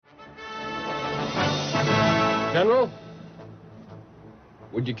General,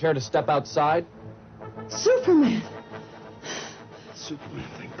 would you care to step outside? Superman! Superman,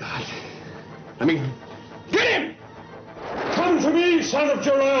 thank God. I mean, get him! Come to me, son of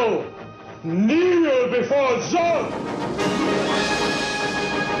Jor-El! Kneel before Zod!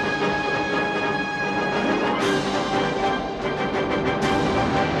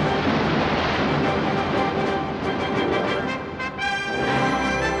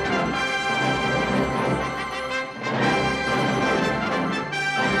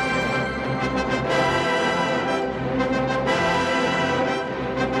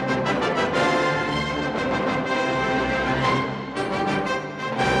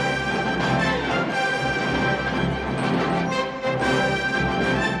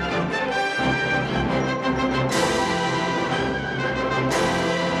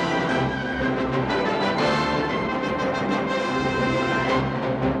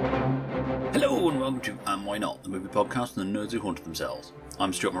 Why Not, the movie podcast and the nerds who haunted themselves.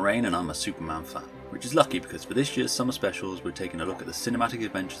 I'm Stuart Moraine and I'm a Superman fan, which is lucky because for this year's summer specials we're taking a look at the cinematic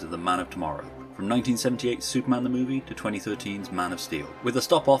adventures of the Man of Tomorrow, from 1978's Superman the movie to 2013's Man of Steel, with a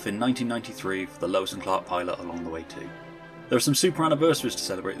stop off in 1993 for the Lois and Clark pilot along the way too. There are some super anniversaries to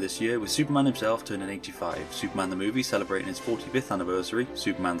celebrate this year, with Superman himself turning 85, Superman the movie celebrating its 45th anniversary,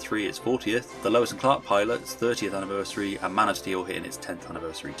 Superman 3 its 40th, the Lois and Clark pilot's 30th anniversary, and Man of Steel hitting its 10th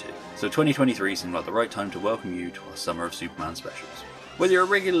anniversary too. So 2023 seemed like the right time to welcome you to our Summer of Superman specials. Whether you're a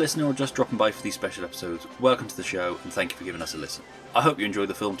regular listener or just dropping by for these special episodes, welcome to the show and thank you for giving us a listen. I hope you enjoy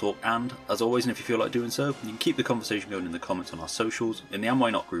the film talk and, as always, and if you feel like doing so, you can keep the conversation going in the comments on our socials, in the And Why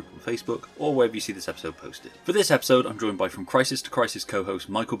Not group on Facebook, or wherever you see this episode posted. For this episode, I'm joined by From Crisis to Crisis co-host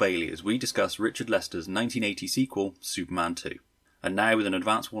Michael Bailey as we discuss Richard Lester's 1980 sequel, Superman 2. And now, with an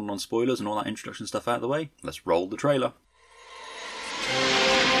advance warning on spoilers and all that introduction stuff out of the way, let's roll the trailer.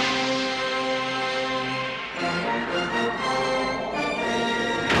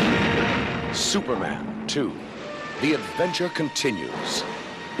 Superman 2. The adventure continues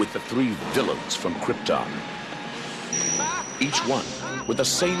with the three villains from Krypton. Each one with the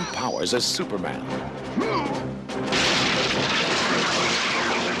same powers as Superman.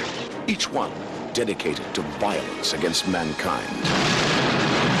 Each one dedicated to violence against mankind.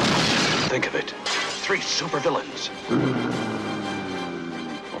 Think of it. 3 supervillains.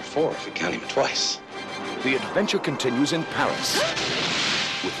 Or 4 if you count him twice. The adventure continues in Paris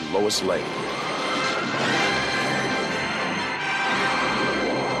with Lois Lane.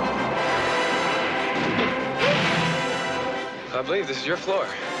 I believe this is your floor.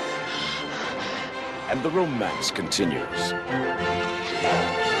 And the romance continues.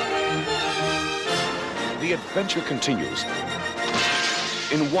 The adventure continues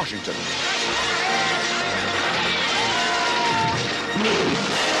in Washington.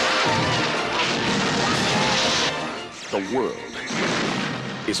 The world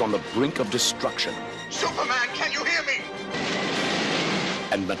is on the brink of destruction. Superman, can you hear me?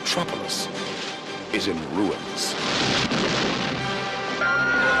 And Metropolis is in ruins.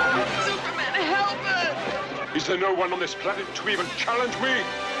 Superman, help us! Is there no one on this planet to even challenge me?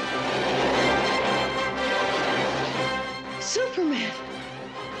 Superman!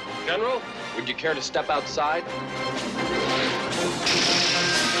 General, would you care to step outside?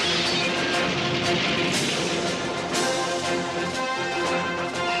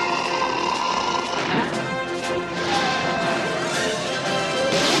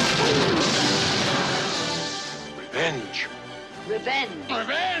 Revenge. Revenge!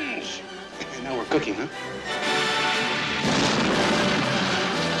 Revenge! Now we're cooking, huh?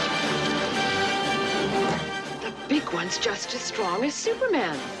 The big one's just as strong as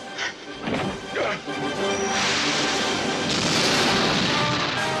Superman.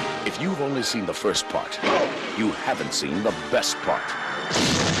 If you've only seen the first part, you haven't seen the best part.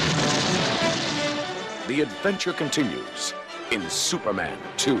 The adventure continues in Superman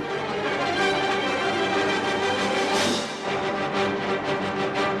 2.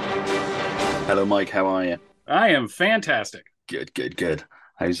 Hello Mike, how are you? I am fantastic. Good.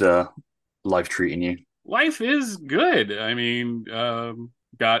 How's life treating you? Life is good. I mean,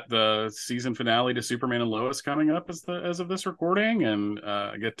 got the season finale to Superman and Lois coming up as of this recording, and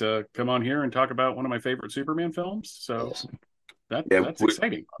I get to come on here and talk about one of my favorite Superman films. So Awesome. that's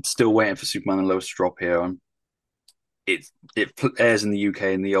exciting. I'm still waiting for Superman and Lois to drop here. It airs in the UK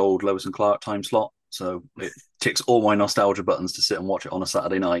in the old Lois and Clark time slot, so it ticks all my nostalgia buttons to sit and watch it on a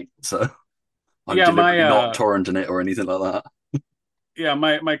Saturday night. So I'm deliberately not torrenting it or anything like that. Yeah,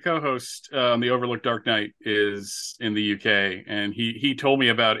 my co-host on the Overlook Dark Knight is in the UK, and he told me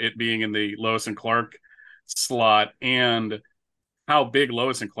about it being in the Lois and Clark slot and how big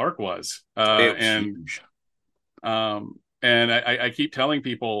Lois and Clark was. And huge. And I keep telling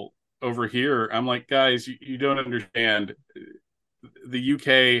people over here, I'm like, guys, you don't understand. The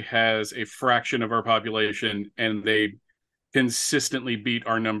UK has a fraction of our population, and they consistently beat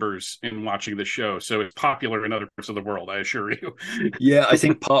our numbers in watching the show. So it's popular in other parts of the world, I assure you. Yeah, I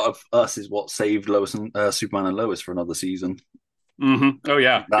think part of us is what saved Lois and Superman and Lois for another season. Mm-hmm. Oh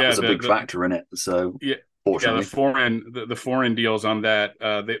yeah, that was a big factor in it. So yeah, fortunately, the foreign deals on that,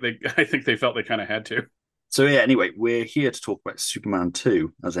 they I think they felt they kind of had to. So yeah, anyway, we're here to talk about Superman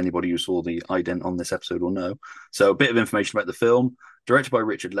 2, as anybody who saw the ident on this episode will know. So a bit of information about the film. Directed by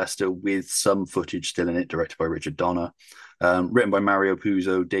Richard Lester, with some footage still in it, directed by Richard Donner. Written by Mario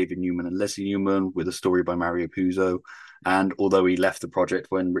Puzo, David Newman, and Leslie Newman, with a story by Mario Puzo. And although he left the project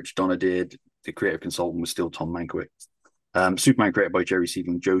when Richard Donner did, the creative consultant was still Tom Mankiewicz. Superman created by Jerry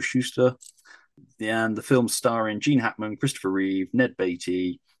Siegel and Joe Shuster. And the film starring Gene Hackman, Christopher Reeve, Ned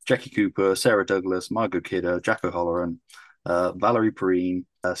Beatty, Jackie Cooper, Sarah Douglas, Margot Kidder, Jack O'Halloran, Valerie Perrine,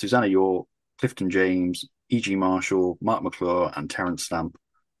 Susanna York, Clifton James, E.G. Marshall, Mark McClure, and Terrence Stamp.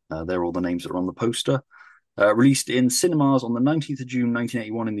 They're all the names that are on the poster. Released in cinemas on the 19th of June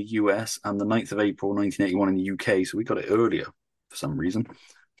 1981 in the US and the 9th of April 1981 in the UK. So we got it earlier for some reason,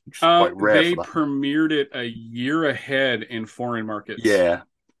 which is quite rare. They premiered it a year ahead in foreign markets. Yeah.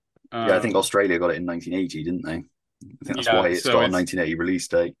 I think Australia got it in 1980, didn't they? I think that's why it's got a 1980 release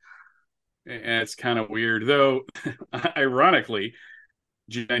date. It's kind of weird, though. Ironically,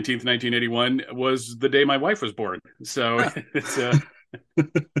 June 19th, 1981 was the day my wife was born. So it's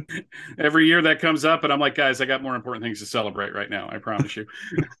every year that comes up, and I'm like, guys, I got more important things to celebrate right now. I promise you.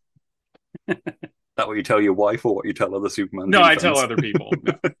 That what you tell your wife, or what you tell other Superman? No, I tell other people.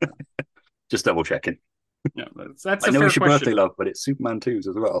 No. Just double checking. Yeah, that's. I know it's your birthday, love, but it's Superman 2's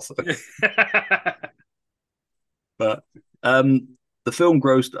as well. So. But the film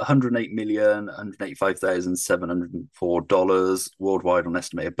grossed $108,185,704 worldwide on an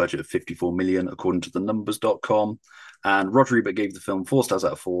estimated budget of $54 million, according to the numbers.com. And Roger Ebert gave the film 4 stars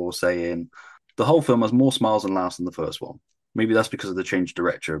out of 4, saying, "The whole film has more smiles and laughs than the first one. Maybe that's because of the change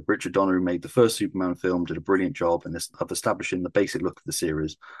director. Richard Donner, who made the first Superman film, did a brilliant job of establishing the basic look of the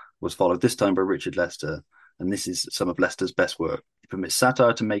series, was followed this time by Richard Lester, and this is some of Lester's best work. He permits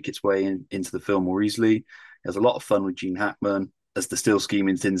satire to make its way into the film more easily. He has a lot of fun with Gene Hackman as the still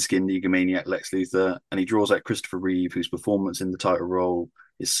scheming, thin-skinned egomaniac Lex Luthor, and he draws out Christopher Reeve, whose performance in the title role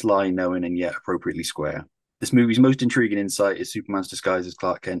is sly, knowing, and yet appropriately square. This movie's most intriguing insight is Superman's disguise as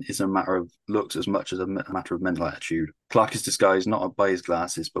Clark Kent isn't a matter of looks as much as a matter of mental attitude. Clark is disguised not by his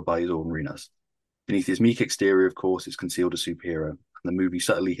glasses, but by his ordinariness. Beneath his meek exterior, of course, is concealed a superhero, and the movie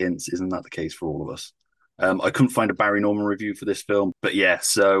subtly hints, isn't that the case for all of us?" I couldn't find a Barry Norman review for this film, but yeah,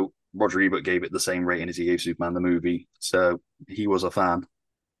 so Roger Ebert gave it the same rating as he gave Superman the movie, so he was a fan.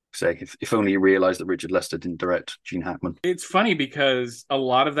 So if only he realised that Richard Lester didn't direct Gene Hackman. It's funny because a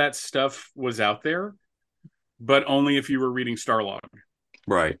lot of that stuff was out there, but only if you were reading Starlog.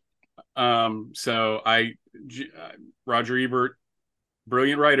 Right. So Roger Ebert,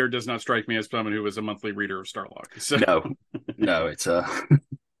 brilliant writer, does not strike me as someone who was a monthly reader of Starlog. So. No, it's so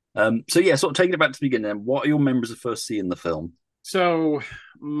yeah, sort of taking it back to the beginning, then, what are your memories of first seeing the film? So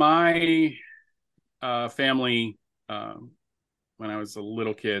my family, when I was a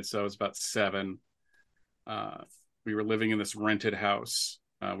little kid, so I was about 7, we were living in this rented house.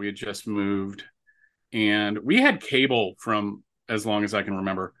 We had just moved, and we had cable from as long as I can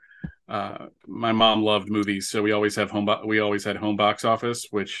remember. My mom loved movies, so we always had home box office,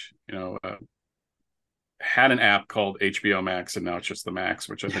 which had an app called HBO Max, and now it's just the Max,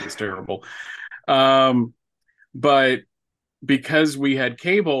 which I think is terrible. But because we had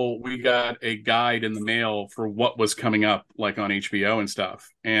cable, we got a guide in the mail for what was coming up, like on HBO and stuff.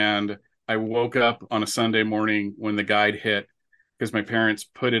 And I woke up on a Sunday morning when the guide hit, because my parents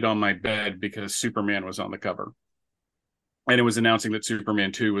put it on my bed because Superman was on the cover. And it was announcing that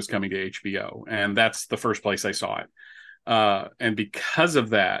Superman 2 was coming to HBO. And that's the first place I saw it. And because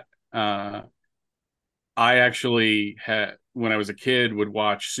of that, I actually had, when I was a kid, would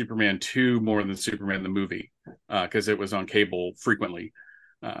watch Superman 2 more than Superman the movie, because it was on cable frequently.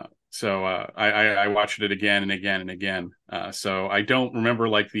 So I watched it again and again and again. So I don't remember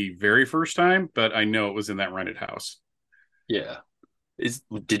like the very first time, but I know it was in that rented house. Yeah.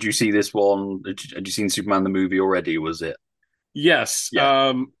 Did you see this one? Had you seen Superman the movie already? Was it? Yes.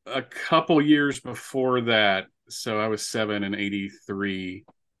 Yeah. A couple years before that. So I was 7 in 83.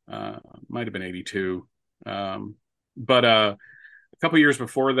 Might have been 82. But a couple years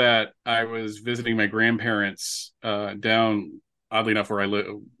before that, I was visiting my grandparents down, oddly enough,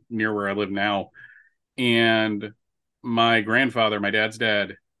 near where I live now. And my grandfather, my dad's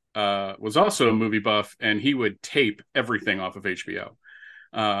dad, was also a movie buff, and he would tape everything off of HBO.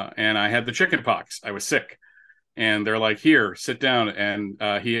 And I had the chicken pox. I was sick. And they're like, here, sit down.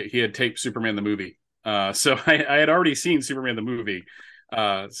 And he had taped Superman the movie. So I had already seen Superman the movie.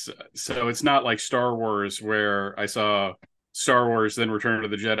 So it's not like Star Wars, where I saw Star Wars, then Return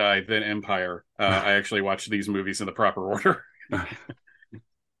of the Jedi, then Empire. I actually watched these movies in the proper order.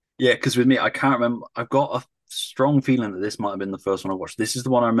 Yeah, because with me, I can't remember. I've got a strong feeling that this might have been the first one I watched. This is the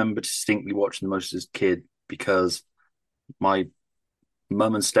one I remember distinctly watching the most as a kid, because my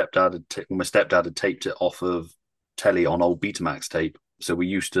mum and stepdad my stepdad had taped it off of telly on old Betamax tape. So we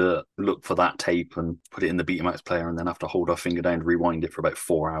used to look for that tape and put it in the Betamax player, and then have to hold our finger down to rewind it for about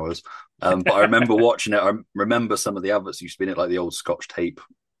 4 hours. But I remember watching it. I remember some of the adverts used to be in it, like the old Scotch tape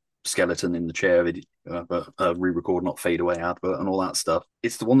skeleton in the chair, re-record, not fade away advert, and all that stuff.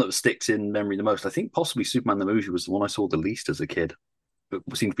 It's the one that sticks in memory the most. I think possibly Superman the movie was the one I saw the least as a kid. It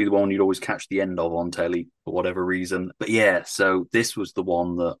seemed to be the one you'd always catch the end of on telly for whatever reason. But yeah, so this was the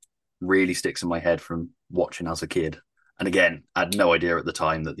one that really sticks in my head from watching as a kid. And again, I had no idea at the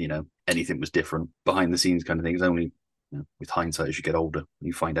time that, anything was different. Behind the scenes kind of thing is only, with hindsight, as you get older,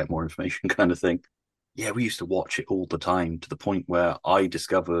 you find out more information kind of thing. Yeah, we used to watch it all the time, to the point where I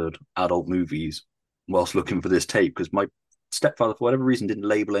discovered adult movies whilst looking for this tape, because my stepfather, for whatever reason, didn't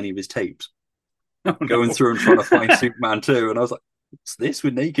label any of his tapes. Going through and trying to find Superman 2. And I was like, what's this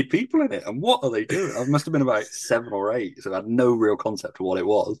with naked people in it? And what are they doing? I must have been about 7 or 8, so I had no real concept of what it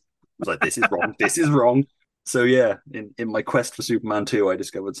was. I was like, this is wrong. This is wrong. So yeah, in my quest for Superman 2, I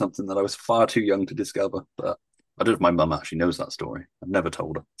discovered something that I was far too young to discover. But I don't know if my mum actually knows that story. I've never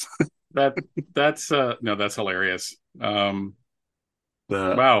told her. That's hilarious. Wow.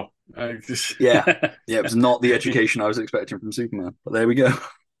 Yeah, it was not the education I was expecting from Superman. But there we go.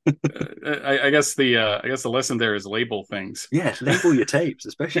 I guess the lesson there is label things. Yeah, label your tapes,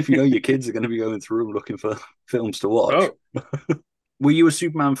 especially if you know your kids are going to be going through and looking for films to watch. Oh. Were you a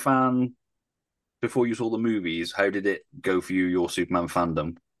Superman fan before you saw the movies? How did it go for you, your Superman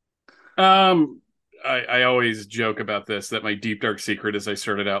fandom? I always joke about this, that my deep dark secret is I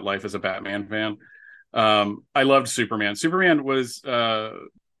started out life as a Batman fan. I loved Superman. Superman was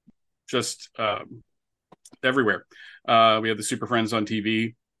just everywhere. We had the Super Friends on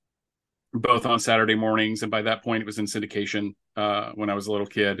TV, both on Saturday mornings, and by that point it was in syndication when I was a little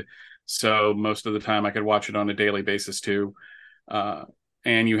kid. So most of the time I could watch it on a daily basis too.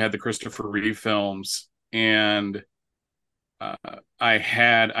 And you had the Christopher Reeve films, and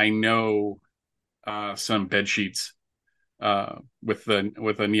I know some bed sheets with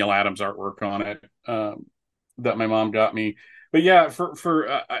the Neil Adams artwork on it that my mom got me. But yeah, for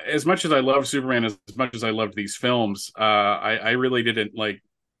as much as I love Superman, as much as I loved these films, I really didn't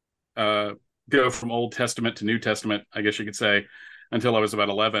go from Old Testament to New Testament, I guess you could say, until I was about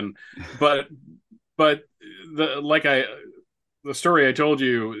 11. But the story I told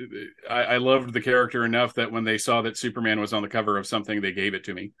you, I loved the character enough that when they saw that Superman was on the cover of something, they gave it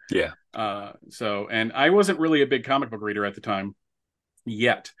to me. Yeah. And I wasn't really a big comic book reader at the time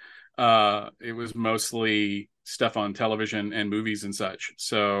yet. It was mostly stuff on television and movies and such.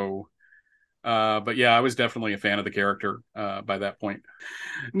 So, but yeah, I was definitely a fan of the character by that point.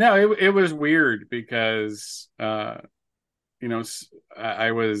 No, it was weird because, I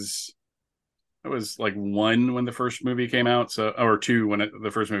was like 1 when the first movie came out, or 2 when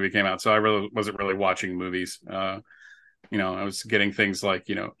the first movie came out. So I really wasn't really watching movies. I was getting things like,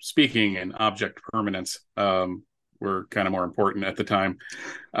 speaking and object permanence were kind of more important at the time.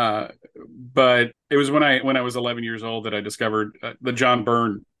 But it was when I was 11 years old that I discovered the John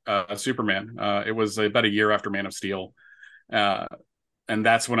Byrne Superman. It was about a year after Man of Steel. And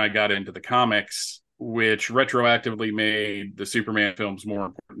that's when I got into the comics, which retroactively made the Superman films more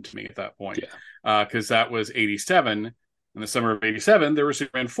important to me at that point. Because that was 87. In the summer of 87, there was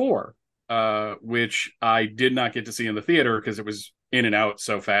Superman 4, which I did not get to see in the theater because it was in and out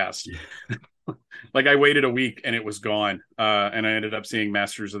so fast. Like I waited a week and it was gone. And I ended up seeing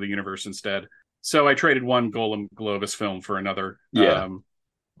Masters of the Universe instead. So I traded one Golem Globus film for another. Yeah.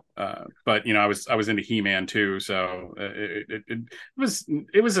 But I was into He-Man too, so it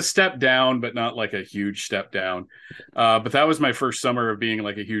was a step down, but not like a huge step down. But that was my first summer of being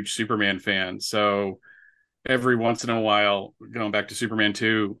like a huge Superman fan. So every once in a while, going back to Superman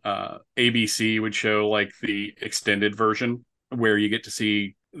 2, ABC would show like the extended version where you get to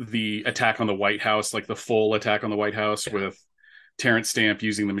see the attack on the White House, like the full attack on the White House with Terrence Stamp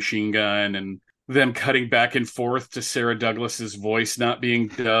using the machine gun, and them cutting back and forth to Sarah Douglas's voice not being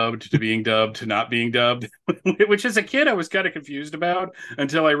dubbed to being dubbed to not being dubbed, which as a kid I was kind of confused about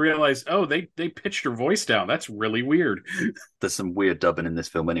until I realized, oh, they pitched her voice down. That's really weird. There's some weird dubbing in this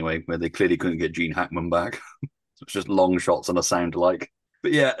film anyway, where they clearly couldn't get Gene Hackman back. So it's just long shots on a sound alike.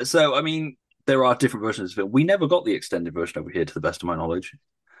 But yeah, so I mean, there are different versions of this film. We never got the extended version over here, to the best of my knowledge.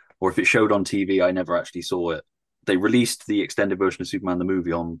 Or if it showed on TV, I never actually saw it. They released the extended version of Superman the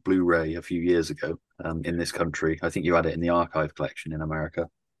movie on Blu-ray a few years ago in this country. I think you had it in the archive collection in America.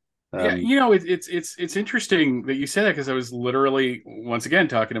 Yeah, it's interesting that you say that, because I was literally once again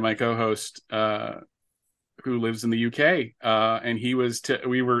talking to my co-host who lives in the UK, and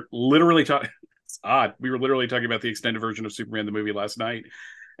we were literally talking. It's odd. We were literally talking about the extended version of Superman the movie last night,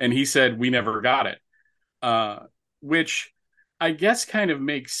 and he said we never got it, which I guess kind of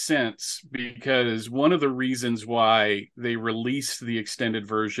makes sense, because one of the reasons why they released the extended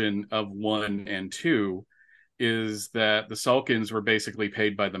version of 1 and 2 is that the Salkinds were basically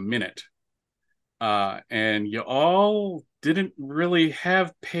paid by the minute. And you all didn't really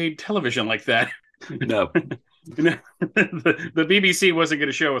have paid television like that. No. The BBC wasn't going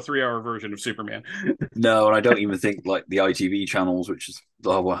to show a 3-hour version of Superman. No, and I don't even think like the ITV channels, which is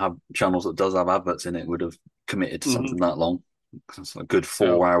will have channels that does have adverts in it, would have committed to something that long. It's a good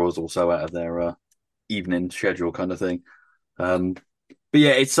 4 hours or so out of their evening schedule kind of thing. But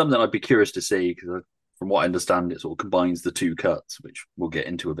yeah, it's something I'd be curious to see, because from what I understand, it sort of combines the two cuts, which we'll get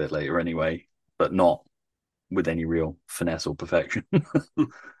into a bit later anyway, but not with any real finesse or perfection.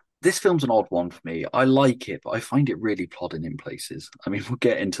 This film's an odd one for me. I like it, but I find it really plodding in places. I mean, we'll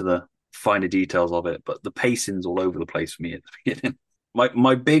get into the finer details of it, but the pacing's all over the place for me at the beginning.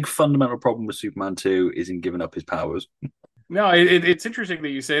 My big fundamental problem with Superman 2 is in giving up his powers. No, it's interesting that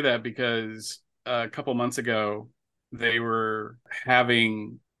you say that, because a couple months ago they re-released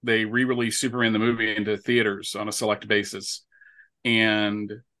Superman the movie into theaters on a select basis,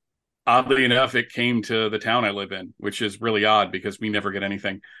 and oddly enough, it came to the town I live in, which is really odd because we never get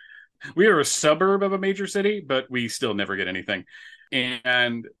anything. We are a suburb of a major city, but we still never get anything.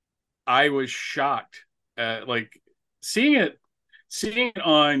 And I was shocked at seeing it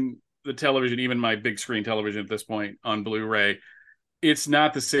on the television, even my big screen television at this point on Blu-ray. It's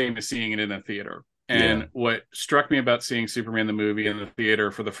not the same as seeing it in a theater. And what struck me about seeing Superman the movie in the theater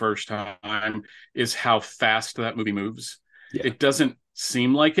for the first time is how fast that movie moves. Yeah. It doesn't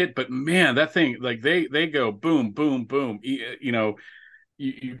seem like it, but man, that thing, like they go boom, boom, boom. You know,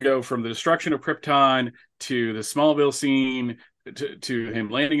 you go from the destruction of Krypton to the Smallville scene, to him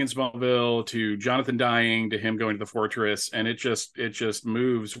landing in Smallville, to Jonathan dying, to him going to the fortress, and it just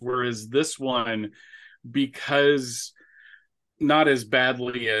moves. Whereas this one, because not as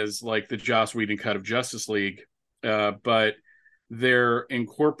badly as like the Joss Whedon cut of Justice League, but they're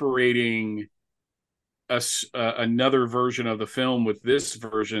incorporating another version of the film with this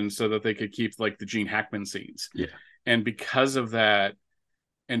version so that they could keep like the Gene Hackman scenes. Yeah. And because of that,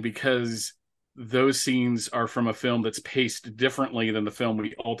 and because those scenes are from a film that's paced differently than the film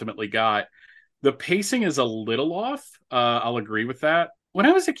we ultimately got, the pacing is a little off. I'll agree with that. When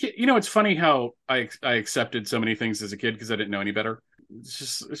I was a kid, you know, it's funny how I accepted so many things as a kid because I didn't know any better.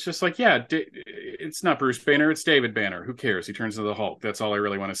 It's just like, yeah, it's not Bruce Banner, it's David Banner. Who cares? He turns into the Hulk. That's all I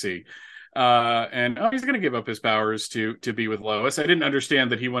really want to see. And he's going to give up his powers to be with Lois. I didn't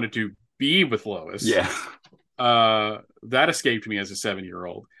understand that he wanted to be with Lois. Yeah. That escaped me as a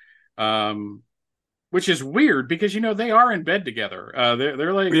 7-year-old. Which is weird because, you know, they are in bed together.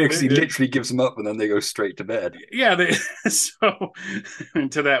 They're like, yeah, because he literally gives them up and then they go straight to bed. Yeah, so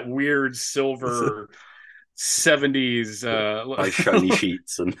into that weird silver 70s like shiny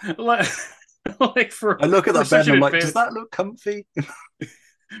sheets and like for I look at that bed and I'm like, does that look comfy?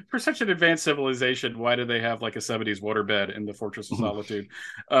 For such an advanced civilization, why do they have like a 70s waterbed in the Fortress of Solitude?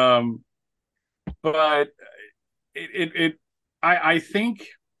 But I think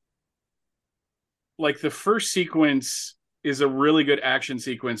like the first sequence is a really good action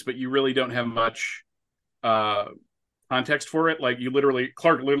sequence, but you really don't have much context for it. Like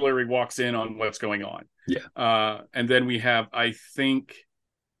Clark literally walks in on what's going on. Yeah. And then we have, I think,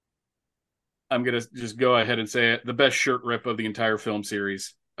 I'm going to just go ahead and say it, the best shirt rip of the entire film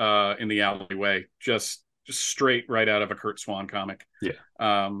series in the alleyway. Just straight right out of a Kurt Swan comic. Yeah.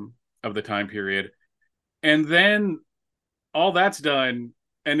 Of the time period. And then all that's done,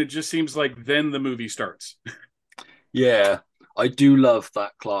 and it just seems like then the movie starts. Yeah. I do love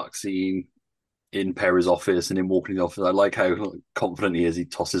that Clark scene in Perry's office and him walking in the office. I like how confident he is. He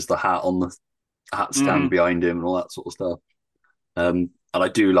tosses the hat on the hat stand behind him and all that sort of stuff. And I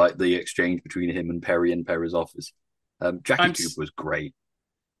do like the exchange between him and Perry in Perry's office. Jackie Cooper was great.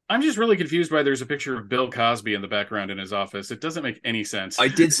 I'm just really confused why there's a picture of Bill Cosby in the background in his office. It doesn't make any sense. I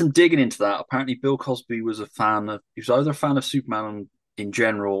did some digging into that. Apparently, Bill Cosby was he was either a fan of Superman in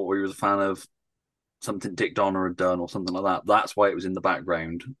general, or he was a fan of something Dick Donner had done, or something like that. That's why it was in the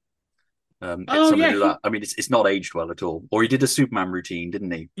background. That. I mean, it's not aged well at all. Or he did a Superman routine,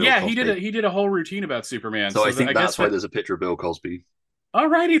 didn't he? Bill Cosby. He did a whole routine about Superman. So I think that's why there's a picture of Bill Cosby.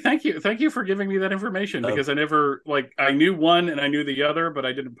 Alrighty, thank you for giving me that information, because I never I knew one and I knew the other, but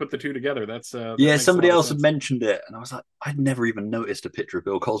I didn't put the two together. That somebody else had mentioned it, and I was like, I'd never even noticed a picture of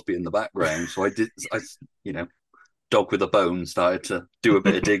Bill Cosby in the background. So I dog with a bone, started to do a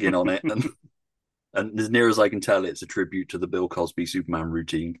bit of digging on it, and as near as I can tell, it's a tribute to the Bill Cosby Superman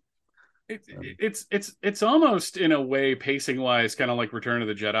routine. It's almost in a way, pacing wise, kind of like Return of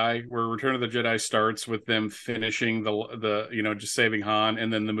the Jedi, where Return of the Jedi starts with them finishing the just saving Han,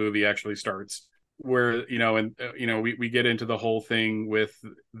 and then the movie actually starts. Where we get into the whole thing with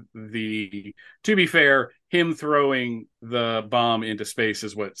to be fair, him throwing the bomb into space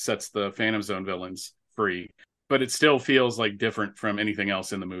is what sets the Phantom Zone villains free, but it still feels like different from anything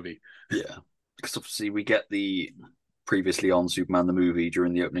else in the movie. Yeah, because obviously we get the previously on Superman the movie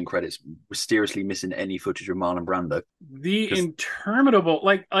during the opening credits mysteriously missing any footage of Marlon Brando. The interminable,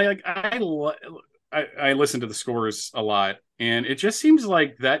 I listen to the scores a lot, and it just seems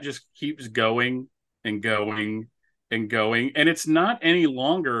like that just keeps going and going and going, and it's not any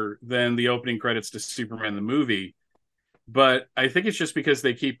longer than the opening credits to Superman the movie. But I think it's just because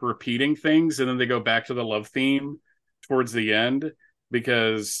they keep repeating things, and then they go back to the love theme towards the end,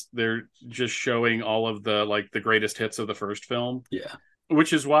 because they're just showing all of the greatest hits of the first film. Yeah.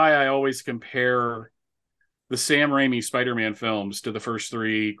 Which is why I always compare the Sam Raimi Spider-Man films to the first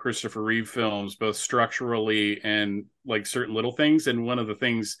three Christopher Reeve films, both structurally and certain little things. And one of the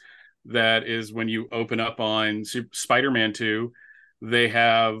things that is, when you open up on Spider-Man 2, they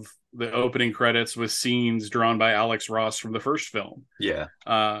have the opening credits with scenes drawn by Alex Ross from the first film. Yeah.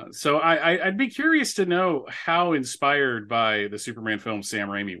 So I'd be curious to know how inspired by the Superman film Sam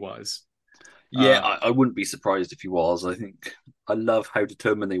Raimi was. Yeah, I wouldn't be surprised if he was. I love how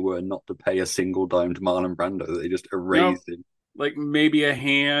determined they were not to pay a single dime to Marlon Brando. They just erased him. Like maybe a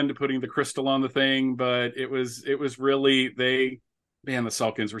hand putting the crystal on the thing, but it was really the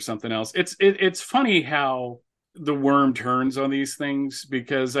Salkins were something else. It's funny how the worm turns on these things,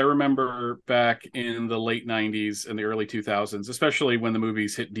 because I remember back in the late 90s and the early 2000s, especially when the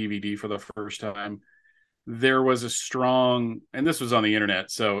movies hit DVD for the first time, there was a strong, and this was on the internet,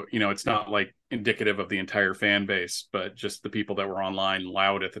 so it's not indicative of the entire fan base, but just the people that were online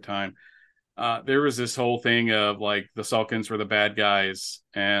loud at the time. There was this whole thing of the Salkins were the bad guys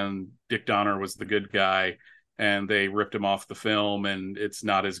and Dick Donner was the good guy, and they ripped him off the film and it's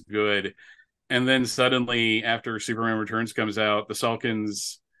not as good. And then suddenly, after Superman Returns comes out, the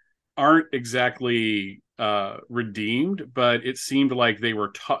Salkins aren't exactly redeemed, but it seemed like they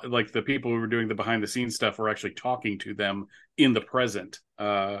were the people who were doing the behind the scenes stuff were actually talking to them in the present,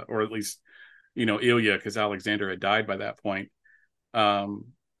 or at least Ilya, because Alexander had died by that point. And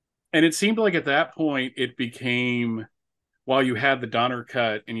it seemed like at that point it became, while you had the Donner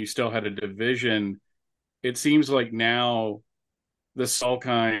cut and you still had a division, it seems like now the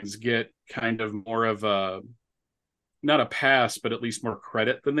Salkinds get kind of more of a, not a pass, but at least more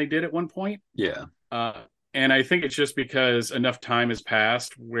credit than they did at one point. Yeah. And I think it's just because enough time has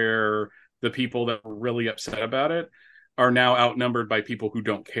passed where the people that were really upset about it are now outnumbered by people who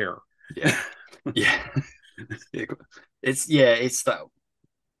don't care. Yeah. Yeah. It's that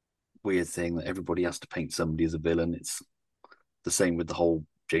weird thing that everybody has to paint somebody as a villain. It's the same with the whole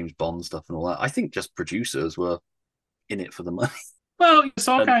James Bond stuff and all that. I think just producers were in it for the money. Well,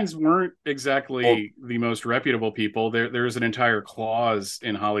 Salkinds weren't exactly the most reputable people. There's an entire clause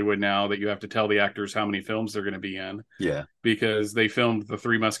in Hollywood now that you have to tell the actors how many films they're going to be in. Yeah. Because they filmed The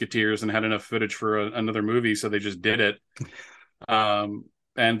Three Musketeers and had enough footage for another movie, so they just did it. And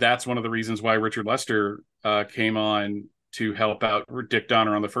that's one of the reasons why Richard Lester came on to help out Dick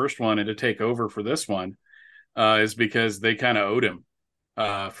Donner on the first one and to take over for this one, is because they kind of owed him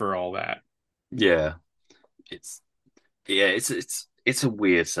for all that. Yeah. It's a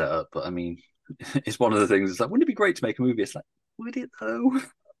weird setup, but I mean, it's one of the things. It's like, wouldn't it be great to make a movie? It's like, would it though?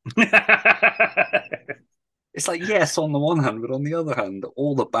 It's like, yes, on the one hand, but on the other hand,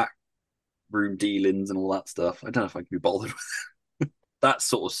 all the backroom dealings and all that stuff, I don't know if I can be bothered with. That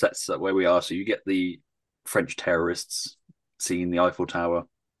sort of sets up where we are. So you get the French terrorists seeing the Eiffel Tower,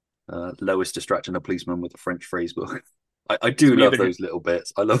 Lois distracting a policeman with a French phrase book. I do love those little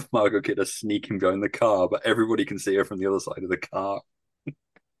bits. I love Margot Kidder sneaking behind the car, but everybody can see her from the other side of the car.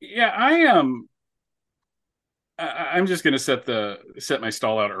 Yeah, I'm just going to set my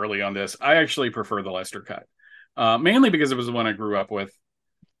stall out early on this. I actually prefer the Lester cut, mainly because it was the one I grew up with.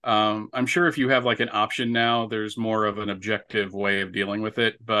 I'm sure if you have like an option now, there's more of an objective way of dealing with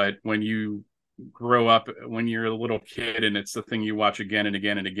it. But when you grow up, when you're a little kid and it's the thing you watch again and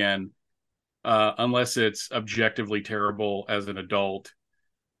again and again, unless it's objectively terrible as an adult,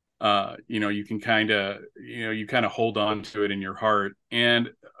 you can you kind of hold on to it in your heart.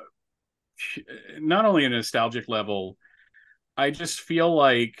 And not only a nostalgic level, I just feel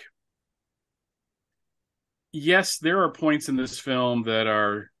like, yes, there are points in this film that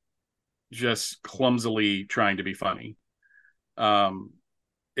are just clumsily trying to be funny.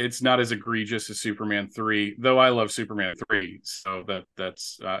 It's not as egregious as Superman 3, though I love Superman 3, so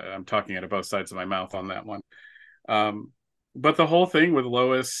that's I'm talking out of both sides of my mouth on that one. But the whole thing with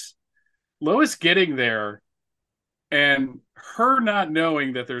Lois getting there and her not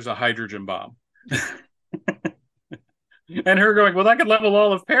knowing that there's a hydrogen bomb. And her going, well, that could level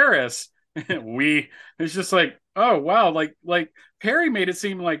all of Paris. It's just like, oh wow, like Perry made it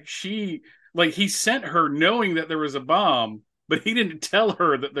seem like he sent her knowing that there was a bomb, but he didn't tell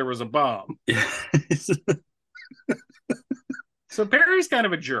her that there was a bomb. So Perry's kind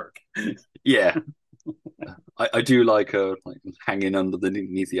of a jerk. Yeah. I do like her hanging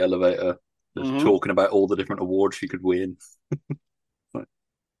underneath the elevator, just talking about all the different awards she could win.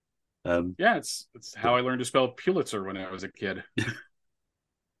 Yeah, it's how I learned to spell Pulitzer when I was a kid.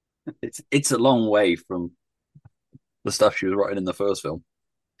 It's a long way from the stuff she was writing in the first film.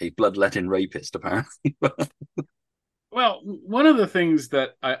 A bloodletting rapist, apparently. Well, one of the things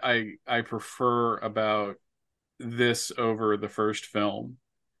that I prefer about this over the first film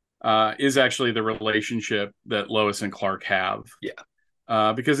is actually the relationship that Lois and Clark have.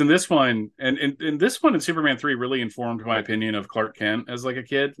 Yeah. Because in this one, and in this one, and Superman 3 really informed my opinion of Clark Kent as like a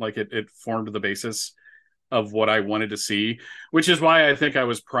kid. Like it formed the basis of what I wanted to see, which is why I think I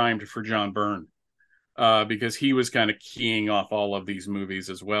was primed for John Byrne, because he was kind of keying off all of these movies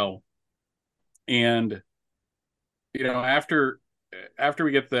as well. And, after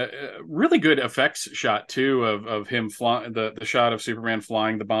we get the really good effects shot too of him flying, the shot of Superman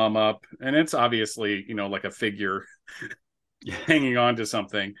flying the bomb up, and it's obviously, like a figure hanging on to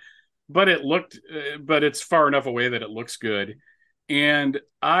something, but it's far enough away that it looks good. And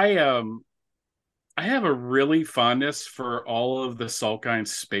I have a really fondness for all of the Salkind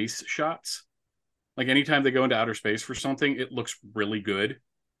space shots. Like anytime they go into outer space for something, it looks really good.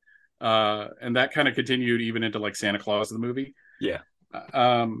 And that kind of continued even into like Santa Claus, the movie. Yeah.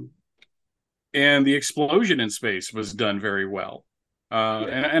 And the explosion in space was done very well.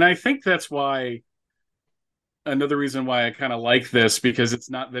 And I think that's why, another reason why I kind of like this, because it's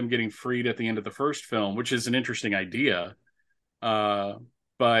not them getting freed at the end of the first film, which is an interesting idea.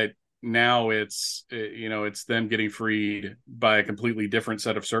 But now it's them getting freed by a completely different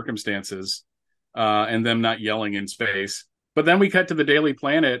set of circumstances, and them not yelling in space. But then we cut to the Daily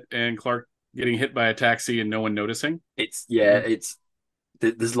Planet and Clark getting hit by a taxi and no one noticing.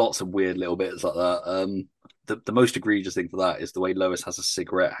 There's lots of weird little bits like that. The most egregious thing for that is the way Lois has a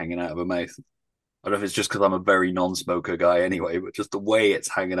cigarette hanging out of her mouth. I don't know if it's just because I'm a very non-smoker guy anyway, but just the way it's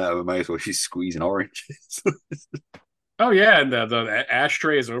hanging out of her mouth while she's squeezing oranges. Oh yeah, and the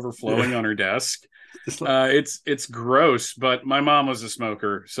ashtray is overflowing on her desk. It's gross, but my mom was a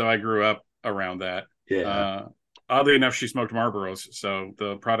smoker, so I grew up around that. Yeah. Oddly enough, she smoked Marlboros, so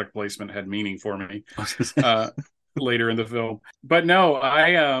the product placement had meaning for me later in the film. But no,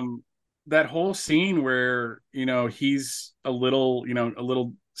 that whole scene where he's a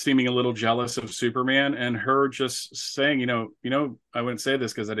little seeming a little jealous of Superman, and her just saying, I wouldn't say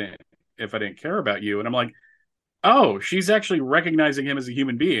this if I didn't care about you, and I'm like, oh, she's actually recognizing him as a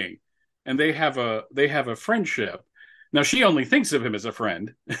human being, and they have a friendship. Now she only thinks of him as a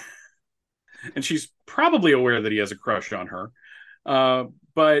friend, and she's probably aware that he has a crush on her,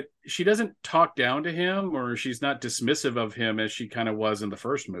 but she doesn't talk down to him, or she's not dismissive of him as she kind of was in the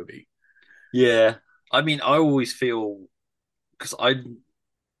first movie. Yeah, I mean, I always feel, because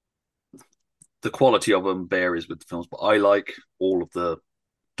the quality of them varies with the films, but I like all of the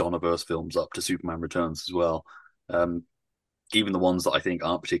Donnerverse films up to Superman Returns as well. Even the ones that I think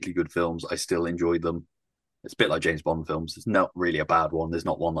aren't particularly good films, I still enjoy them. It's a bit like James Bond films. There's not really a bad one. There's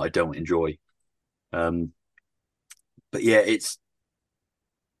not one that I don't enjoy. But yeah, it's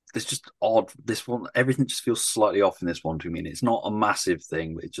just odd. This one, everything just feels slightly off in this one to me. And it's not a massive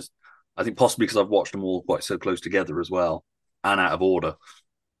thing, but it's just, I think possibly because I've watched them all quite so close together as well, and out of order,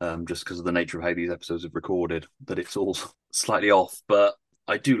 just because of the nature of how these episodes have recorded, that it's all slightly off. But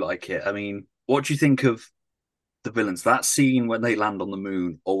I do like it. I mean, what do you think of the villains? That scene when they land on the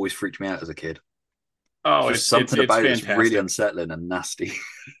moon always freaked me out as a kid. Oh, There's something it's about it that's really fantastic. unsettling and nasty.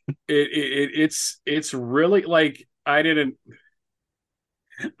 It's really like I did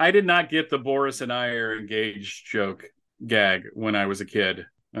not get the Boris and I are engaged joke gag when I was a kid.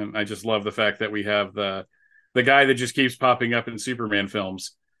 And I just love the fact that we have the guy that just keeps popping up in Superman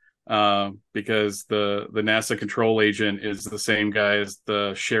films. Because the NASA control agent is the same guy as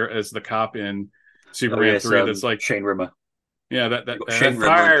the cop in Superman 3. That's like Shane Rimmer. Yeah, that Shane Rimmer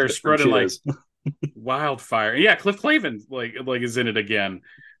fire and spreading like Cheers. wildfire. Yeah, Cliff Clavin like is in it again.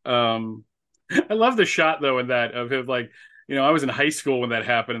 I love the shot though in that of him like, I was in high school when that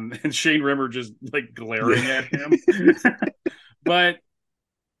happened, and Shane Rimmer just like glaring at him. But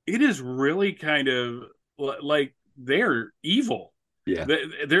it is really kind of like they're evil. Yeah.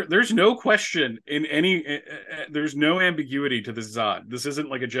 There's no question in any. There's no ambiguity to this Zod. This isn't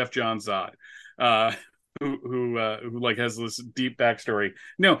like a Jeff Johns Zod, who like has this deep backstory.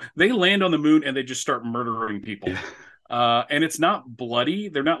 No, they land on the moon and they just start murdering people. Yeah. And it's not bloody.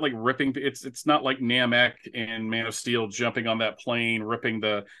 They're not like ripping. It's not like Namek in Man of Steel jumping on that plane, ripping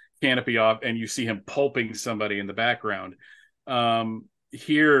the canopy off, and you see him pulping somebody in the background.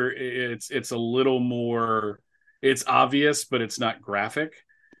 Here, it's a little more. It's obvious, but it's not graphic.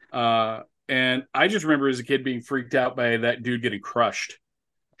 And I just remember as a kid being freaked out by that dude getting crushed.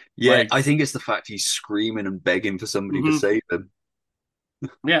 Yeah, Like, I think it's the fact he's screaming and begging for somebody to save him.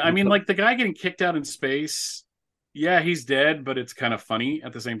 Yeah, I mean, like the guy getting kicked out in space. Yeah, he's dead, but it's kind of funny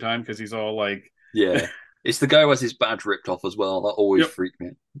at the same time because he's all like, Yeah. It's the guy who has his badge ripped off as well. That always freaked me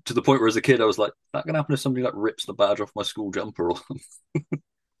out. To the point where as a kid I was like, that can happen if somebody like rips the badge off my school jumper or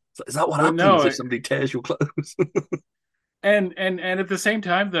is that what happens if somebody tears your clothes? And at the same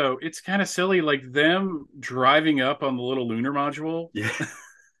time though, it's kind of silly, like them driving up on the little lunar module. Yeah.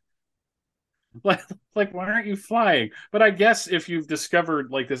 like why aren't you flying? But I guess if you've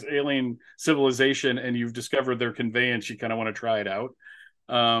discovered like this alien civilization and you've discovered their conveyance, you kind of want to try it out.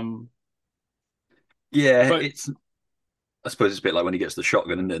 Yeah, but I suppose it's a bit like when he gets the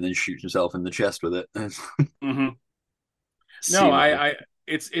shotgun and then shoots himself in the chest with it. Mm-hmm. No,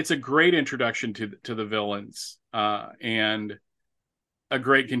 it's a great introduction to the villains, and a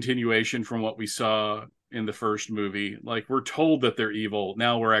great continuation from what we saw in the first movie. Like, we're told that they're evil.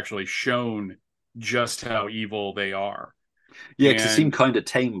 Now we're actually shown just how evil they are. Yeah, because it seemed kind of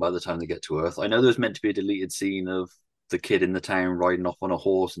tame by the time they get to Earth. I know there's meant to be a deleted scene of the kid in the town riding off on a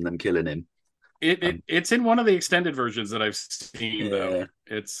horse and then killing him. It's in one of the extended versions that I've seen, though.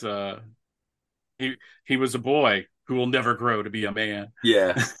 It's he was a boy who will never grow to be a man.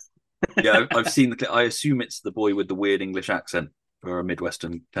 Yeah. Yeah, I've seen the clip. I assume it's the boy with the weird English accent for a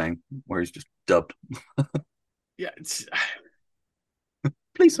Midwestern town where he's just dubbed. Yeah, it's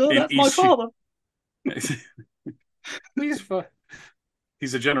please, sir, that's my father. Please,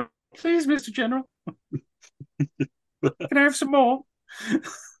 he's a general. Please, Mr. General. Can I have some more?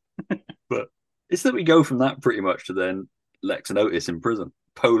 But it's that we go from that pretty much to then Lex and Otis in prison.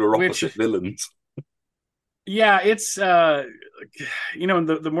 Polar opposite villains. Yeah, it's the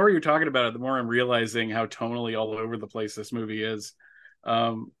more you're talking about it, the more I'm realizing how tonally all over the place this movie is.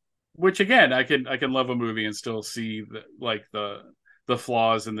 Which again, I can love a movie and still see the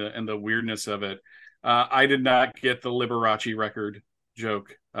flaws and the weirdness of it. I did not get the Liberace record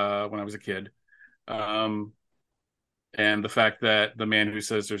joke when I was a kid. And the fact that the man who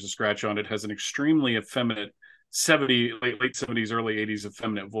says there's a scratch on it has an extremely effeminate late 70s, early 80s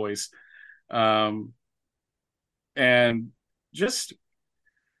effeminate voice. And just,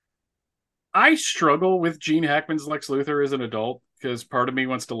 I struggle with Gene Hackman's Lex Luthor as an adult because part of me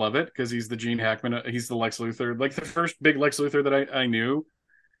wants to love it because he's the Gene Hackman, he's the Lex Luthor, like the first big Lex Luthor that I knew.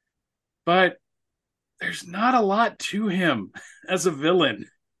 But there's not a lot to him as a villain.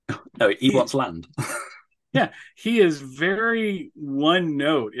 No, he wants land. Yeah, he is very one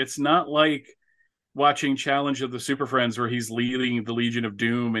note. It's not like watching Challenge of the Super Friends where he's leading the Legion of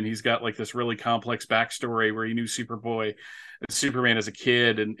Doom and he's got like this really complex backstory where he knew Superboy and Superman as a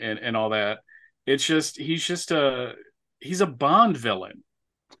kid and all that. It's just he's a Bond villain,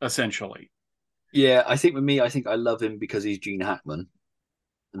 essentially. Yeah, I think with me, I think I love him because he's Gene Hackman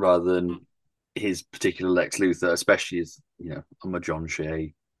rather than his particular Lex Luthor, especially as, I'm a John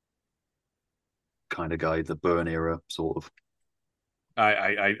Shea kind of guy, the Byrne era sort of.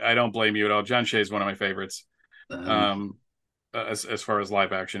 I don't blame you at all. John Shea is one of my favorites, as far as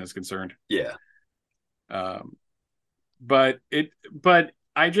live action is concerned. Yeah. But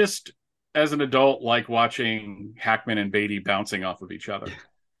I just, as an adult, like watching Hackman and Beatty bouncing off of each other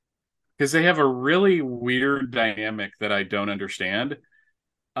because they have a really weird dynamic that I don't understand.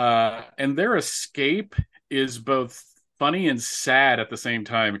 And their escape is both funny and sad at the same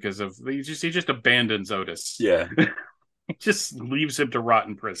time because of he just abandons Otis. Yeah. He just leaves him to rot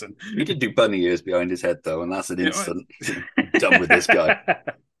in prison. He did do bunny ears behind his head, though, and that's an instant done with this guy.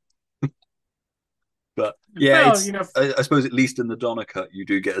 But yeah, well, it's, I suppose at least in the Donner cut, you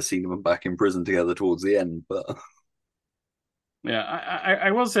do get a scene of them back in prison together towards the end. But yeah,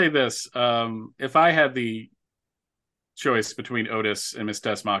 I will say this: if I had the choice between Otis and Miss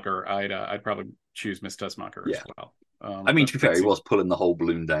Tessmacher, I'd probably choose Miss Tessmacher as well. I mean, to be fair, he was pulling the whole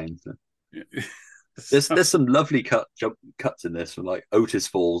balloon down. So. So... There's some lovely cuts in this, from like Otis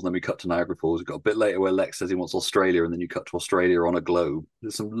falls, and then we cut to Niagara Falls. We've got a bit later where Lex says he wants Australia, and then you cut to Australia on a globe.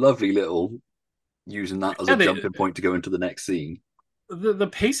 There's some lovely little using that as a jumping point to go into the next scene. The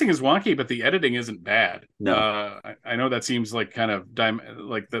pacing is wonky, but the editing isn't bad. No, I know that seems like kind of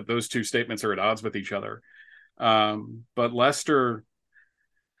like that. Those two statements are at odds with each other. But Lester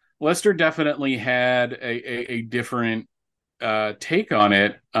definitely had a different take on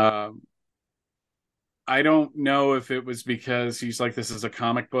it. I don't know if it was because he's like, this is a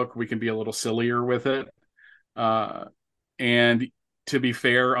comic book, we can be a little sillier with it. And to be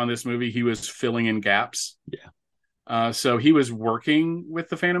fair on this movie, he was filling in gaps. Yeah. So he was working with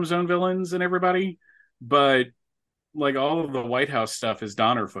the Phantom Zone villains and everybody, but like all of the White House stuff is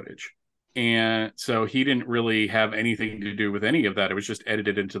Donner footage. And so he didn't really have anything to do with any of that. It was just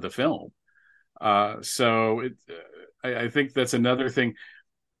edited into the film. So I think that's another thing.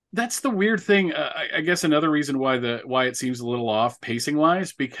 That's the weird thing. I guess another reason why it seems a little off pacing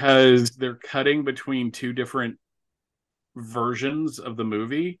wise, because they're cutting between two different versions of the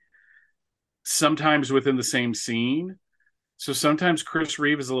movie, sometimes within the same scene. So sometimes Chris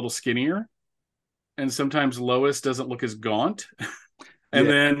Reeve is a little skinnier, and sometimes Lois doesn't look as gaunt. And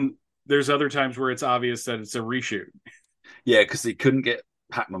then there's other times where it's obvious that it's a reshoot. Yeah, because they couldn't get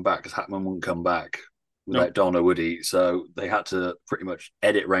Hackman back because Hackman wouldn't come back without Donner, would he? So they had to pretty much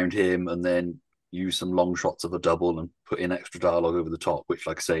edit around him and then use some long shots of a double and put in extra dialogue over the top, which,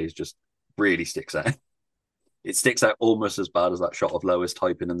 like I say, is just really sticks out. It sticks out almost as bad as that shot of Lois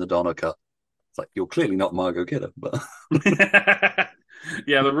typing in the Donner cut. It's like, you're clearly not Margot Kidder, but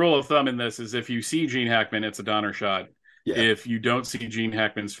yeah, the rule of thumb in this is if you see Gene Hackman, it's a Donner shot. Yeah. If you don't see Gene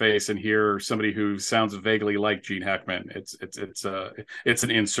Hackman's face and hear somebody who sounds vaguely like Gene Hackman, it's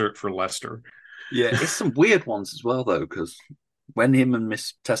an insert for Lester. Yeah, it's some weird ones as well, though, because when him and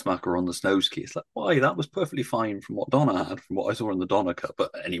Miss Tessmacher are on the snow ski, it's like, why? That was perfectly fine from what Donner had, from what I saw in the Donner cut.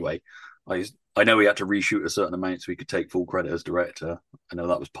 But anyway, I know he had to reshoot a certain amount so he could take full credit as director. I know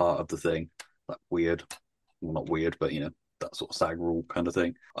that was part of the thing. That weird, well, not weird, but that sort of SAG rule kind of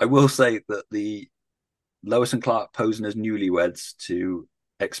thing. I will say that the Lois and Clark posing as newlyweds to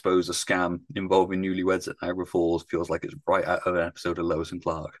expose a scam involving newlyweds at Niagara Falls feels like it's right out of an episode of Lois and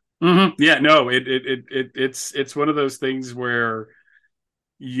Clark. Mm-hmm. Yeah, no, it's one of those things where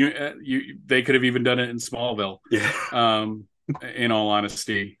they could have even done it in Smallville. Yeah. In all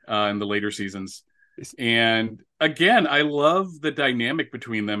honesty, in the later seasons. And again, I love the dynamic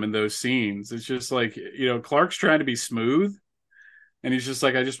between them in those scenes. It's just like, Clark's trying to be smooth, and he's just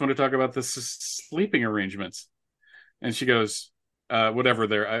like, I just want to talk about the sleeping arrangements. And she goes, whatever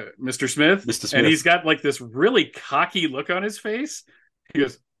there, Mr. Smith. Mr. Smith. And he's got like this really cocky look on his face. He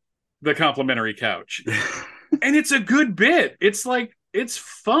goes, the complimentary couch. And it's a good bit. It's like, it's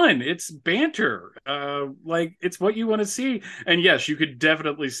fun. It's banter. Like, it's what you want to see. And yes, you could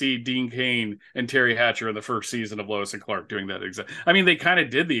definitely see Dean Cain and Terry Hatcher in the first season of Lois and Clark doing that exact. I mean, they kind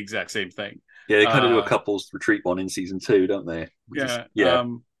of did the exact same thing. Yeah, they kind of do a couples retreat one in season 2, don't they? Yeah.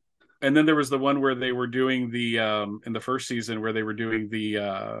 And then there was the one where they were doing the in the first season where they were doing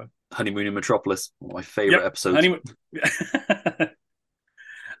the Honeymoon in Metropolis. One of my favorite episodes.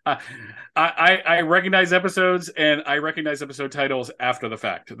 I recognize episodes, and I recognize episode titles after the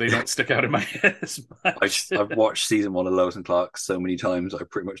fact. They don't stick out in my head as much. I've watched season 1 of Lois and Clark so many times, I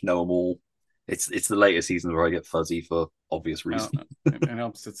pretty much know them all. It's the later seasons where I get fuzzy for obvious reasons. It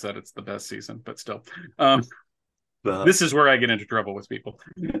helps it's that it's the best season, but still. This is where I get into trouble with people.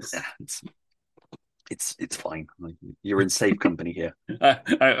 It's fine. You're in safe company here.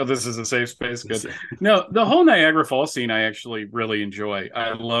 This is a safe space. Good. No, the whole Niagara Falls scene I actually really enjoy.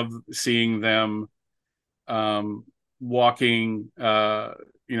 I love seeing them walking,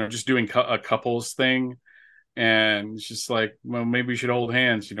 just doing a couples thing. And it's just like, well, maybe we should hold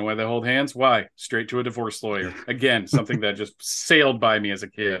hands. You know why they hold hands? Why? Straight to a divorce lawyer. Again, something that just sailed by me as a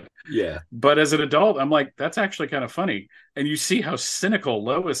kid. Yeah. But as an adult, I'm like, that's actually kind of funny. And you see how cynical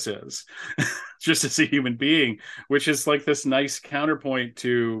Lois is just as a human being, which is like this nice counterpoint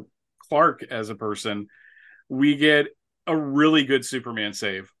to Clark as a person. We get a really good Superman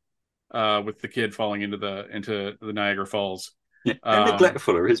save with the kid falling into the Niagara Falls. Yeah. How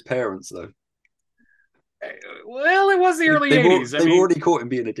neglectful are his parents, though? Well, it was the early 80s. They've already caught him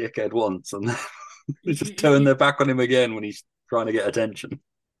being a dickhead once, and they just turn their back on him again when he's trying to get attention.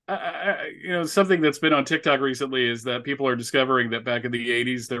 Something that's been on TikTok recently is that people are discovering that back in the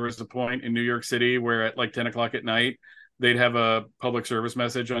 80s, there was a point in New York City where at like 10 o'clock at night, they'd have a public service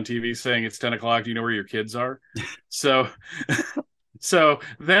message on TV saying it's 10 o'clock. Do you know where your kids are? So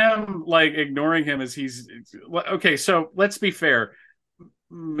them like ignoring him as he's okay. So let's be fair.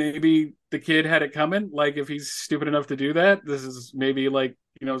 Maybe the kid had it coming. Like if he's stupid enough to do that, this is maybe like,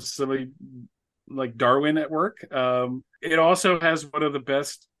 somebody like Darwin at work. It also has one of the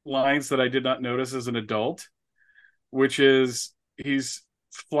best lines that I did not notice as an adult, which is he's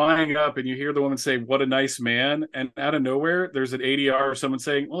flying up and you hear the woman say, "What a nice man." And out of nowhere, there's an ADR of someone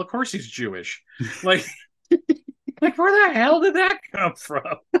saying, "Well, of course he's Jewish." Like, like where the hell did that come from?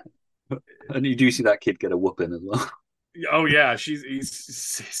 And you do see that kid get a whooping as well. Oh yeah,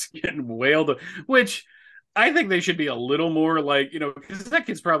 he's getting wailed, which I think they should be a little more like, because that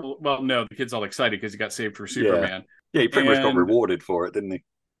kid's probably, well, no, the kid's all excited because he got saved for Superman. Yeah, he pretty much got rewarded for it, didn't he?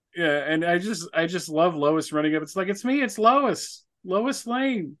 Yeah, and I just love Lois running up. It's like, it's me, it's Lois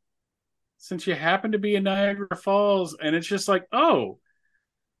Lane. Since you happen to be in Niagara Falls, and it's just like, oh,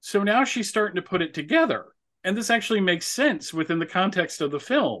 so now she's starting to put it together, and this actually makes sense within the context of the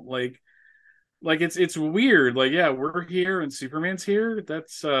film. Like it's weird. Like, yeah, we're here and Superman's here.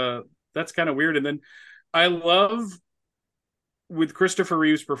 That's kind of weird. And then I love with Christopher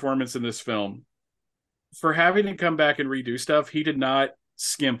Reeve's performance in this film, for having to come back and redo stuff, he did not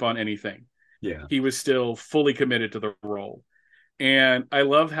skimp on anything. Yeah, he was still fully committed to the role, and I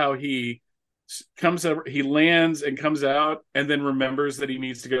love how he comes over, he lands and comes out, and then remembers that he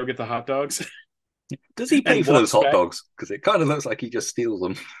needs to go get the hot dogs. Does he pay for those hot dogs? Because it kind of looks like he just steals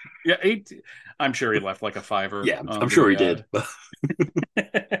them. Yeah, I'm sure he left like a $5. Yeah, I'm sure he did.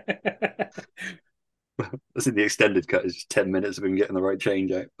 That's in the extended cut. It's just 10 minutes of him getting the right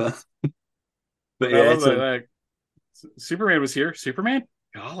change out. But yeah, like, Superman was here. Superman?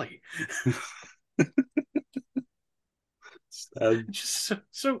 Golly. Just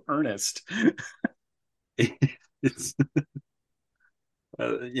so earnest. It's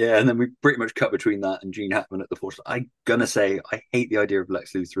yeah, and then we pretty much cut between that and Gene Hackman at the Fortress. I'm gonna say I hate the idea of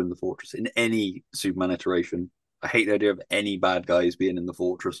Lex Luthor in the Fortress in any Superman iteration. I hate the idea of any bad guys being in the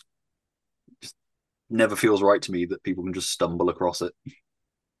Fortress. It just never feels right to me that people can just stumble across it.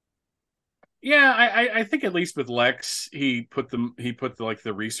 Yeah, I think at least with Lex, he put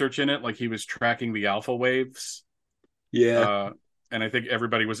the research in it, like he was tracking the alpha waves. Yeah, and I think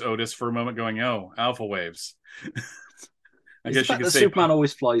everybody was Otis for a moment, going, "Oh, alpha waves." I it's guess you could say Superman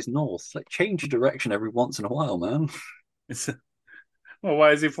always flies north. Like, change your direction every once in a while, man. Well,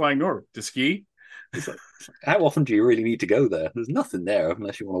 why is he flying north? To ski? How often do you really need to go there? There's nothing there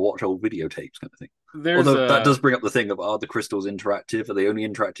unless you want to watch old videotapes, kind of thing. Although that does bring up the thing of, are the crystals interactive? Are they only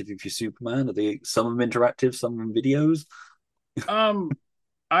interactive if you're Superman? Are they some of them interactive, some of them videos?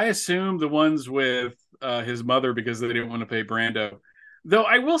 I assume the ones with his mother, because they didn't want to pay Brando. Though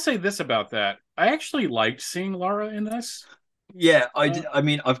I will say this about that: I actually liked seeing Lara in this. Yeah, I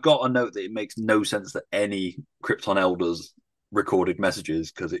mean, I've got a note that it makes no sense that any Krypton elders recorded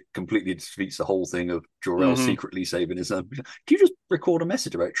messages, because it completely defeats the whole thing of Jor-El secretly saving his son. Can you just record a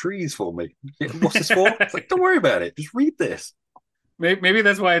message about trees for me? What's this for? It's like, don't worry about it. Just read this. Maybe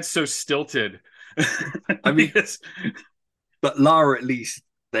that's why it's so stilted. I mean, but Lara, at least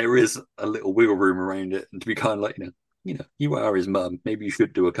there is a little wiggle room around it, and to be kind of like, you are his mum. Maybe you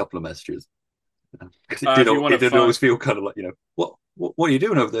should do a couple of messages. Because it did always feel kind of like, what are you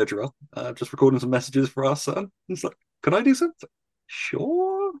doing over there, Jor-El? Just recording some messages for our son. It's like, can I do something?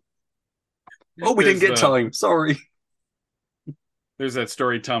 Sure. Oh, we didn't get time. Sorry. There's that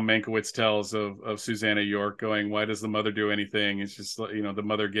story Tom Mankiewicz tells of Susanna York going, "Why does the mother do anything?" It's just like, the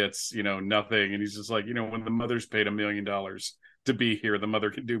mother gets, nothing. And he's just like, when the mother's paid $1 million to be here, the mother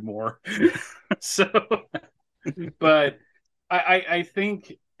can do more. So, but I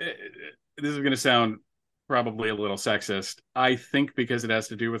think this is going to sound probably a little sexist. I think because it has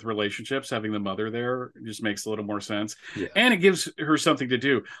to do with relationships, having the mother there just makes a little more sense. Yeah. And it gives her something to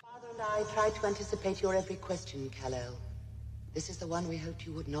do. Father and I tried to anticipate your every question, Kal-El. This is the one we hoped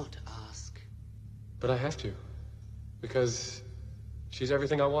you would not ask. But I have to, because she's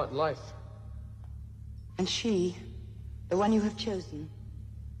everything I want in life. And she, the one you have chosen,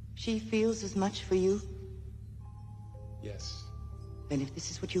 she feels as much for you? Yes. Then if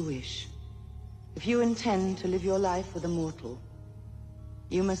this is what you wish, if you intend to live your life with a mortal,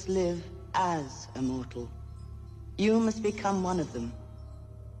 you must live as a mortal. You must become one of them.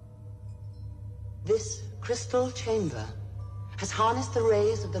 This crystal chamber has harnessed the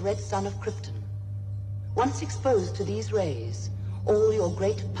rays of the red sun of Krypton. Once exposed to these rays, all your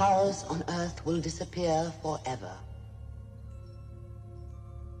great powers on Earth will disappear forever.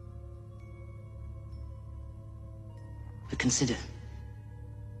 But consider,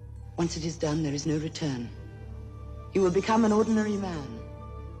 once it is done, there is no return. You will become an ordinary man.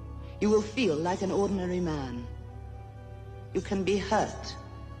 You will feel like an ordinary man. You can be hurt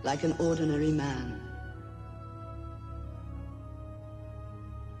like an ordinary man.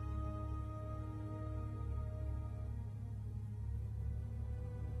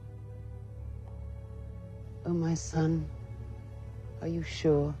 Oh, my son, are you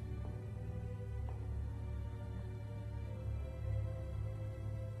sure?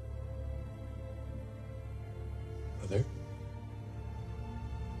 Mother?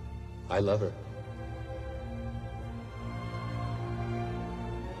 I love her.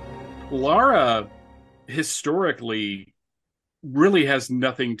 Lara historically really has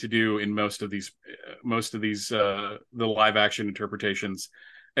nothing to do in most of these the live action interpretations,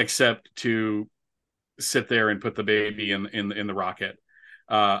 except to sit there and put the baby in the rocket.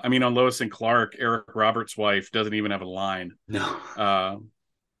 I mean, on Lois and Clark, Eric Roberts' wife doesn't even have a line. No.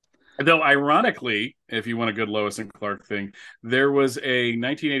 Though, ironically, if you want a good Lois and Clark thing, there was a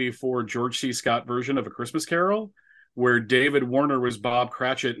 1984 George C. Scott version of A Christmas Carol where David Warner was Bob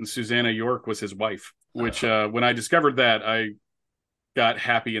Cratchit and Susanna York was his wife, which when I discovered that, I got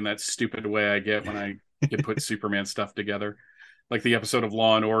happy in that stupid way I get when I can put Superman stuff together. Like the episode of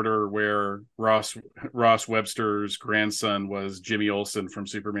Law and Order where Ross Webster's grandson was Jimmy Olsen from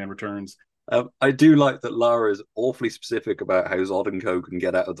Superman Returns. I do like that Lara is awfully specific about how Zod and Co can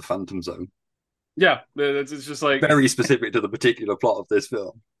get out of the Phantom Zone. Yeah, it's just like very specific to the particular plot of this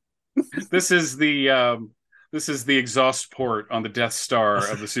film. This is the exhaust port on the Death Star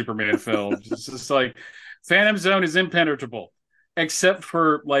of the Superman film. It's just like Phantom Zone is impenetrable, except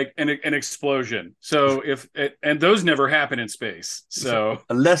for like an explosion. So and those never happen in space. So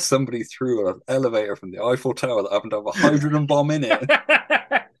unless somebody threw an elevator from the Eiffel Tower that happened to have a hydrogen bomb in it.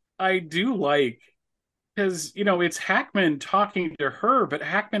 I do like, because it's Hackman talking to her, but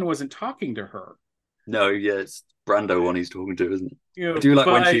Hackman wasn't talking to her. No, yeah, it's Brando one he's talking to, isn't it? I do like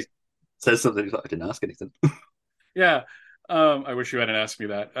when she says something like, I didn't ask anything. Yeah, I wish you hadn't asked me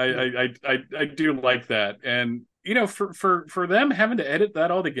that. I do like that, and for them having to edit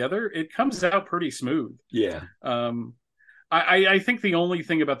that all together, it comes out pretty smooth. Yeah. I think the only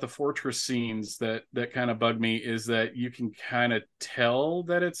thing about the fortress scenes that kind of bug me is that you can kind of tell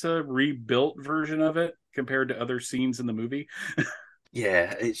that it's a rebuilt version of it compared to other scenes in the movie.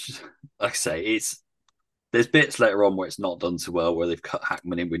 Yeah, it's just, like I say, there's bits later on where it's not done so well, where they've cut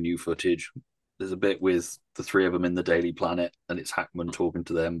Hackman in with new footage. There's a bit with the three of them in the Daily Planet, and it's Hackman talking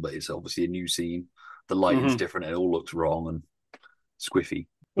to them, but it's obviously a new scene. The lighting's different, and it all looks wrong and squiffy.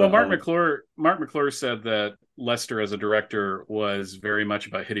 Well, Mark McClure said that Lester as a director was very much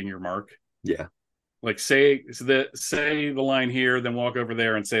about hitting your mark. Yeah. Like say the line here, then walk over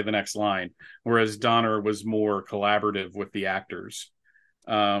there and say the next line. Whereas Donner was more collaborative with the actors.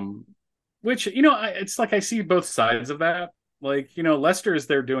 Which, it's like I see both sides of that. Like, Lester is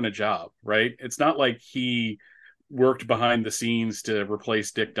there doing a job, right? It's not like he worked behind the scenes to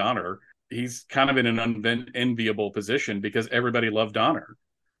replace Dick Donner. He's kind of in an unenviable position because everybody loved Donner.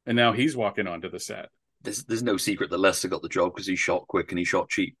 And now he's walking onto the set. There's no secret that Lester got the job because he shot quick and he shot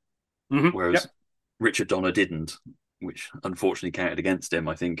cheap. Mm-hmm. Whereas Richard Donner didn't, which unfortunately counted against him,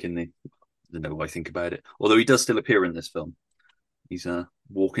 I think, I don't know what I think about it. Although he does still appear in this film. He's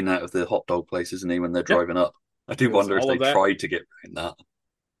walking out of the hot dog place, isn't he, when they're driving up? I do wonder if they tried to get around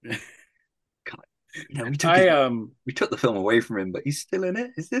that. We took the film away from him, but he's still in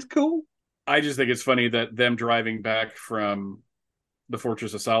it. Is this cool? I just think it's funny that them driving back from the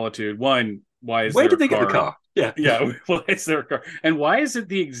Fortress of Solitude. One, why is where there did they car? Get the car? Yeah. Why is there a car? And why is it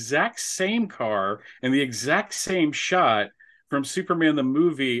the exact same car and the exact same shot from Superman the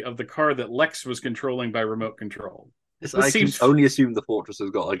movie of the car that Lex was controlling by remote control? I can only assume the Fortress has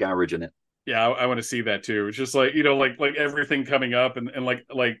got a garage in it. Yeah, I want to see that too. It's just like like everything coming up and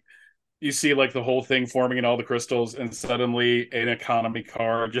like you see like the whole thing forming in all the crystals, and suddenly an economy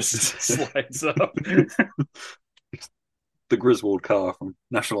car just slides up. The Griswold car from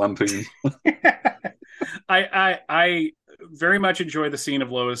National Lampoon. I very much enjoy the scene of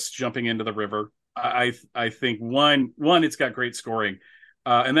Lois jumping into the river. I think one it's got great scoring,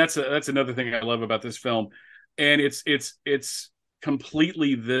 and that's another thing I love about this film. And it's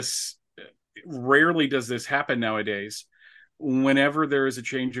completely this. Rarely does this happen nowadays. Whenever there is a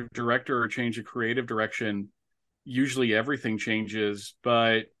change of director or a change of creative direction, usually everything changes,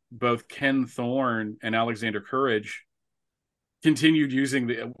 but both Ken Thorne and Alexander Courage continued using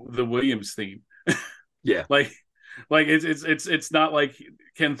the Williams theme. Yeah. like it's not like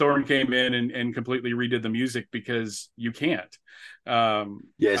Ken Thorne came in and completely redid the music, because you can't.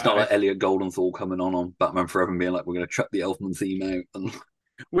 It's not like Elliot Goldenthal coming on Batman Forever and being like, we're going to chuck the Elfman theme out. And...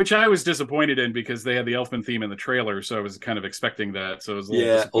 Which I was disappointed in, because they had the Elfman theme in the trailer, so I was kind of expecting that. So it was a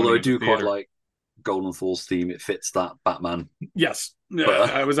little although I do quite like Goldenthal's theme. It fits that Batman. Yes.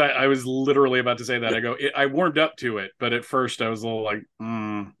 I was literally about to say that. I warmed up to it, but at first I was a little like,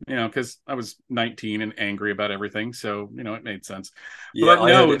 because I was 19 and angry about everything, so it made sense. Yeah, but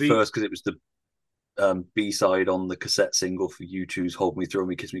I heard it first because it was the B-side on the cassette single for U2's "Hold Me, Throw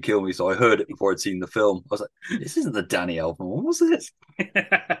Me, Kiss Me, Kill Me." So I heard it before I'd seen the film. I was like, "This isn't the Danny Elfman. What was this?"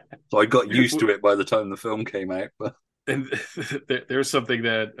 So I got used to it by the time the film came out. But and there's something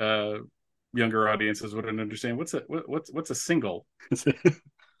that younger audiences wouldn't understand. What's a single?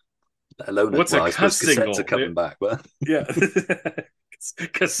 Let alone what's a cuss single? Cassettes are coming back, but yeah.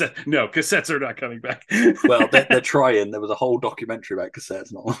 Cassettes are not coming back. Well, they're trying. There was a whole documentary about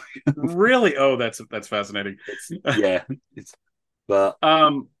cassettes. Not really. Oh, that's fascinating. But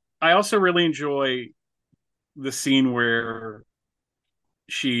I also really enjoy the scene where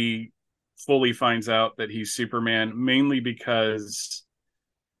she fully finds out that he's Superman, mainly because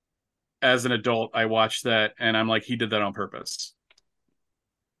as an adult I watched that and I'm like, he did that on purpose.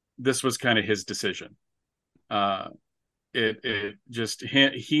 This was kind of his decision. It just,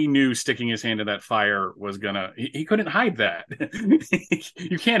 he knew sticking his hand in that fire was gonna, he couldn't hide that.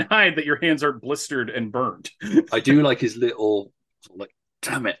 You can't hide that your hands are blistered and burnt. I do like his little like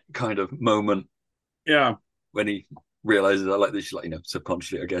damn it kind of moment. Yeah, when he realizes I like this, like,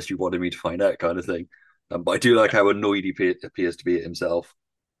 subconsciously I guess you wanted me to find out kind of thing. But I do like how annoyed he appears to be at himself.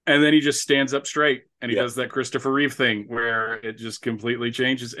 And then he just stands up straight and he does that Christopher Reeve thing where it just completely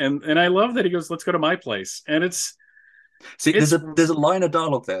changes. And I love that he goes, let's go to my place. And there's a line of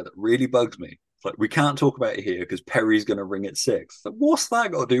dialogue there that really bugs me. It's like, we can't talk about it here because Perry's going to ring at 6. Like, what's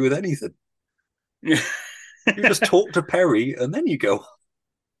that got to do with anything? You just talk to Perry and then you go.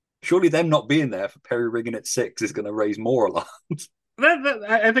 Surely them not being there for Perry ringing at 6 is going to raise more alarms.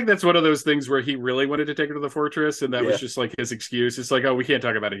 I think that's one of those things where he really wanted to take her to the fortress, and that was just like his excuse. It's like, oh, we can't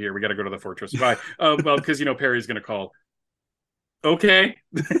talk about it here. We got to go to the fortress. Bye. Well, because Perry's going to call. Okay.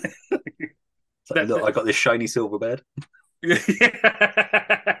 Look, I got this shiny silver bed.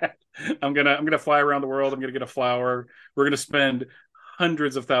 I'm gonna fly around the world. I'm gonna get a flower. We're gonna spend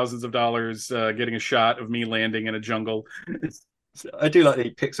hundreds of thousands of dollars getting a shot of me landing in a jungle. I do like that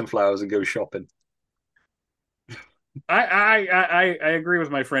he picks some flowers and goes shopping. I agree with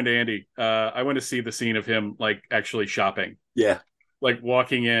my friend Andy. I want to see the scene of him like actually shopping. Yeah, like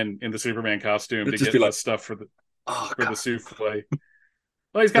walking in the Superman costume to get the stuff for the souffle.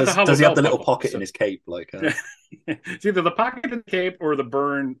 Well, he's got does he have the little pocket in his cape? Like it's either the pocket in the cape or the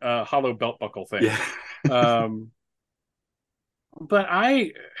burn hollow belt buckle thing. Yeah. But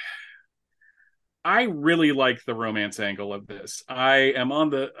I really like the romance angle of this. I am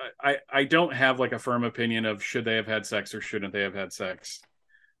on the. I don't have like a firm opinion of should they have had sex or shouldn't they have had sex.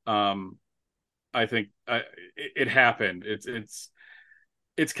 I think it happened. It's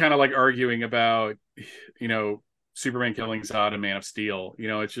kind of like arguing about Superman killing Zod and Man of Steel.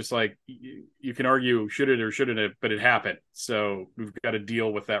 It's just like you can argue should it or shouldn't it, but it happened. So we've got to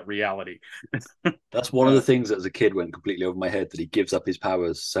deal with that reality. That's one of the things that as a kid went completely over my head, that he gives up his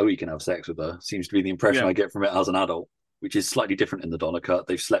powers so he can have sex with her. Seems to be the impression I get from it as an adult, which is slightly different in the Donner cut.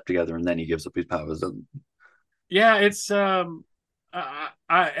 They've slept together and then he gives up his powers. Yeah, it's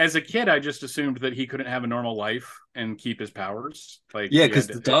as a kid, I just assumed that he couldn't have a normal life and keep his powers. Because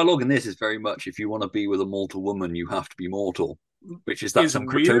the dialogue in this is very much, if you want to be with a mortal woman, you have to be mortal. Which is that some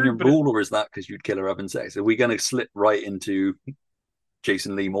Kryptonian rule, or is that because you'd kill her having sex? Are we going to slip right into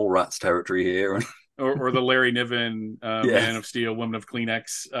Jason Lee Mallrats territory here? or the Larry Niven Man of Steel, Woman of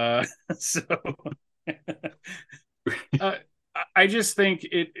Kleenex. I just think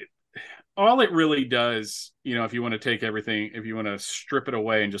all it really does, if you want to take everything, if you want to strip it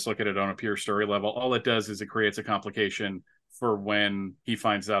away and just look at it on a pure story level, all it does is it creates a complication for when he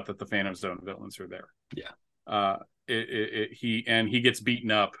finds out that the Phantom Zone villains are there. Yeah. He gets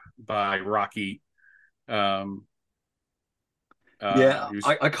beaten up by Rocky. I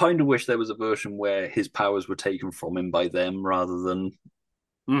kind of wish there was a version where his powers were taken from him by them rather than,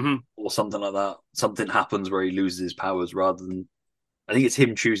 or something like that. Something happens where he loses his powers rather than. I think it's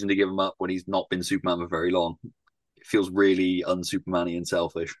him choosing to give them up when he's not been Superman for very long. It feels really un-Superman-y and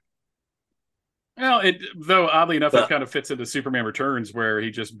selfish. Well, though oddly enough, it kind of fits into Superman Returns, where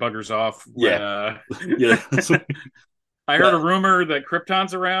he just buggers off. I heard a rumor that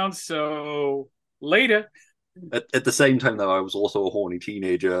Krypton's around, so later. At the same time, though, I was also a horny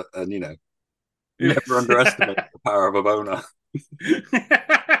teenager, and never underestimate the power of a boner.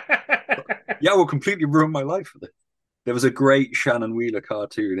 Yeah, will completely ruin my life with it. There was a great Shannon Wheeler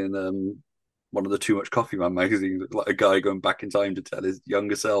cartoon in one of the Too Much Coffee Man magazines, like a guy going back in time to tell his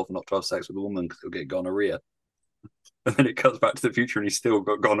younger self not to have sex with a woman because he'll get gonorrhea. And then it cuts back to the future and he's still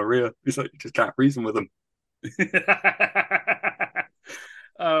got gonorrhea. He's like, you just can't reason with him.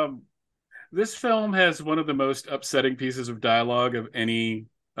 This film has one of the most upsetting pieces of dialogue of any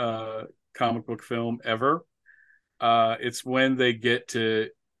comic book film ever. It's when they get to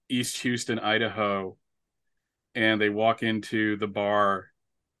East Houston, Idaho, and they walk into the bar,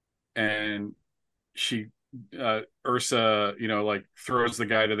 and Ursa, like throws the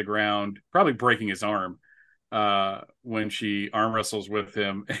guy to the ground, probably breaking his arm, when she arm wrestles with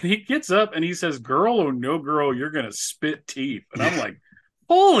him. And he gets up and he says, "Girl or no girl, you're going to spit teeth." And I'm like,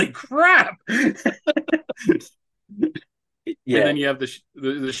 holy crap. Yeah. And then you have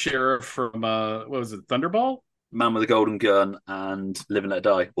the sheriff from, what was it, Thunderball? Man with a Golden Gun and Live and Let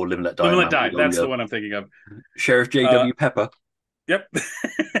Die, or Live and Let Die. Live and Let Die, that's the one I'm thinking of. Sheriff J.W. Pepper. Yep.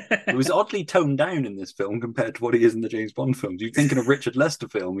 It was oddly toned down in this film compared to what he is in the James Bond films. You'd think in a Richard Lester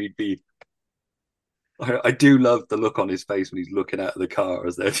film, he'd be... I do love the look on his face when he's looking out of the car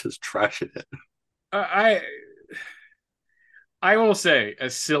as they're just trashing it. I will say,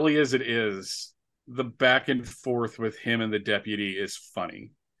 as silly as it is, the back and forth with him and the deputy is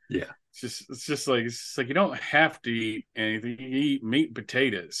funny. Yeah. It's just like you don't have to eat anything. You eat meat and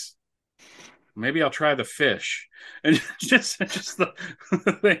potatoes. Maybe I'll try the fish. And just the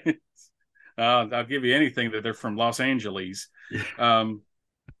thing. I'll give you anything that they're from Los Angeles. Yeah.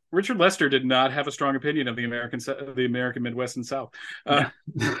 Richard Lester did not have a strong opinion of the American Midwest and South. And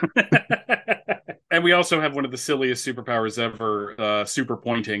we also have one of the silliest superpowers ever, super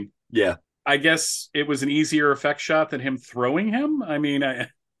pointing. Yeah. I guess it was an easier effect shot than him throwing him. I mean, I'm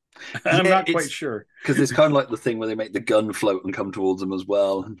not quite sure. Because it's kind of like the thing where they make the gun float and come towards them as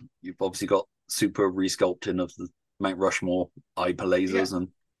well. You've obviously got super resculpting of the Mount Rushmore hyper lasers. Yeah. And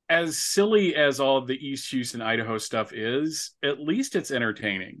as silly as all of the East Houston, Idaho stuff is, at least it's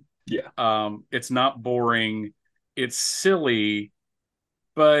entertaining. Yeah. It's not boring. It's silly,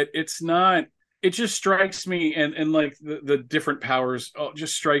 but it's not... It just strikes me, and like the different powers,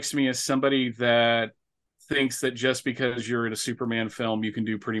 just strikes me as somebody that thinks that just because you're in a Superman film, you can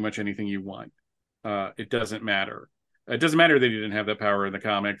do pretty much anything you want. It doesn't matter. It doesn't matter that he didn't have that power in the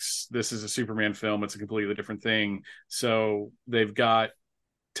comics. This is a Superman film. It's a completely different thing. So they've got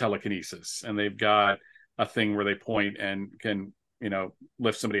telekinesis, and they've got a thing where they point and can,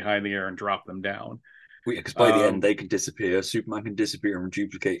 lift somebody high in the air and drop them down. Because by the end, they can disappear. Superman can disappear and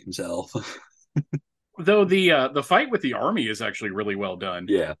duplicate himself. Though the fight with the army is actually really well done.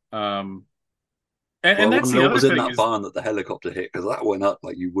 Yeah. And that's the other was thing. In that barn that the helicopter hit, because that went up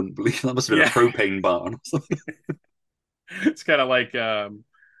like you wouldn't believe. That must have been a propane barn or something. It's kind of like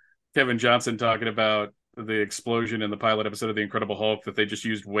Kevin Johnson talking about the explosion in the pilot episode of The Incredible Hulk, that they just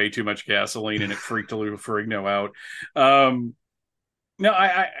used way too much gasoline and it freaked Lou Ferrigno out. No,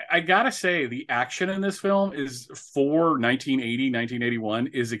 I gotta say, the action in this film is, for 1980, 1981,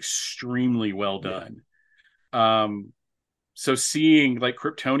 is extremely well done. Yeah. So seeing like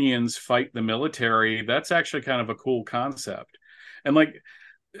Kryptonians fight the military, that's actually kind of a cool concept. And like,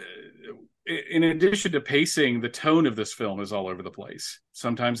 in addition to pacing, the tone of this film is all over the place.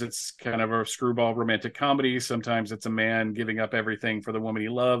 Sometimes it's kind of a screwball romantic comedy. Sometimes it's a man giving up everything for the woman he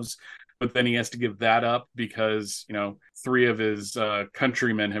loves, but then he has to give that up because, 3 of his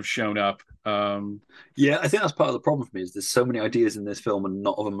countrymen have shown up. Yeah, I think that's part of the problem for me, is there's so many ideas in this film and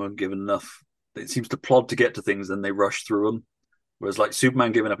not of them are given enough. It seems to plod to get to things, then they rush through them. Whereas like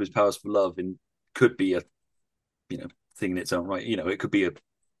Superman giving up his powers for love could be a, thing in its own right. It could be a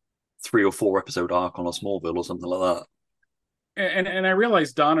 3 or 4 episode arc on a Smallville or something like that. And I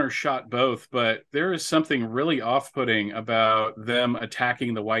realize Donner shot both, but there is something really off-putting about them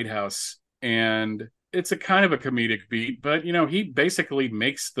attacking the White House, and it's a kind of a comedic beat, but he basically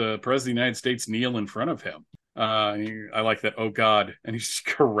makes the President of the United States kneel in front of him. I like that, "Oh God," and he just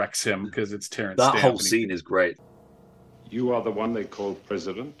corrects him because it's Terrence That Stamp, whole scene is great. You are the one they call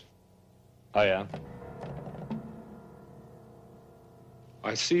president? I am.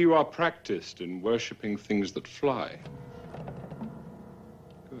 I see you are practiced in worshipping things that fly.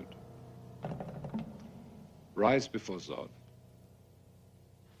 Good. Rise before Zod.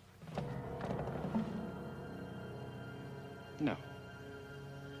 No.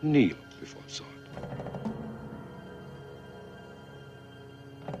 Kneel before Zod.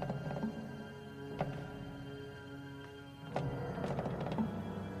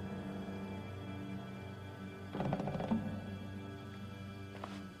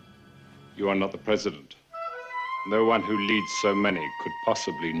 You are not the president. No one who leads so many could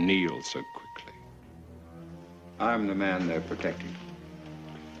possibly kneel so quickly. I'm the man they're protecting.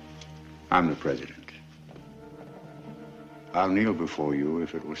 I'm the president. I'll kneel before you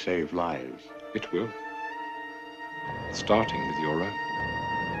if it will save lives. It will. Starting with your own.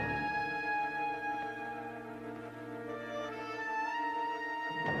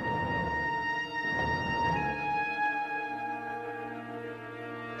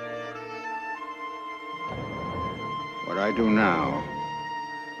 What I do now,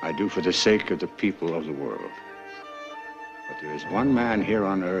 I do for the sake of the people of the world. But there is one man here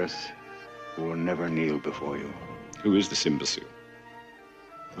on Earth who will never kneel before you. Who is this imbecile?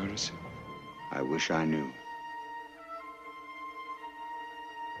 Where is he? I wish I knew.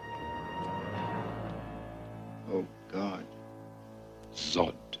 Oh, God.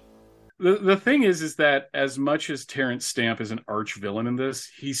 Zod. The thing is that as much as Terrence Stamp is an arch villain in this,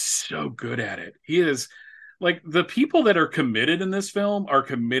 he's so good at it. He is... Like, the people that are committed in this film are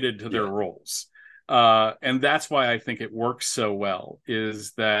committed to their roles. And that's why I think it works so well,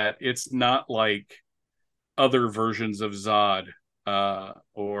 is that it's not like other versions of Zod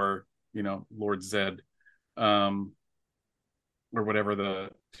or, Lord Zed or whatever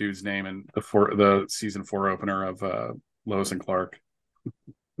the dude's name in the season 4 opener of Lois and Clark.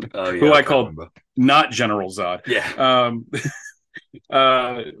 Who I called not General Zod. Yeah.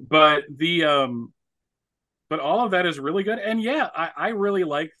 But all of that is really good. And yeah, I really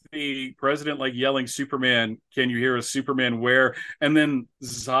like the president yelling, Superman, can you hear a Superman where? And then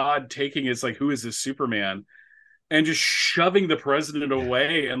Zod taking his who is this Superman? And just shoving the president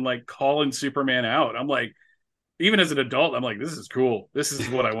away and calling Superman out. I'm like, even as an adult, I'm like, this is cool. This is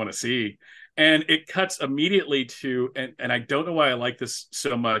what I want to see. And it cuts immediately to, and I don't know why I like this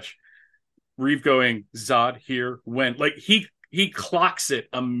so much, Reeve going, Zod here, when? He clocks it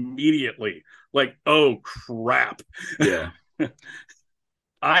immediately. Oh crap. Yeah.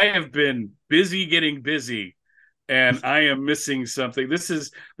 I have been busy getting busy and I am missing something. This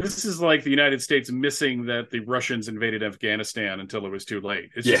is like the United States missing that the Russians invaded Afghanistan until it was too late.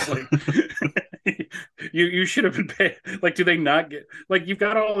 It's just you should have been paid. Do they not get you've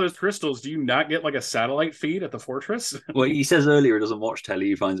got all those crystals? Do you not get a satellite feed at the fortress? Well, he says earlier he doesn't watch telly.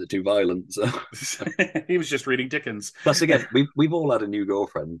 He finds it too violent. So he was just reading Dickens. Plus, again, we've all had a new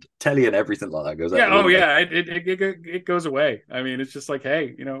girlfriend. Telly and everything like that goes out. Yeah. Oh, yeah. It goes away. I mean, it's just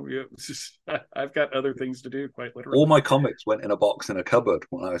hey, it's just, I've got other things to do. Quite literally. All my comics went in a box in a cupboard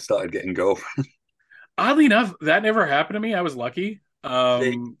when I started getting girlfriends. Oddly enough, that never happened to me. I was lucky.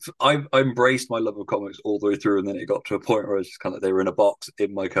 I embraced my love of comics all the way through, and then it got to a point where I was just they were in a box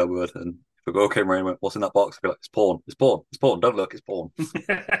in my cupboard, and if a girl came around and went, "What's in that box?" I'd be like, "It's porn. It's porn. It's porn. Don't look. It's porn."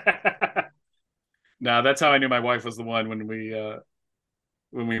 No, that's how I knew my wife was the one when we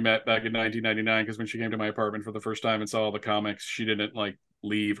met back in 1999. Because when she came to my apartment for the first time and saw all the comics, she didn't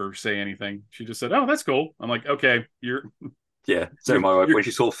leave or say anything. She just said, "Oh, that's cool." I'm like, "Okay, you're." Yeah. So my wife, when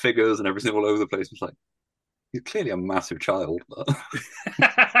she saw figures and everything all over the place, was like, "You're clearly a massive child."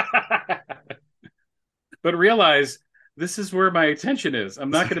 But realize this is where my attention is.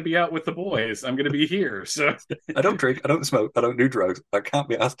 I'm not going to be out with the boys. I'm going to be here. So I don't drink. I don't smoke. I don't do drugs. I can't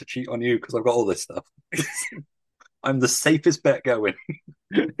be asked to cheat on you because I've got all this stuff. I'm the safest bet going.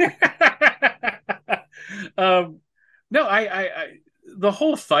 No, I the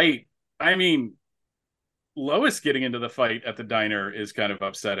whole fight. I mean, Lois getting into the fight at the diner is kind of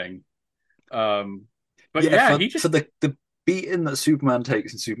upsetting. But for the beating that Superman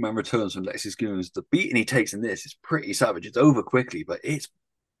takes in Superman Returns from Lexus Goons, the beating he takes in this is pretty savage. It's over quickly, but he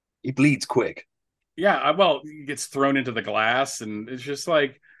bleeds quick. Yeah, well, he gets thrown into the glass, and it's just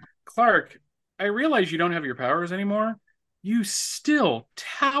Clark, I realize you don't have your powers anymore. You still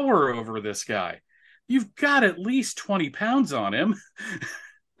tower over this guy. You've got at least 20 pounds on him.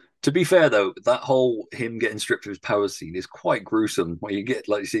 To be fair, though, that whole him getting stripped of his powers scene is quite gruesome. Where you get,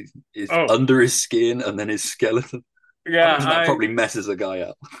 you see, under his skin and then his skeleton. Yeah, that probably messes a guy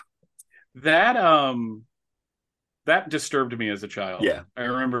up. That disturbed me as a child. Yeah, I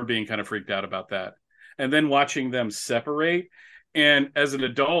remember being kind of freaked out about that, and then watching them separate. And as an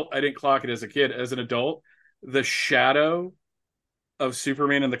adult, I didn't clock it as a kid. As an adult, the shadow of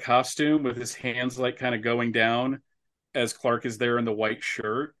Superman in the costume with his hands kind of going down as Clark is there in the white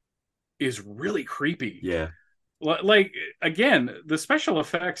shirt is really creepy. Yeah. Again, the special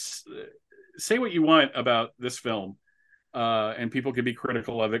effects, say what you want about this film, and people can be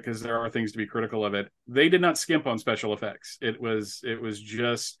critical of it because there are things to be critical of it. They did not skimp on special effects. It was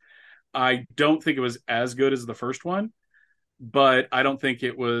just, I don't think it was as good as the first one, but I don't think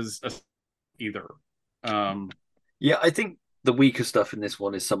it was either. Yeah, I think the weaker stuff in this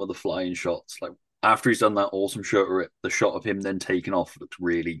one is some of the flying shots. Like after he's done that awesome shot, the shot of him then taking off looked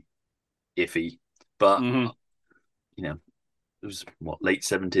really iffy. But you know, it was late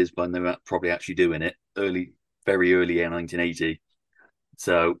 70s when they were probably actually doing it. Very early in 1980.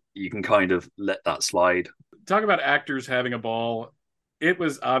 So you can kind of let that slide. Talk about actors having a ball. It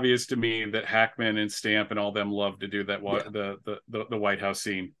was obvious to me that Hackman and Stamp and all them loved to do that. The White House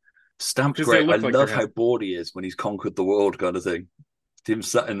scene. Stamp's great. I love how bored he is when he's conquered the world, kind of thing. Tim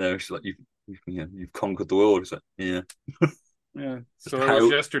sat in there, she's like, "You've conquered the world." He's like, "Yeah, yeah." So it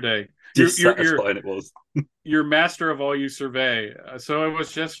was yesterday. Dissatisfying it was. You're master of all you survey. So it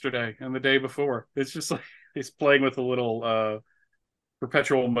was yesterday and the day before. It's just like he's playing with a little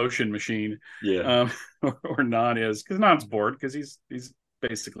perpetual motion machine. Yeah. Or Non is, because Non's bored because he's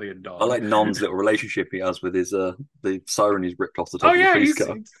basically a dog. I like Non's little relationship he has with his the siren he's ripped off the top of the police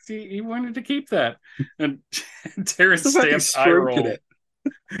car. He wanted to keep that. And Terrence Stamp's eye roll.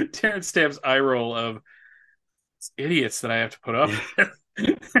 Terrence Stamp's eye roll of idiots that I have to put up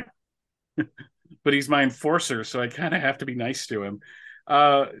with. But he's my enforcer, so I kind of have to be nice to him.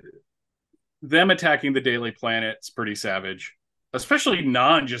 Them attacking the Daily Planet's pretty savage. Especially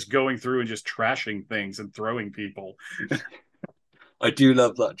Non just going through and just trashing things and throwing people. I do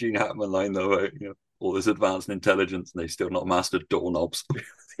love that Gene Hackman line, though. Right? All this advanced intelligence, and they still not mastered doorknobs.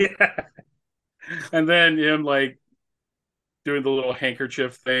 Yeah. And then him, like, doing the little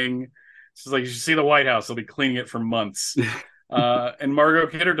handkerchief thing. It's just like, you should see the White House. They'll be cleaning it for months. And Margot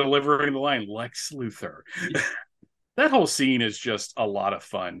Kidder delivering the line, Lex Luthor. That whole scene is just a lot of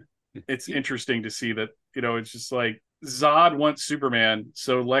fun. It's interesting to see that, it's just like, Zod wants Superman,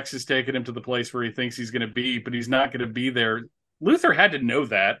 so Lex is taking him to the place where he thinks he's going to be, but he's not going to be there. Luthor had to know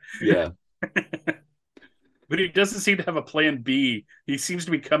that. Yeah. But he doesn't seem to have a plan B. He seems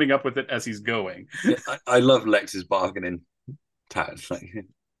to be coming up with it as he's going. I love Lex's bargaining tact. Like,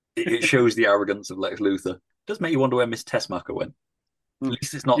 it shows the arrogance of Lex Luthor. It does make you wonder where Miss Tessmacher went. At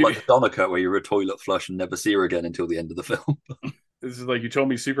least it's not like the Donnacut where you're a toilet flush and never see her again until the end of the film. This is like, you told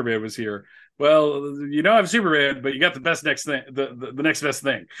me Superman was here. Well, I'm Superman, but you got the best next thing, the next best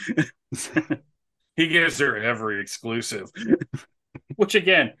thing. He gives her every exclusive, which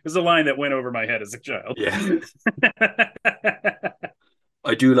again is a line that went over my head as a child. Yeah.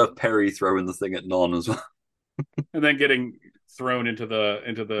 I do love Perry throwing the thing at Non as well, and then getting thrown into the.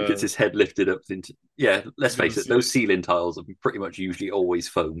 He gets his head lifted up into. Yeah, let's face it; those ceiling tiles are pretty much usually always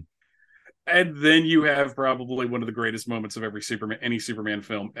foam. And then you have probably one of the greatest moments of any Superman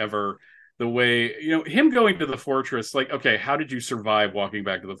film ever. The way, him going to the fortress, like, okay, how did you survive walking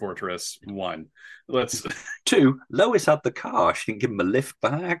back to the fortress? 1. 2, Lois had the car. She didn't give him a lift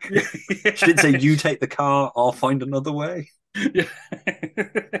back. Yeah. She didn't say, you take the car, I'll find another way. Yeah.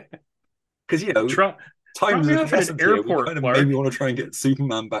 Because, times of an airport, kind of made me want to try and get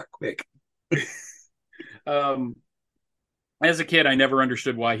Superman back quick. As a kid, I never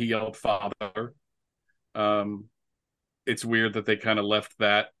understood why he yelled father. It's weird that they kind of left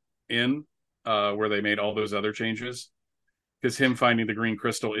that in where they made all those other changes, because him finding the green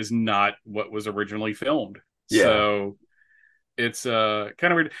crystal is not what was originally filmed. Yeah. So it's kind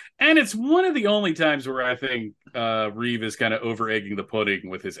of weird. And it's one of the only times where I think Reeve is kind of over-egging the pudding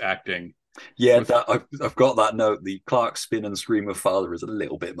with his acting. Yeah, I've got that note. The Clark spin and scream of father is a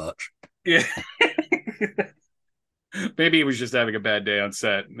little bit much. Yeah. Maybe he was just having a bad day on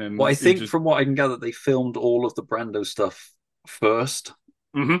set. And well, I think from what I can gather, they filmed all of the Brando stuff first.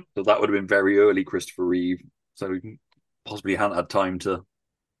 Mm-hmm. So that would have been very early Christopher Reeve. So he possibly hadn't had time to sort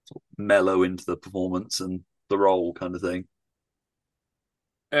of mellow into the performance and the role kind of thing.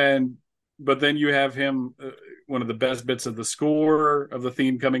 But then you have him, one of the best bits of the score of the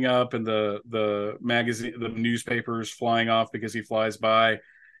theme coming up, and the magazine, the newspapers flying off because he flies by.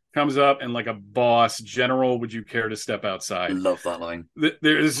 Comes up and, like a boss, General, would you care to step outside? I love that line.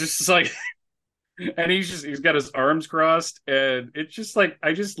 There's just like, and he's got his arms crossed, and it's just like,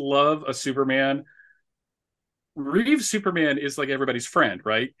 I just love a Superman. Reeves Superman is like everybody's friend,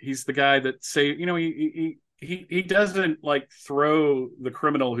 right? He's the guy that he doesn't like throw the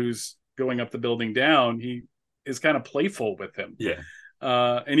criminal who's going up the building down. He is kind of playful with him. Yeah.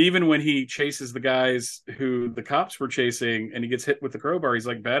 And even when he chases the guys who the cops were chasing and he gets hit with the crowbar, he's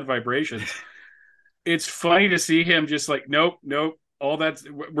like, bad vibrations. It's funny to see him just like, nope. All that's,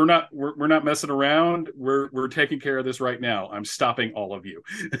 we're not messing around. We're taking care of this right now. I'm stopping all of you.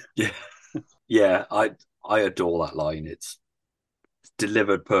 Yeah. Yeah. I adore that line. It's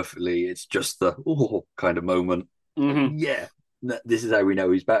delivered perfectly. It's just the kind of moment. Mm-hmm. Yeah. This is how we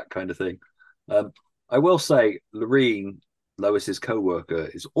know he's back kind of thing. I will say Lorene, Lois's co-worker,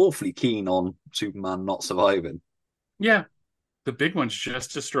 is awfully keen on Superman not surviving. Yeah. The big one's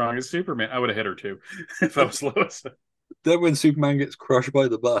just as strong as Superman. I would have hit her too if I was Lois. Then when Superman gets crushed by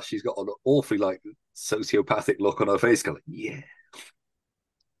the bus, she's got an awfully like sociopathic look on her face, going, "Yeah."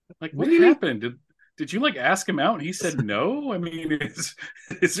 Like, what happened? Did you like ask him out and he said no? I mean,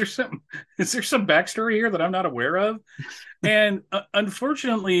 is there some backstory here that I'm not aware of? And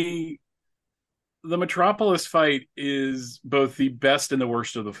unfortunately, the Metropolis fight is both the best and the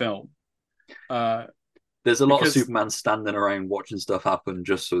worst of the film. There's a lot of Superman standing around watching stuff happen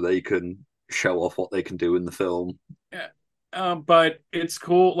just so they can show off what they can do in the film. Yeah, but it's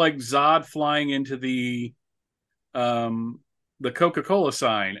cool, like Zod flying into the Coca-Cola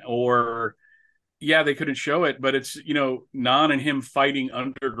sign, or they couldn't show it, but it's Non and him fighting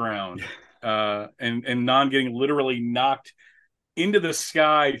underground, and Non getting literally knocked into the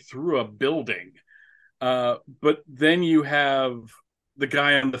sky through a building. But then you have the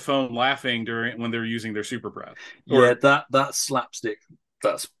guy on the phone laughing when they're using their super breath. That slapstick,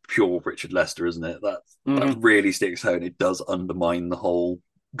 that's pure Richard Lester, isn't it? That really sticks out, and it does undermine the whole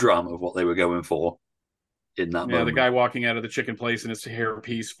drama of what they were going for in that moment. The guy walking out of the chicken place and his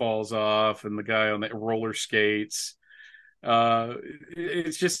hairpiece falls off, and the guy on the roller skates.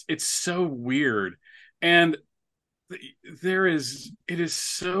 It's so weird. And it is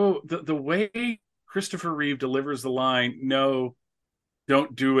so, the way Christopher Reeve delivers the line, "No,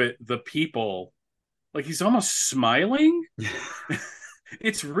 don't do it, the people," like he's almost smiling.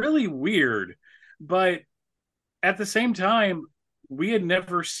 It's really weird, but at the same time, we had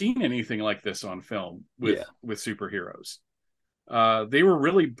never seen anything like this on film with superheroes. They were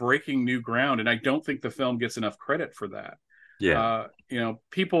really breaking new ground, and I don't think the film gets enough credit for that.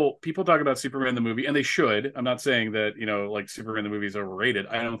 People talk about Superman the movie, and they should. I'm not saying that like Superman the movie is overrated.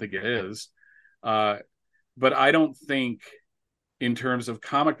 I don't think it is. But I don't think, in terms of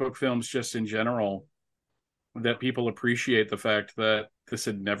comic book films just in general, that people appreciate the fact that this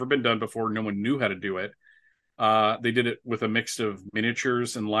had never been done before. No one knew how to do it. They did it with a mix of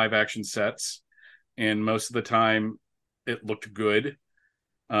miniatures and live action sets, and most of the time it looked good.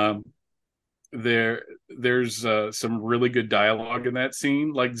 There's some really good dialogue in that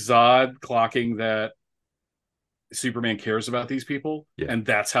scene, like Zod clocking that Superman cares about these people, and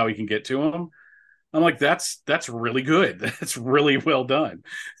that's how he can get to them. I'm like, that's really good. That's really well done.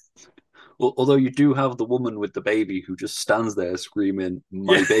 Well, although you do have the woman with the baby who just stands there screaming,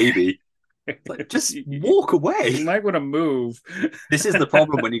 "My baby." Like, just walk away. You might want to move. This is the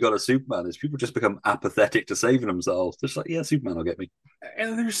problem when you got a Superman, is people just become apathetic to saving themselves. Just like, Superman will get me.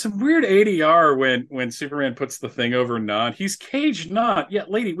 And there's some weird ADR when Superman puts the thing over Non. He's caged Non. Yeah,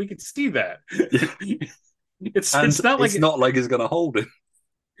 lady, we can see that. It's not like he's going to hold it.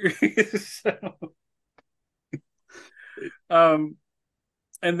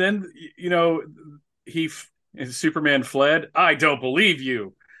 And then Superman fled. I don't believe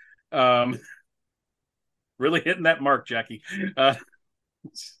you. Really hitting that mark, Jackie. I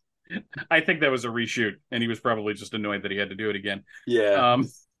think that was a reshoot, and he was probably just annoyed that he had to do it again.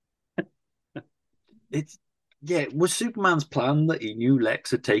 Was Superman's plan that he knew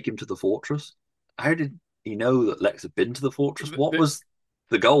Lex had taken him to the fortress? How did he know that Lex had been to the fortress? What was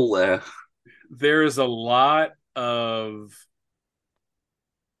the goal there? There is a lot of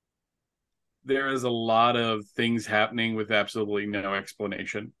things happening with absolutely no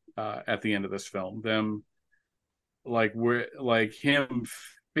explanation at the end of this film. Him going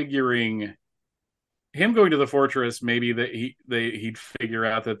to the fortress, maybe that he'd figure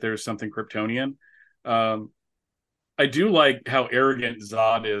out that there's something Kryptonian. I do like how arrogant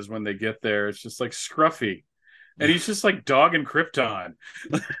Zod is when they get there. It's just like Scruffy, and he's just like dogging Krypton.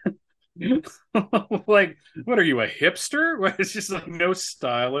 Like, what are you, a hipster? It's just like no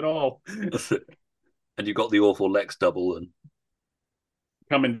style at all. And you got the awful Lex double and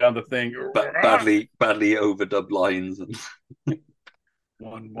coming down the thing, badly overdubbed lines, and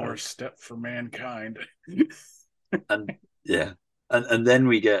one more step for mankind. and then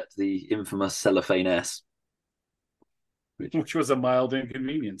we get the infamous Cellophane S, which was a mild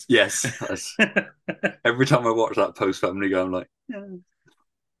inconvenience. Yes. Every time I watch that post Family Guy, I'm like,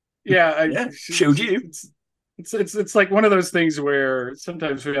 showed you. It's like one of those things where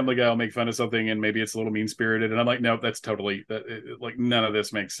sometimes Family Guy will make fun of something and maybe it's a little mean-spirited, and I'm like, no, that's totally like none of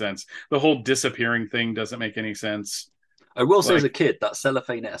this makes sense. The whole disappearing thing doesn't make any sense. I will say, as a kid, that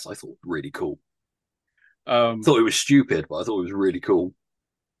Cellophane S I thought really cool. I thought it was stupid, but I thought it was really cool.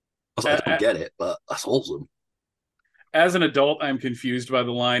 I don't get it, but that's awesome. As an adult, I'm confused by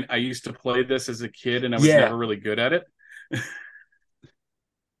the line. I used to play this as a kid, and I was never really good at it.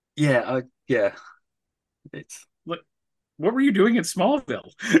 It's what were you doing in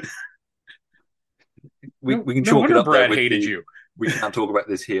Smallville? We can no chalk it wonder up there Brad with hated the, you. We can't talk about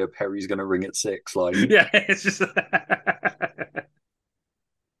this here. Perry's going to ring at 6. Like, Yeah, it's just.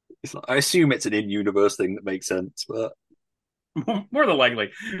 it's like, I assume it's an in-universe thing that makes sense, but More than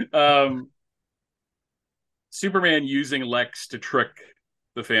likely. Superman using Lex to trick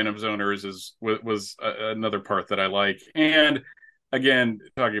the Phantom Zoners was another part that I like. And again,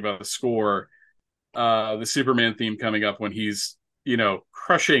 talking about the score, the Superman theme coming up when he's,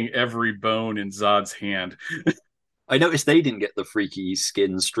 crushing every bone in Zod's hand. I noticed they didn't get the freaky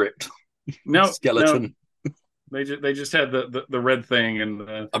skin stripped skeleton. No. They just had the red thing, and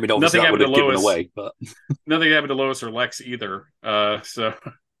I mean, obviously that would have given away, but nothing happened to Lois or Lex either. So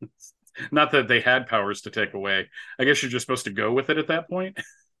not that they had powers to take away. I guess you're just supposed to go with it at that point.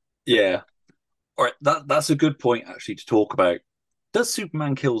 Yeah. All right, that's a good point actually to talk about. Does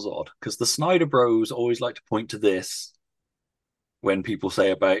Superman kill Zod? Because the Snyder Bros always like to point to this when people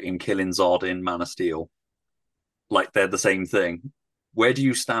say about him killing Zod in Man of Steel, like they're the same thing. Where do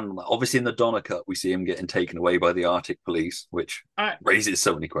you stand on that? Obviously, in the Donner cut, we see him getting taken away by the Arctic police, which raises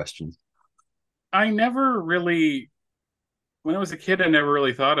so many questions. I never really, when I was a kid, I never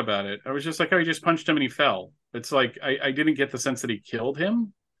really thought about it. I was just like, oh, he just punched him and he fell. It's like, I didn't get the sense that he killed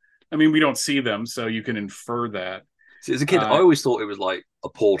him. I mean, we don't see them, so you can infer that. See, as a kid, I always thought it was like a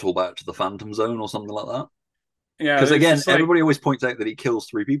portal back to the Phantom Zone or something like that. Yeah. Because again, everybody always points out that he kills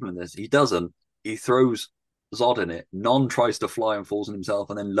 3 people in this. He doesn't. He throws Zod in it. Non tries to fly and falls on himself,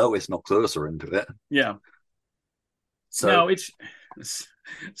 and then Lois knocks Ursa into it. Yeah. So no, it's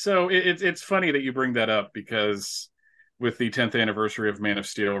funny that you bring that up, because with the 10th anniversary of Man of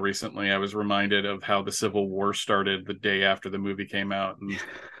Steel recently, I was reminded of how the Civil War started the day after the movie came out, and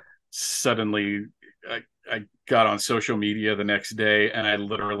suddenly I got on social media the next day and I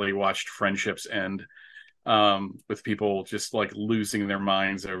literally watched friendships end, with people just like losing their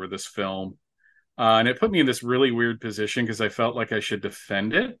minds over this film. And it put me in this really weird position because I felt like I should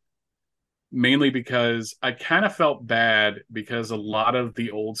defend it, mainly because I kind of felt bad because a lot of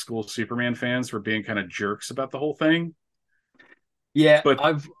the old school Superman fans were being kind of jerks about the whole thing. Yeah, but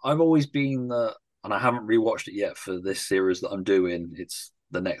I've always been and I haven't rewatched it yet for this series that I'm doing. It's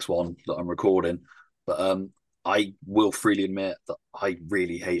the next one that I'm recording, but I will freely admit that I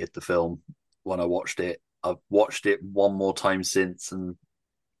really hated the film when I watched it. I've watched it one more time since, and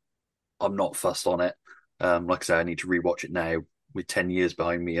I'm not fussed on it. Like I say, I need to rewatch it now with 10 years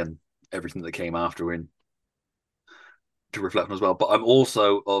behind me and everything that came after in to reflect on as well. But I'm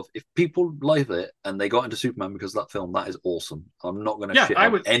also if people like it and they got into Superman because of that film, that is awesome. I'm not going to shit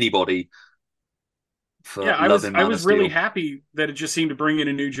on anybody for loving Man I was of really Steel. happy that it just seemed to bring in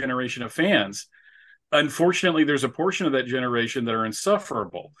a new generation of fans. Unfortunately, there's a portion of that generation that are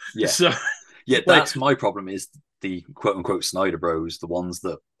insufferable. Yeah. So, that's my problem, is the quote unquote Snyder Bros, the ones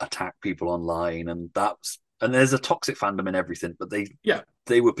that attack people online, and there's a toxic fandom in everything, but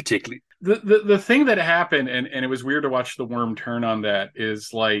they were particularly the thing that happened, and it was weird to watch the worm turn on that, is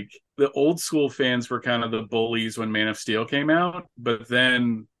like the old school fans were kind of the bullies when Man of Steel came out, but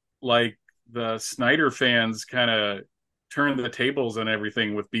then like the Snyder fans kind of turned the tables on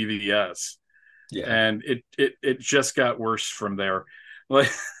everything with BVS. Yeah. And it just got worse from there.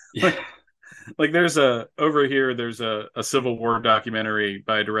 Like there's a Civil War documentary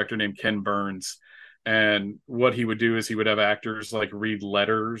by a director named Ken Burns, and what he would do is he would have actors like read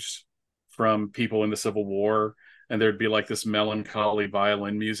letters from people in the Civil War, and there'd be like this melancholy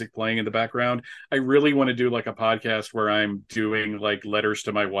violin music playing in the background. I really want to do like a podcast where I'm doing like letters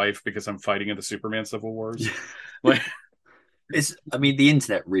to my wife because I'm fighting in the Superman Civil Wars. The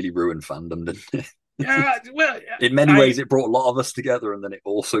internet really ruined fandom, didn't it? Yeah, well, in many ways it brought a lot of us together, and then it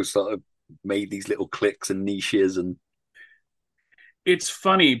also sort of made these little cliques and niches. And it's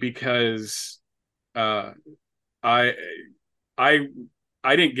funny because I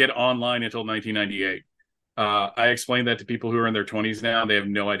didn't get online until 1998. I explained that to people who are in their 20s now. They have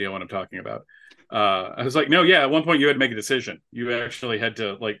no idea what I'm talking about. I was like, no, yeah, at one point you had to make a decision. You actually had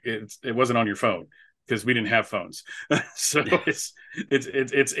to, like, it wasn't on your phone because we didn't have phones. So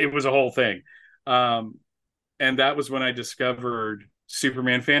it was a whole thing. And that was when I discovered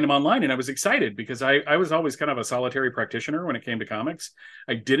Superman fandom online, and I was excited because I was always kind of a solitary practitioner when it came to comics.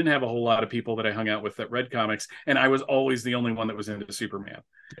 I didn't have a whole lot of people that I hung out with that read comics, and I was always the only one that was into Superman.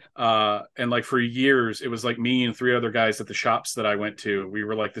 And like for years, it was like me and 3 other guys at the shops that I went to. We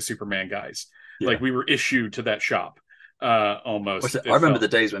were like the Superman guys. Yeah. Like we were issued to that shop. Almost. I remember the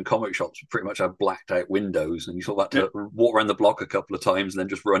days when comic shops pretty much had blacked out windows, and you sort of had to walk around the block a couple of times and then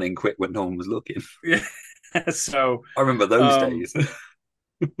just run in quick when no one was looking. Yeah. So I remember those days.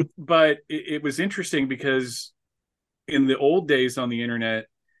 But it was interesting because in the old days on the internet,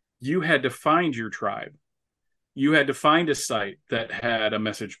 you had to find your tribe. You had to find a site that had a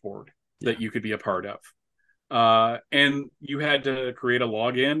message board that you could be a part of. And you had to create a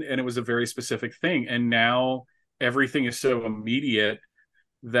login, and it was a very specific thing. And now everything is so immediate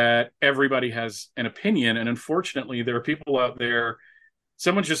that everybody has an opinion. And unfortunately, there are people out there,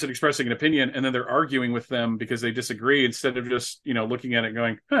 someone's just expressing an opinion, and then they're arguing with them because they disagree, instead of just, looking at it and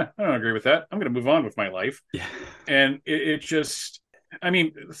going, I don't agree with that. I'm going to move on with my life. Yeah. And it just,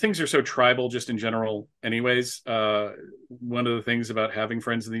 things are so tribal just in general anyways. One of the things about having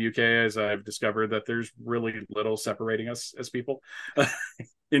friends in the UK is I've discovered that there's really little separating us as people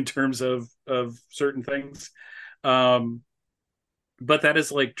in terms of certain things. But that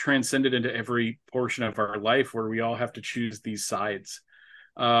is like transcended into every portion of our life, where we all have to choose these sides.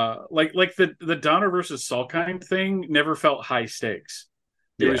 Like the Donner versus Salkind thing never felt high stakes.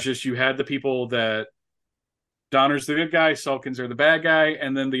 It was just, you had the people that Donner's the good guy, Salkins are the bad guy,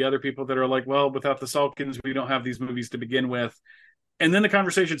 and then the other people that are like, well, without the Salkins, we don't have these movies to begin with. And then the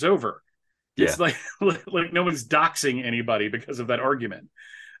conversation's over. Yeah. It's like no one's doxing anybody because of that argument.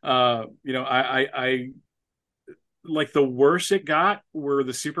 I like, the worst it got were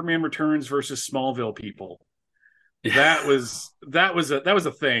the Superman Returns versus Smallville people. Yeah. That was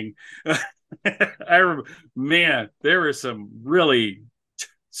a thing. I remember, man, there were some really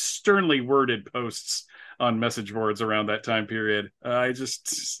sternly worded posts on message boards around that time period.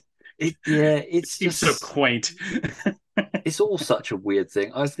 It's just so quaint. It's all such a weird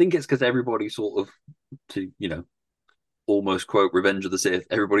thing. I think it's because everybody sort of, to almost quote Revenge of the Sith,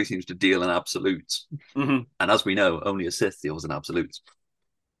 everybody seems to deal in absolutes. Mm-hmm. And as we know, only a Sith deals in absolutes.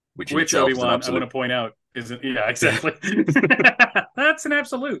 Which Obi-Wan, I want to point out, isn't... Yeah, exactly. That's an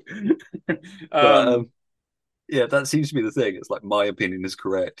absolute. But, that seems to be the thing. It's like, my opinion is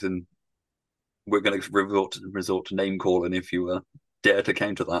correct, and we're going to resort to name calling if you dare to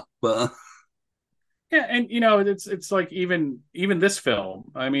counter that. But yeah, and it's like even this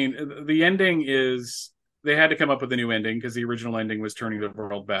film. The ending is, they had to come up with a new ending because the original ending was turning the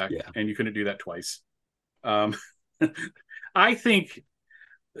world back, and you couldn't do that twice. I think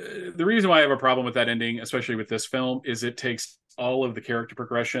the reason why I have a problem with that ending, especially with this film, is it takes all of the character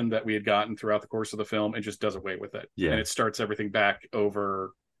progression that we had gotten throughout the course of the film and just does away with it. Yeah. And it starts everything back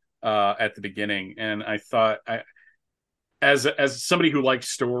over at the beginning. And I thought, as somebody who likes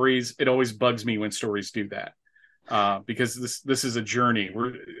stories, it always bugs me when stories do that. Because this is a journey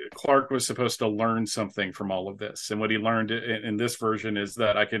where Clark was supposed to learn something from all of this. And what he learned in this version is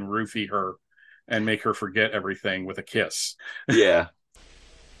that I can roofie her and make her forget everything with a kiss. Yeah.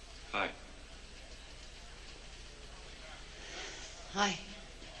 Hi. Hi.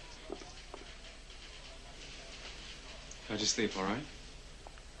 How'd you sleep, all right?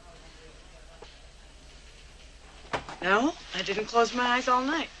 No, I didn't close my eyes all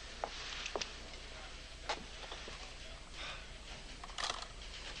night.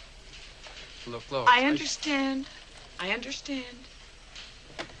 Look, Lois, I understand. I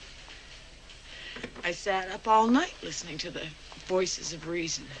sat up all night listening to the voices of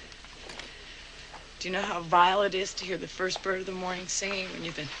reason. Do you know how vile it is to hear the first bird of the morning singing when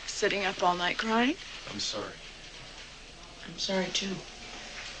you've been sitting up all night crying? I'm sorry. I'm sorry, too.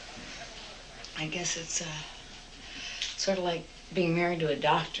 I guess it's sort of like being married to a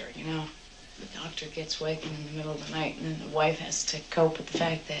doctor, The doctor gets wakened in the middle of the night, and then the wife has to cope with the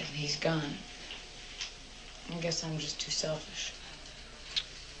fact that he's gone. I guess I'm just too selfish.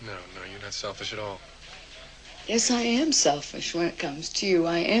 No, you're not selfish at all. Yes, I am selfish when it comes to you.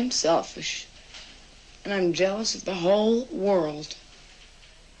 I am selfish. And I'm jealous of the whole world.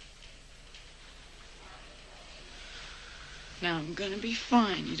 Now, I'm gonna be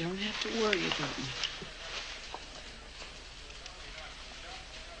fine. You don't have to worry about me.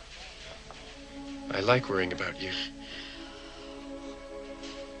 I like worrying about you.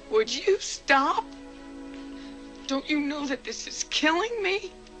 Would you stop? Don't you know that this is killing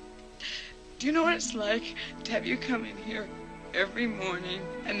me? Do you know what it's like to have you come in here every morning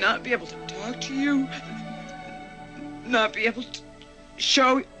and not be able to talk to you? Not be able to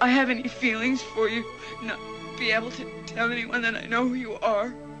show I have any feelings for you? Not be able to tell anyone that I know who you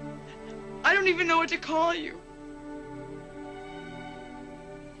are? I don't even know what to call you.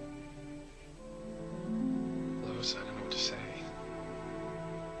 Lois, I don't know what to say.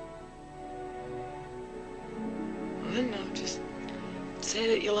 Well, no, just say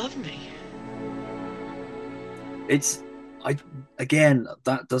that you love me. I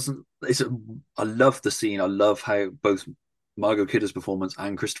love the scene. I love how both Margot Kidder's performance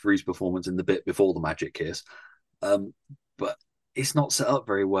and Christopher Reeve's performance in the bit before the magic kiss. But it's not set up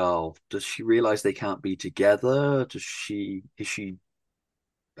very well. Does she realize they can't be together? Is she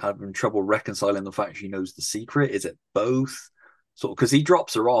having trouble reconciling the fact she knows the secret? Is it both? Sort of, because he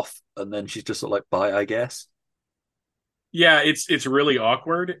drops her off and then she's just sort of like, bye, I guess. Yeah, it's really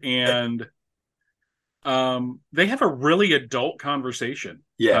awkward, and they have a really adult conversation.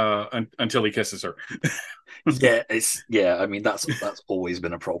 Yeah, until he kisses her. Yeah, I mean that's always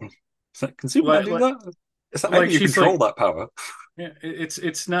been a problem. It's like, can Superman do that? It's like, how do you control that power? Yeah,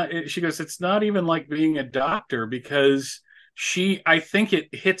 it's not. She goes, it's not even like being a doctor, because I think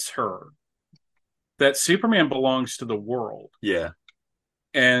it hits her that Superman belongs to the world. Yeah,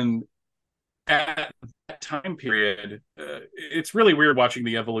 and at that time period, it's really weird watching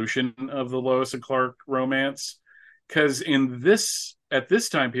the evolution of the Lois and Clark romance, because at this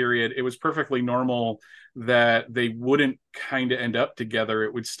time period, it was perfectly normal that they wouldn't kind of end up together.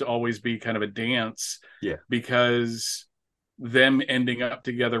 It would always be kind of a dance. Yeah, because them ending up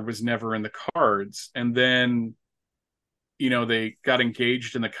together was never in the cards. And then, they got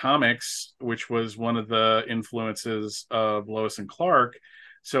engaged in the comics, which was one of the influences of Lois and Clark.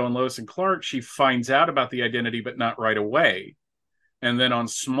 So in Lois and Clark, she finds out about the identity, but not right away. And then on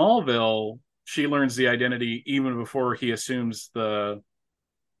Smallville, she learns the identity even before he assumes the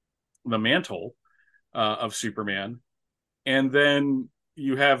mantle of Superman. And then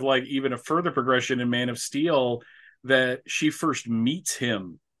you have like even a further progression in Man of Steel, that she first meets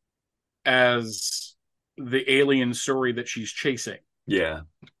him as the alien story that she's chasing. Yeah.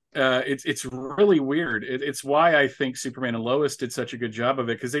 It's really weird. It's why I think Superman and Lois did such a good job of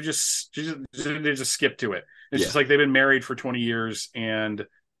it, because they just skip to it. It's just like they've been married for 20 years and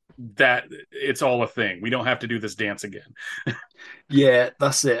that it's all a thing. We don't have to do this dance again. Yeah,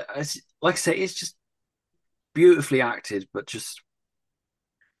 that's it. Like I say, it's just beautifully acted, but just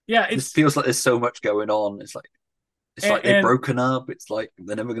it feels like there's so much going on. It's like they've broken up. It's like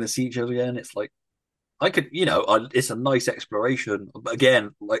they're never going to see each other again. It's like it's a nice exploration. Again,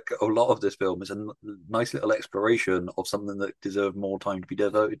 like a lot of this film is a nice little exploration of something that deserved more time to be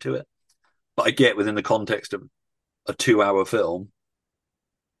devoted to it. But I get within the context of a 2-hour film.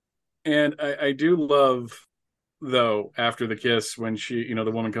 And I do love, though, after the kiss, when she,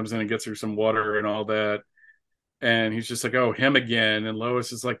 the woman comes in and gets her some water and all that. And he's just like, oh, him again. And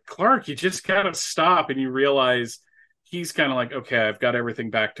Lois is like, Clark, you just gotta stop. And you realize he's kind of like, okay, I've got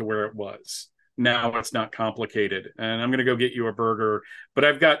everything back to where it was. Now it's not complicated. And I'm going to go get you a burger. But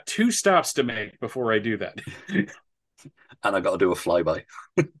I've got 2 stops to make before I do that. And I've got to do a flyby.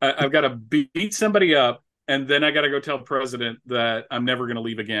 I've got to beat somebody up. And then I got to go tell the president that I'm never going to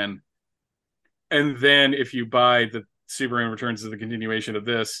leave again. And then if you buy the Superman Returns as the continuation of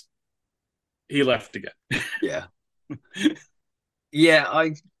this, he left again. Yeah.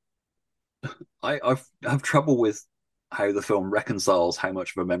 Yeah, I have trouble with how the film reconciles how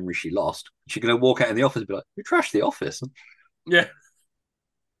much of a memory she lost. She's going to walk out in the office and be like, "We trashed the office." Yeah.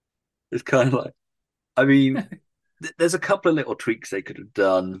 It's kind of like, I mean, there's a couple of little tweaks they could have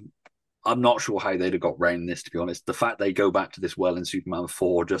done. I'm not sure how they'd have got around this, to be honest. The fact they go back to this well in Superman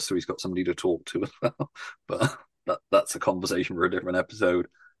 4 just so he's got somebody to talk to as well. But that's a conversation for a different episode.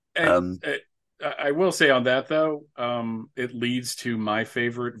 I will say on that, though, it leads to my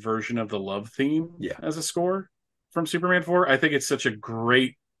favorite version of the love theme as a score from Superman 4. I think it's such a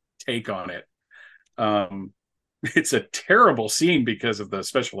great take on it. It's a terrible scene because of the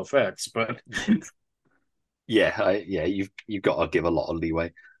special effects, but you've got to give a lot of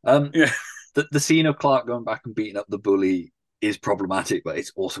leeway. The scene of Clark going back and beating up the bully is problematic, but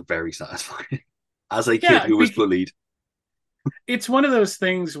it's also very satisfying. As a kid who was bullied, it's one of those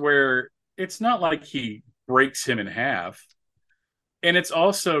things where it's not like he breaks him in half, and it's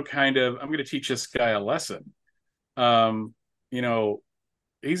also kind of, I'm going to teach this guy a lesson. He's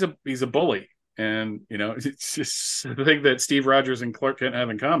a bully, and it's just the thing that Steve Rogers and Clark Kent have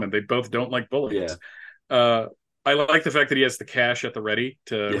in common. They both don't like bullies. I like the fact that he has the cash at the ready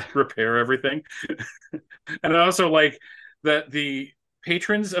to repair everything. And I also like that the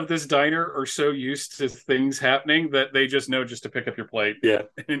patrons of this diner are so used to things happening that they just know just to pick up your plate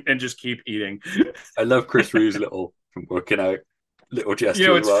and just keep eating. I love Chris Rue's little working out little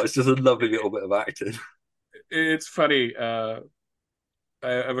gesture as well. It's just a lovely little bit of acting. It's funny. I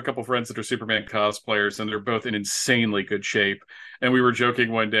have a couple friends that are Superman cosplayers, and they're both in insanely good shape. And we were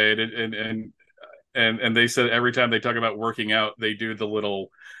joking one day, and they said every time they talk about working out, they do the little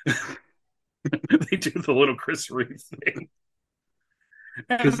Chris Reeve thing.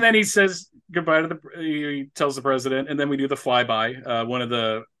 And then he says goodbye to he tells the president, and then we do the flyby.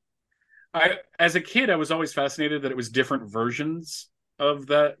 As a kid, I was always fascinated that it was different versions of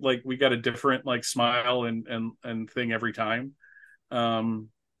that. Like, we got a different smile and thing every time. One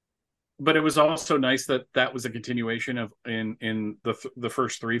but it was also nice that that was a continuation of in the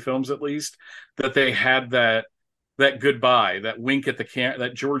first three films, at least, that they had that goodbye, that wink at the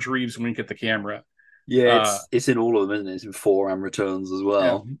that George Reeves wink at the camera. Yeah, it's in all of them, isn't it? It's in 4 and Returns as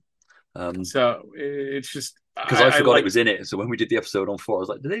well. Yeah. So it's just because I forgot it was in it. So when we did the episode on 4, I was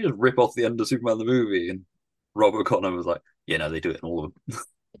like, did they just rip off the end of Superman the movie? And Rob O'Connor was like, yeah, no, they do it in all of them.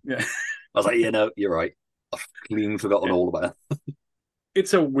 Yeah, I was like, yeah, no, you're right. I've clean forgotten all about it.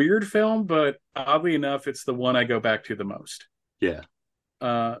 It's a weird film, but oddly enough, it's the one I go back to the most. Yeah.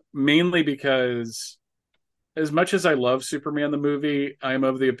 Mainly because as much as I love Superman the movie, I'm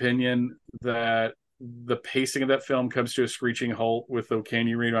of the opinion that the pacing of that film comes to a screeching halt with the "Can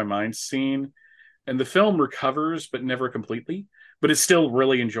You Read My Mind" scene. And the film recovers, but never completely. But it's still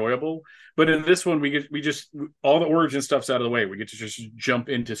really enjoyable. But in this one, we just all the origin stuff's out of the way. We get to just jump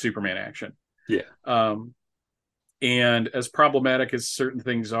into Superman action. Yeah. And as problematic as certain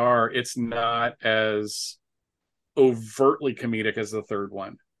things are, it's not as overtly comedic as the third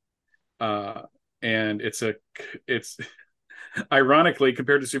one. And it's ironically,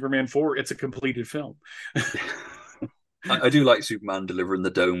 compared to Superman 4, it's a completed film. I do like Superman delivering the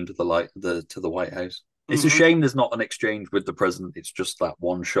dome to the White House. It's a shame there's not an exchange with the president. It's just that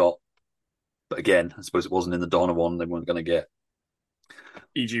one shot. But again, I suppose it wasn't in the Donna one. They weren't going to get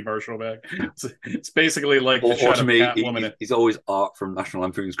E.G. Marshall back. It's basically like the shot of me, Catwoman. He's always Art from National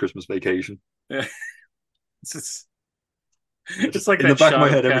Lampoon's Christmas Vacation. Yeah. It's like in the back of my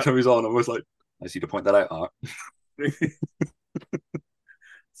head every time he's on. I'm always like, I see to point that out, Art. It's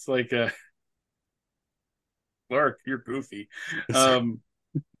like Clark, you're goofy.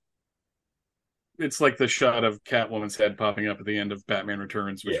 It's like the shot of Catwoman's head popping up at the end of Batman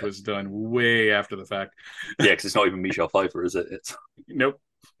Returns, which was done way after the fact. Yeah, because it's not even Michelle Pfeiffer, is it? It's nope.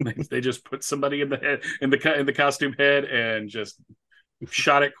 They just put somebody in the head, in the costume head, and just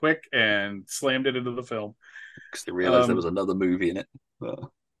shot it quick and slammed it into the film. Because they realized there was another movie in it.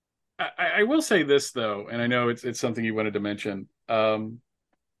 I will say this though, and I know it's something you wanted to mention.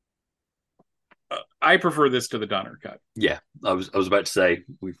 I prefer this to the Donner cut. Yeah, I was about to say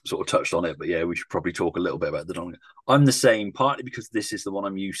we've sort of touched on it, but yeah, we should probably talk a little bit about the Donner. I'm the same, partly because this is the one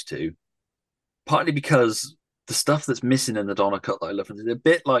I'm used to, partly because the stuff that's missing in the Donner cut that I love, is a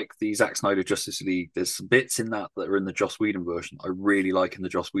bit like the Zack Snyder Justice League. There's some bits in that are in the Joss Whedon version. I really like in the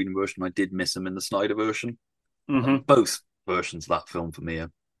Joss Whedon version. I did miss them in the Snyder version. Mm-hmm. Both versions of that film for me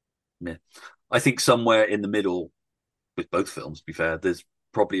are meh. I think somewhere in the middle with both films, to be fair, there's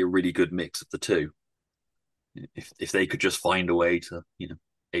probably a really good mix of the two. If they could just find a way to,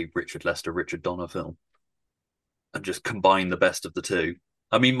 a Richard Lester, Richard Donner film and just combine the best of the two.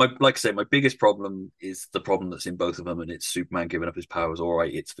 I mean, like I say, my biggest problem is the problem that's in both of them, and it's Superman giving up his powers. All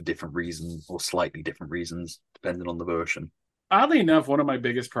right, it's for different reasons or slightly different reasons, depending on the version. Oddly enough, one of my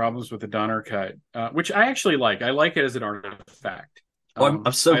biggest problems with the Donner cut, which I actually like, I like it as an artifact.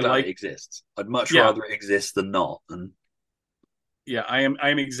 I'm so glad it exists. I'd much rather it exist than not. And yeah,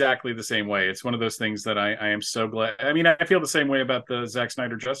 I'm exactly the same way. It's one of those things that I am so glad. I mean, I feel the same way about the Zack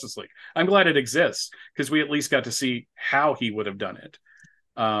Snyder Justice League. I'm glad it exists because we at least got to see how he would have done it.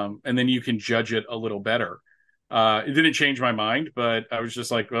 And then you can judge it a little better. It didn't change my mind, but I was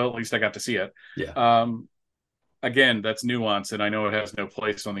just like, well, at least I got to see it. Yeah. Again, that's nuance, and I know it has no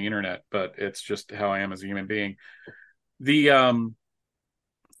place on the internet, but it's just how I am as a human being.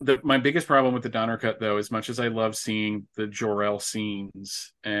 My biggest problem with the Donner cut, though, as much as I love seeing the Jor-El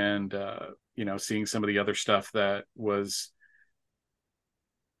scenes and seeing some of the other stuff that was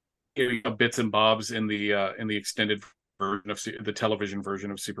bits and bobs in the extended version of the television version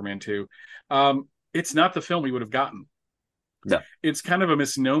of Superman 2, it's not the film we would have gotten. No, it's kind of a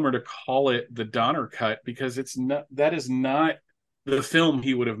misnomer to call it the Donner cut because that is not the film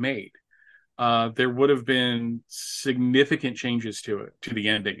he would have made. There would have been significant changes to it, to the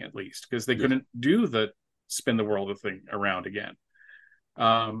ending at least, because they couldn't do the spin the world thing around again.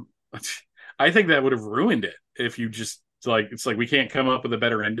 I think that would have ruined it if you just it's like we can't come up with a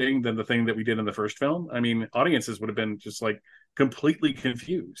better ending than the thing that we did in the first film. I mean, audiences would have been just completely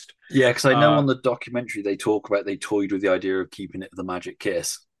confused. Yeah, because I know on the documentary they talk about they toyed with the idea of keeping it the magic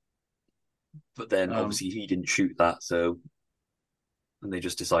kiss, but then obviously he didn't shoot that, so. And they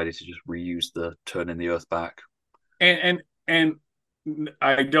just decided to just reuse the turning the Earth back. And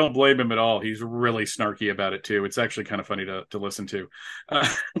I don't blame him at all. He's really snarky about it too. It's actually kind of funny to listen to.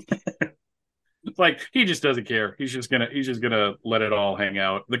 He just doesn't care. He's just gonna let it all hang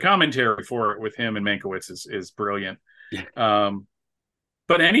out. The commentary for it with him and Mankiewicz is brilliant. Yeah.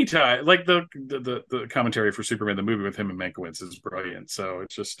 But anytime, the commentary for Superman the movie with him and Mankiewicz is brilliant. So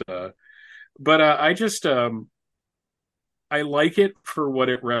it's just, I I like it for what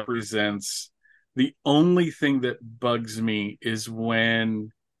it represents. The only thing that bugs me is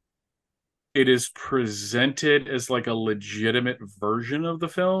when it is presented as like a legitimate version of the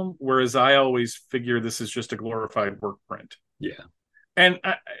film, whereas I always figure this is just a glorified work print. Yeah. And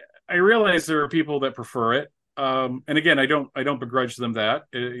I realize there are people that prefer it. And again, I don't begrudge them that.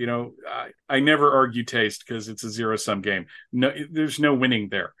 I never argue taste because it's a zero-sum game. No, there's no winning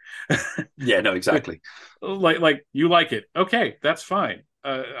there. Yeah, no, exactly. like you like it, okay, that's fine.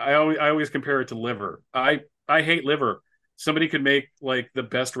 I always compare it to liver. I hate liver. Somebody could make like the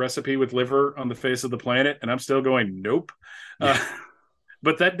best recipe with liver on the face of the planet, and I'm still going nope.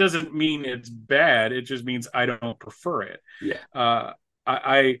 But that doesn't mean it's bad. It just means I don't prefer it. Yeah.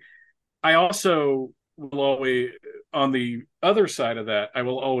 I also will always, on the other side of that, I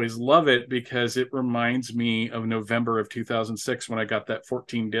will always love it because it reminds me of November of 2006 when I got that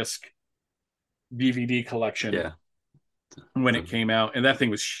 14 disc DVD collection. Yeah. When it came out, and that thing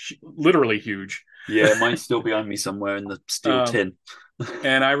was literally huge. Yeah, it might still be on me somewhere in the steel tin.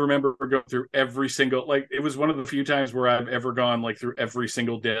 And I remember going through every single, like, it was one of the few times where I've ever gone like through every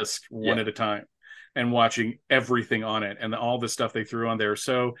single disc one at a time and watching everything on it and all the stuff they threw on there.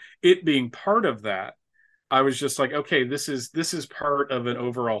 So it being part of that, I was just like, okay, this is part of an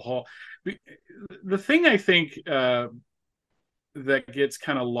overall haul. The thing I think that gets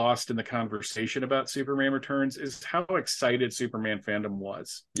kind of lost in the conversation about Superman Returns is how excited Superman fandom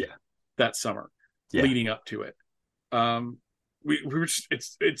was. Yeah. That summer, leading up to it. We were just,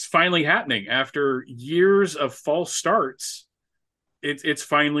 it's finally happening after years of false starts. It's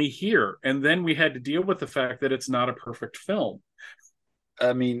finally here, and then we had to deal with the fact that it's not a perfect film.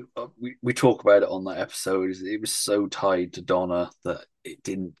 I mean, we talk about it on that episode. It was so tied to Donna that it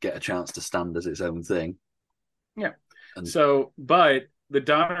didn't get a chance to stand as its own thing. Yeah. But the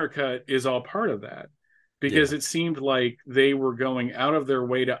Donner cut is all part of that because it seemed like they were going out of their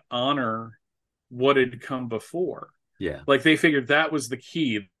way to honor what had come before. Yeah. Like they figured that was the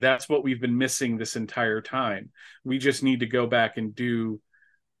key. That's what we've been missing this entire time. We just need to go back and do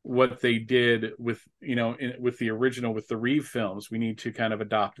what they did with, with the original, with the Reeve films. We need to kind of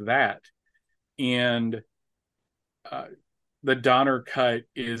adopt that. And the Donner cut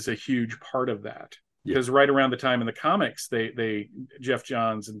is a huge part of that. Because right around the time in the comics, they Jeff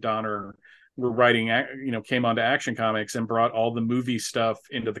Johns and Donner were writing, came onto Action Comics and brought all the movie stuff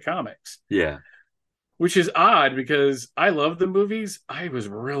into the comics. Yeah. Which is odd because I love the movies. I was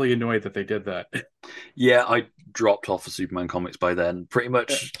really annoyed that they did that. Yeah, I dropped off of Superman comics by then. Pretty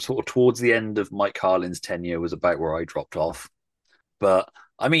much sort of towards the end of Mike Carlin's tenure was about where I dropped off. But,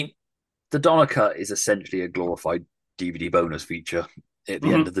 I mean, the Donner cut is essentially a glorified DVD bonus feature at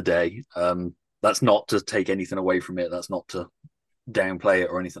the end of the day. That's not to take anything away from it. That's not to downplay it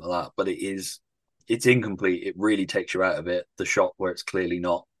or anything like that. But it's incomplete. It really takes you out of it. The shot where it's clearly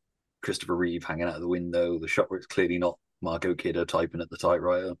not Christopher Reeve hanging out of the window, the shot where it's clearly not Margot Kidder typing at the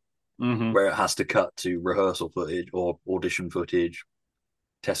typewriter, where it has to cut to rehearsal footage or audition footage,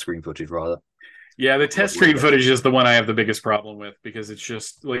 test screen footage rather. Yeah, the test screen footage is the one I have the biggest problem with because it's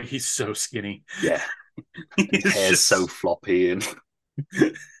just like he's so skinny. Yeah. His hair's so floppy and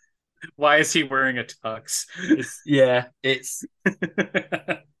why is he wearing a tux?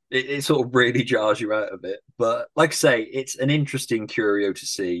 It sort of really jars you out of it. But like I say, it's an interesting curio to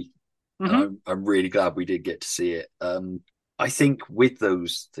see. I'm really glad we did get to see it. I think with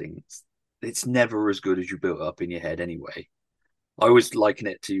those things, it's never as good as you built up in your head anyway. I was liken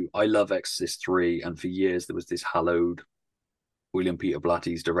it to, I love Exorcist 3, and for years there was this hallowed William Peter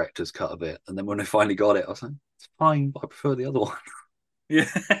Blatty's director's cut of it. And then when I finally got it, I was like, it's fine, but I prefer the other one. Yeah,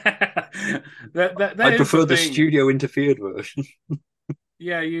 I prefer the studio interfered version.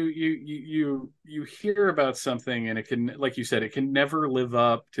 Yeah, you hear about something and it can, like you said, it can never live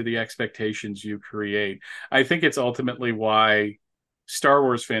up to the expectations you create. I think it's ultimately why Star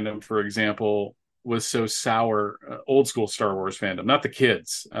Wars fandom, for example, was so sour. Old school Star Wars fandom, not the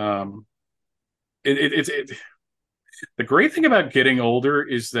kids. The great thing about getting older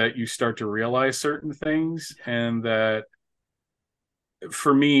is that you start to realize certain things, and that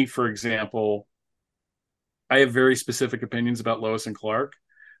for me, for example, I have very specific opinions about Lois and Clark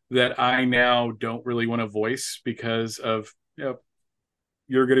that I now don't really want to voice because of,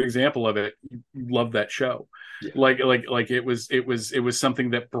 you're a good example of it. You love that show. Yeah. Like it was something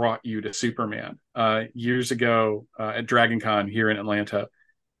that brought you to Superman years ago at Dragon Con here in Atlanta,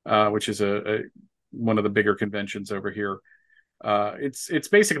 which is one of the bigger conventions over here. It's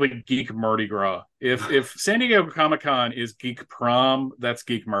basically Geek Mardi Gras. If San Diego Comic-Con is Geek Prom, that's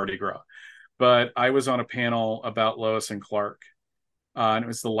Geek Mardi Gras. But I was on a panel about Lois and Clark, and it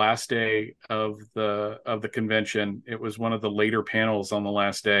was the last day of the convention. It was one of the later panels on the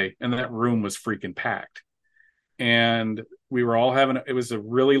last day, and that room was freaking packed. And we were all it was a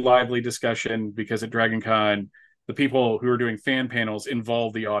really lively discussion, because at Dragon Con, the people who are doing fan panels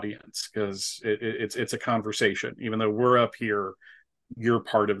involve the audience, because it's a conversation. Even though we're up here, you're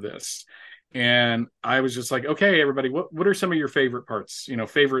part of this. And I was just like, okay, everybody, what are some of your favorite parts?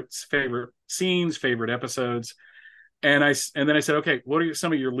 Favorite scenes, favorite episodes. And then I said, okay, what are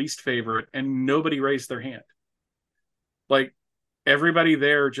some of your least favorite? And nobody raised their hand. Like, everybody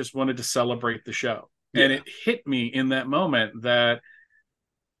there just wanted to celebrate the show. Yeah. And it hit me in that moment that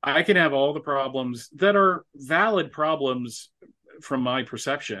I can have all the problems that are valid problems from my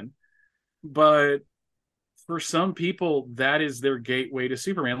perception, but for some people, that is their gateway to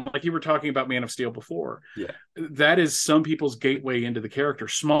Superman. Like you were talking about Man of Steel before. Yeah. That is some people's gateway into the character.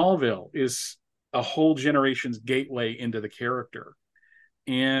 Smallville is a whole generation's gateway into the character.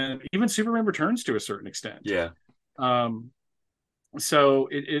 And even Superman Returns to a certain extent. Yeah. So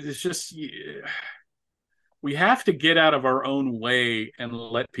it's just, we have to get out of our own way and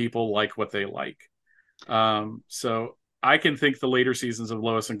let people like what they like. So I can think the later seasons of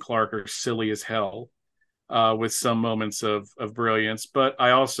Lois and Clark are silly as hell, with some moments of brilliance, but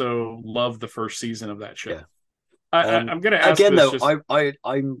I also love the first season of that show. Yeah. I'm going to ask again, though.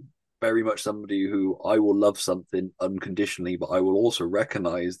 I'm very much somebody who I will love something unconditionally, but I will also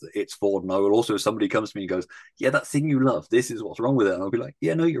recognize that it's flawed. And I will also, if somebody comes to me and goes, yeah, that thing you love, this is what's wrong with it. And I'll be like,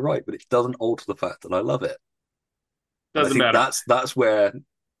 yeah, no, you're right. But it doesn't alter the fact that I love it. Doesn't matter. That's where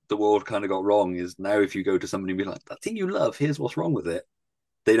the world kind of got wrong, is now if you go to somebody and be like, that thing you love, here's what's wrong with it.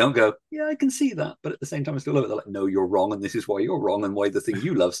 They don't go, yeah, I can see that. But at the same time, I still love it. They're like, no, you're wrong. And this is why you're wrong. And why the thing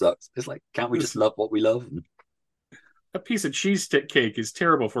you love sucks. It's like, can't we just love what we love? A piece of cheesecake is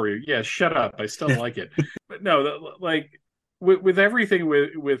terrible for you. Yeah, shut up. I still like it. But no, like with everything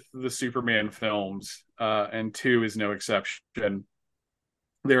with the Superman films, and 2 is no exception.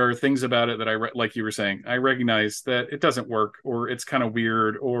 There are things about it that like you were saying, I recognize that it doesn't work, or it's kind of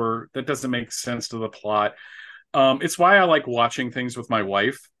weird, or that doesn't make sense to the plot. It's why I like watching things with my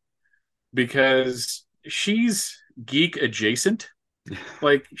wife, because she's geek adjacent.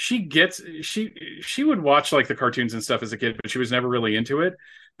 Like she would watch like the cartoons and stuff as a kid, but she was never really into it.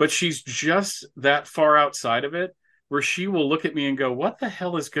 But she's just that far outside of it where she will look at me and go, what the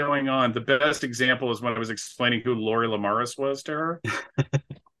hell is going on? The best example is when I was explaining who Lori Lamaris was to her.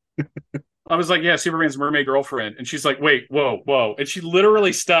 I was like, yeah, Superman's mermaid girlfriend. And she's like, wait, whoa. And she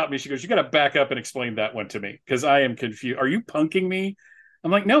literally stopped me. She goes, you got to back up and explain that one to me, because I am confused. Are you punking me?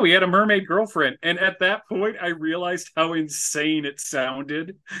 I'm like, no, he had a mermaid girlfriend. And at that point, I realized how insane it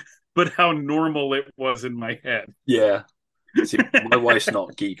sounded, but how normal it was in my head. Yeah. See, my wife's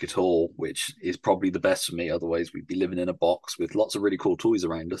not geek at all, which is probably the best for me. Otherwise, we'd be living in a box with lots of really cool toys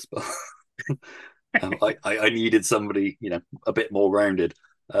around us. But I needed somebody, a bit more rounded.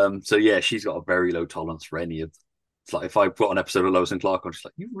 So yeah, she's got a very low tolerance for any of. It's like if I put an episode of Lois and Clark on, she's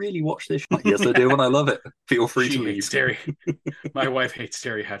like, "You really watch this?" Like, yes, I do, and I love it. Feel free to leave. My wife hates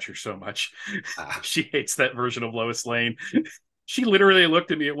Terry Hatcher so much. She hates that version of Lois Lane. She literally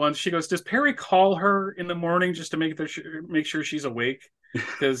looked at me at once. She goes, "Does Perry call her in the morning just to make sure she's awake?"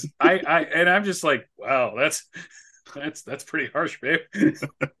 Because I'm just like, wow, that's pretty harsh, babe.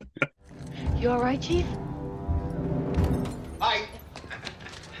 You all right, Chief?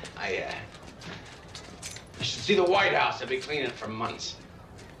 You should see the White House. I've been cleaning it for months.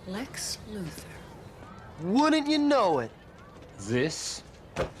 Lex Luthor. Wouldn't you know it? This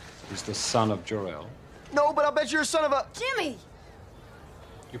is the son of Jor-El. No, but I bet you're a son of a... Jimmy!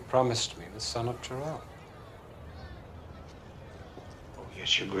 You promised me the son of Jor-El. Oh,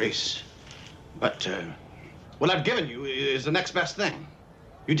 yes, Your Grace. But, what I've given you is the next best thing.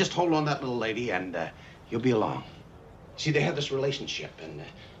 You just hold on that little lady and you'll be along. See, they have this relationship, and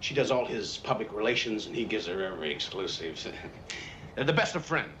she does all his public relations, and he gives her every exclusive. They're the best of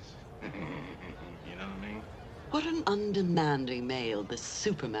friends. You know what I mean? What an undemanding male this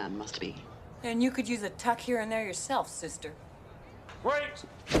Superman must be. And you could use a tuck here and there yourself, sister. Wait!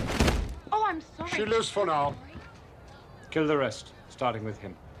 Oh, I'm sorry. She lives for now. Kill the rest, starting with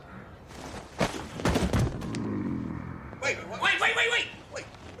him. Wait.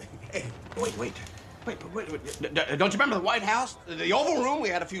 Hey, wait. Wait, don't you remember the White House? The Oval Room? We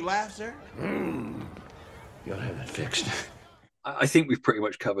had a few laughs there. You ought to have that fixed. I think we've pretty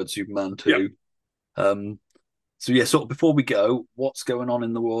much covered Superman 2. Yep. So yeah, sort of before we go, what's going on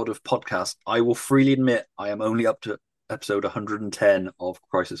in the world of podcasts? I will freely admit I am only up to episode 110 of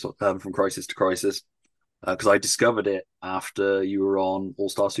Crisis, From Crisis to Crisis, because I discovered it after you were on All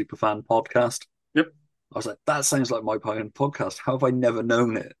Star Superfan podcast. Yep. I was like, that sounds like my own podcast. How have I never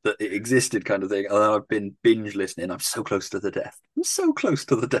known it, that it existed, kind of thing? And then I've been binge listening. I'm so close to the death. I'm so close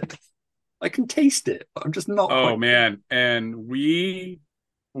to the death. I can taste it. I'm just not. Oh man, and we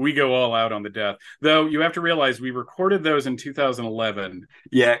go all out on the death. Though you have to realize we recorded those in 2011.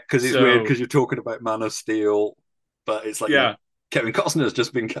 Yeah, because it's weird because you're talking about Man of Steel, but it's like, Kevin Costner's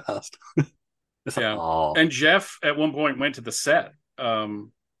just been cast. It's like, oh. And Jeff at one point went to the set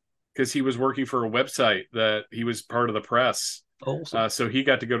because he was working for a website that he was part of the press. Awesome. So he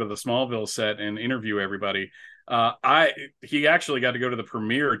got to go to the Smallville set and interview everybody. He actually got to go to the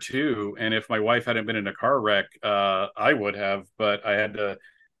premiere too. And if my wife hadn't been in a car wreck, I would have, but I had to.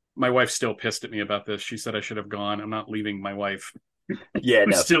 My wife's still pissed at me about this. She said I should have gone. I'm not leaving my wife. Yeah,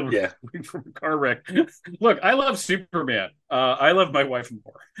 no, still from a car wreck. Look, I love Superman. I love my wife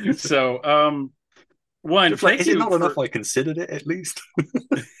more. So, one, is it not enough I considered it at least?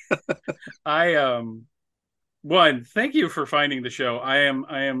 One, thank you for finding the show. I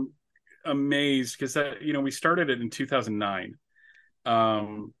am amazed because we started it in 2009.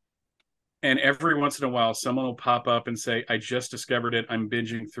 And every once in a while, someone will pop up and say, "I just discovered it. I'm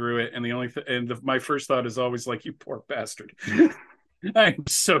binging through it." And my first thought is always like, "You poor bastard." I'm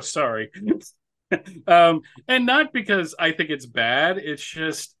so sorry. And not because I think it's bad. It's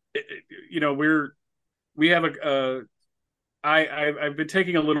just, we have I've been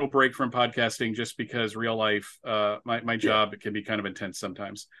taking a little break from podcasting just because real life, my job, it can be kind of intense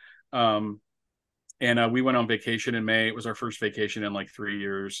sometimes. And we went on vacation in May. It was our first vacation in like 3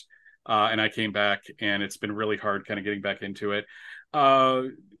 years. And I came back, and it's been really hard kind of getting back into it.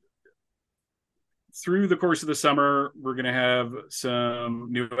 Through the course of the summer, we're going to have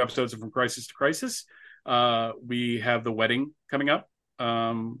some new episodes of From Crisis to Crisis. We have The Wedding coming up.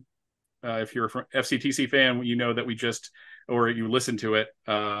 If you're a FCTC fan, you know that or you listen to it.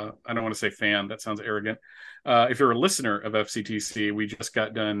 I don't want to say fan. That sounds arrogant. If you're a listener of FCTC, we just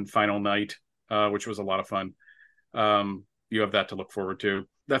got done Final Night, which was a lot of fun. You have that to look forward to.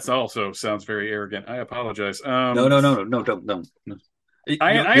 That also sounds very arrogant. I apologize. No, don't.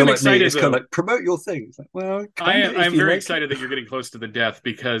 I am excited. It's kind of like, promote your thing. Like, well, I'm very excited that you're getting close to the death,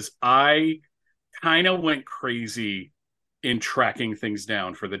 because I kind of went crazy in tracking things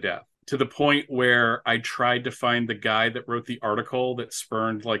down for the death, to the point where I tried to find the guy that wrote the article that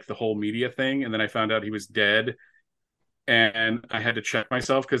spurned like the whole media thing, and then I found out he was dead, and I had to check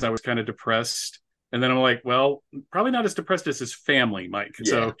myself because I was kind of depressed. And then I'm like, well, probably not as depressed as his family, Mike. Yeah.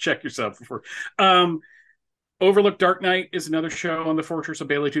 So check yourself before. Overlook Dark Knight is another show on the Fortress of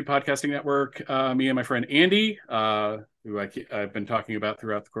Baileytude Podcasting Network. Me and my friend Andy, who I've been talking about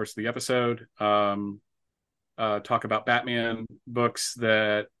throughout the course of the episode, talk about Batman books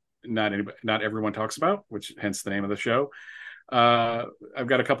that not everyone talks about, which hence the name of the show. I've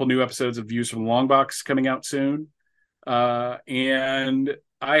got a couple new episodes of Views from the Long Box coming out soon. And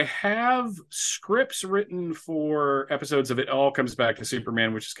I have scripts written for episodes of It All Comes Back to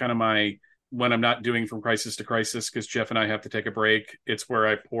Superman, which is kind of when I'm not doing From Crisis to Crisis, because Jeff and I have to take a break. It's where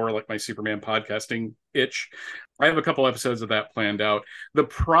I pour like my Superman podcasting itch. I have a couple episodes of that planned out. The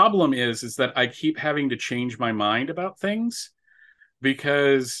problem is that I keep having to change my mind about things,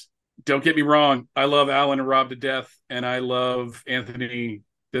 because don't get me wrong, I love Alan and Rob to death, and I love Anthony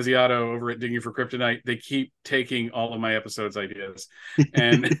Desiato over at Digging for Kryptonite. They keep taking all of my episodes ideas,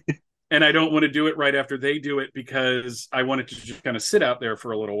 and and I don't want to do it right after they do it, because I want it to just kind of sit out there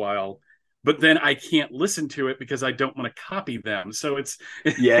for a little while, but then I can't listen to it because I don't want to copy them. So it's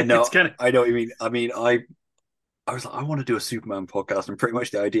I know what you mean. I was like, I want to do a Superman podcast, and pretty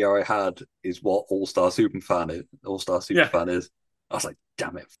much the idea I had is what All-Star Superfan is. I was like,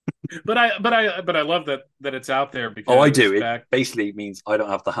 damn it. But I love that it's out there, because I do. It basically means I don't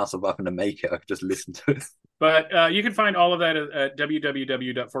have the hassle of having to make it. I can just listen to it. But you can find all of that at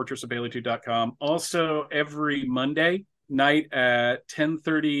www.fortressofbaileytude.com. Also, every Monday night at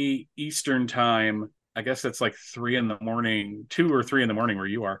 10:30 Eastern time. I guess that's like 3 in the morning, 2 or 3 in the morning where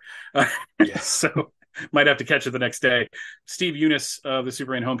you are. Yes. So might have to catch it the next day. Steve Eunice of the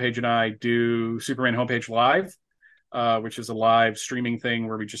Superman Homepage and I do Superman Homepage Live, which is a live streaming thing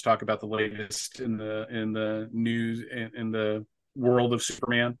where we just talk about the latest in the news in the world of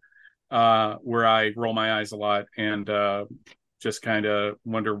Superman, where I roll my eyes a lot and just kind of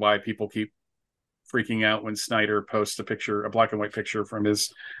wonder why people keep freaking out when Snyder posts a black and white picture from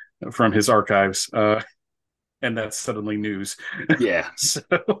his archives, and that's suddenly news. Yeah.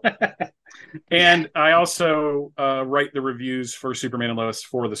 And I also write the reviews for Superman and Lois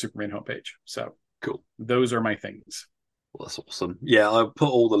for the Superman homepage. So cool. Those are my things. Well, that's awesome. Yeah, I'll put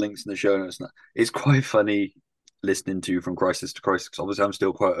all the links in the show notes. It's quite funny. listening to From Crisis to Crisis. Obviously, I'm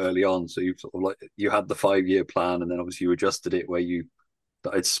still quite early on, so you've sort of like you had the 5-year plan, and then obviously you adjusted it where you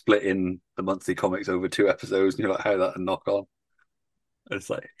that I'd split in the monthly comics over 2 episodes, and you're like, how that and knock on. And it's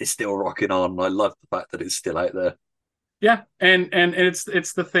like it's still rocking on. I love the fact that it's still out there. Yeah, and it's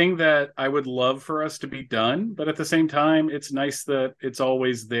the thing that I would love for us to be done, but at the same time, it's nice that it's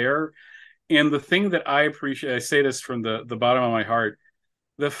always there. And the thing that I appreciate, I say this from the bottom of my heart,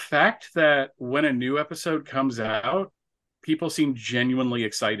 the fact that when a new episode comes out, people seem genuinely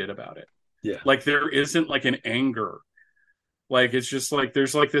excited about it. Yeah, like there isn't like an anger. Like it's just like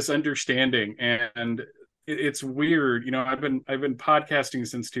there's like this understanding, and it's weird. You know, I've been podcasting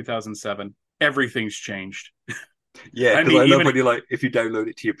since 2007. Everything's changed. Yeah, because I love when you're like, if you download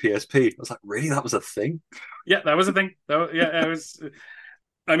it to your PSP, I was like, really, that was a thing? Yeah, that was a thing. It was.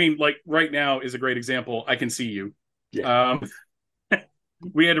 I mean, like right now is a great example. I can see you. Yeah.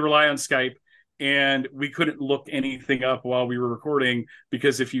 We had to rely on Skype, and we couldn't look anything up while we were recording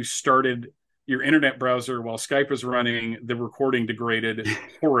because if you started your internet browser while Skype was running, the recording degraded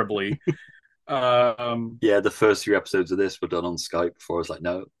horribly. Yeah, the first 3 episodes of this were done on Skype before I was like,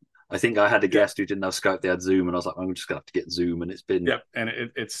 no. I think I had a guest who didn't have Skype, they had Zoom, and I was like, I'm just gonna have to get Zoom, and it's been and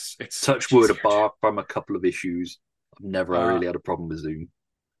it's touch wood apart from a couple of issues. I've never really had a problem with Zoom.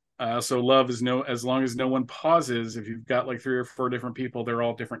 So love is as long as no one pauses. If you've got like 3 or 4 different people, they're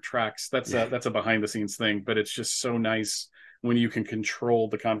all different tracks. That's a behind the scenes thing, but it's just so nice when you can control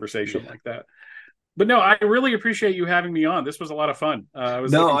the conversation like that. But no, I really appreciate you having me on. This was a lot of fun. I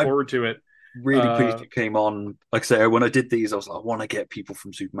was looking forward to it. Really pleased you came on. Like I say, when I did these, I was like, I want to get people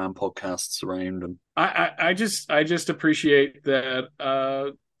from Superman podcasts around. And I just appreciate that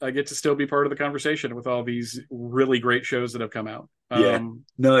I get to still be part of the conversation with all these really great shows that have come out.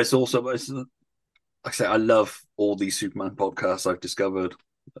 No, it's also, like I say, I love all these Superman podcasts I've discovered.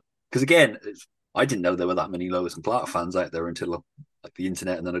 Because again, I didn't know there were that many Lois and Clark fans out there until like the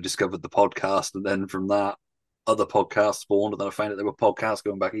internet, and then I discovered the podcast, and then from that, other podcasts spawned, and then I found out there were podcasts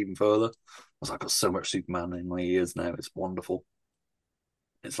going back even further. I was like, I've got so much Superman in my ears now. It's wonderful.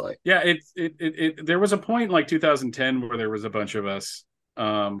 It's like, yeah, there was a point in like 2010 where there was a bunch of us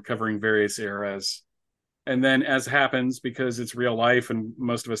covering various eras, and then as happens, because it's real life and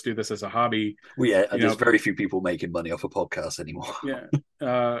most of us do this as a hobby. Well, yeah, there's very few people making money off a podcast anymore.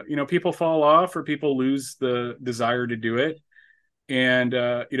 Yeah, people fall off or people lose the desire to do it. And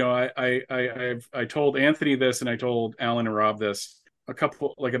I told Anthony this, and I told Alan and Rob this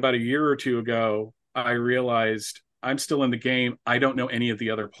about a year or 2 ago. I realized I'm still in the game. I don't know any of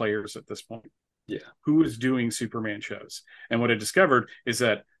the other players at this point. Yeah, who is doing Superman shows? And what I discovered is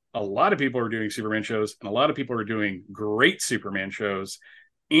that a lot of people are doing Superman shows, and a lot of people are doing great Superman shows.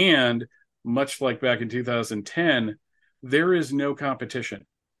 And much like back in 2010, there is no competition.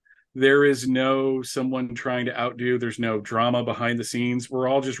 There is no someone trying to outdo. There's no drama behind the scenes. We're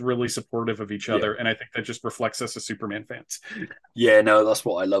all just really supportive of each other. And I think that just reflects us as Superman fans. Yeah, no, that's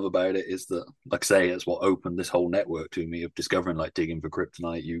what I love about it, is that, like I say, it's what opened this whole network to me of discovering, like, Digging for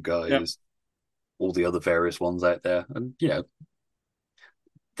Kryptonite, you guys, all the other various ones out there. And,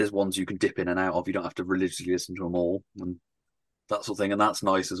 there's ones you can dip in and out of. You don't have to religiously listen to them all and that sort of thing. And that's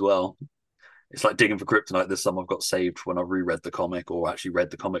nice as well. It's like Digging for Kryptonite. There's some I've got saved when I reread the comic, or actually read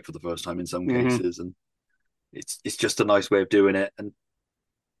the comic for the first time in some cases. And it's just a nice way of doing it. And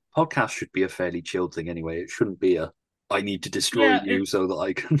podcasts should be a fairly chilled thing anyway. It shouldn't be I need to destroy you so that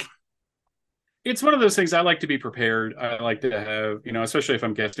I can. It's one of those things. I like to be prepared. I like to have, especially if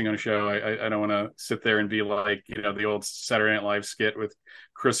I'm guesting on a show, I don't want to sit there and be like, the old Saturday Night Live skit with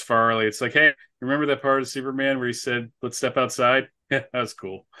Chris Farley. It's like, hey, remember that part of Superman where he said, "Let's step outside"? Yeah, that's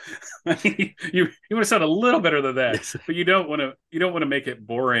cool. you want to sound a little better than that, yes. But you don't want to make it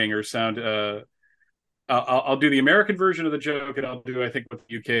boring or sound. I'll do the American version of the joke, and I'll do, I think, with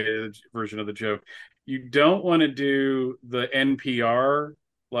the UK version of the joke. You don't want to do the NPR,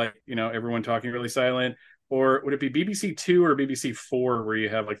 like, everyone talking really silent, or would it be BBC 2 or BBC 4 where you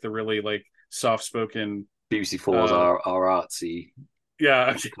have like the really like soft spoken? BBC 4s are artsy.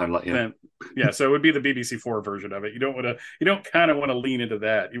 Yeah, kind of like, so it would be the BBC 4 version of it. You don't kind of want to lean into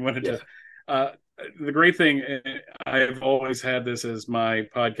that. You wanted to. The great thing, I've always had this as my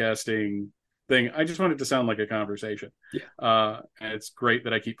podcasting thing. I just want it to sound like a conversation. Yeah, and it's great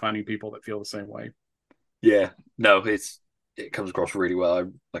that I keep finding people that feel the same way. Yeah, no, it comes across really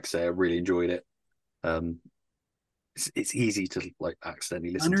well. Like I say, I really enjoyed it. It's easy to like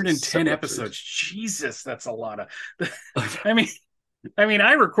accidentally listen. 110 to episodes. Jesus, that's a lot of. I mean,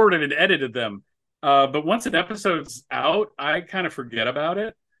 I recorded and edited them, but once an episode's out, I kind of forget about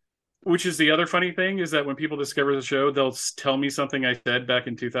it. Which is the other funny thing, is that when people discover the show, they'll tell me something I said back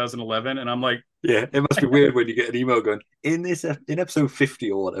in 2011, and I'm like, yeah, it must be weird when you get an email going, in episode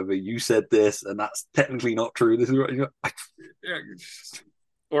 50 or whatever, you said this, and that's technically not true. This is what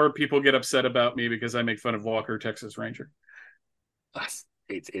or people get upset about me because I make fun of Walker, Texas Ranger.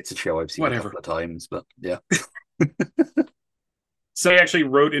 It's a show I've seen a couple of times, but yeah. So they actually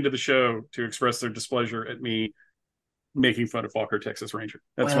wrote into the show to express their displeasure at me making fun of Walker, Texas Ranger.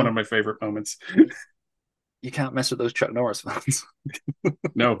 That's one of my favorite moments. You can't mess with those Chuck Norris fans.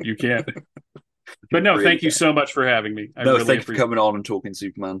 No, you can't. But no, thank you so much for having me. Thank you for coming on and talking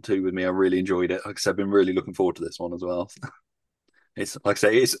Superman 2 with me. I really enjoyed it. Like I said, I've been really looking forward to this one as well. It's like I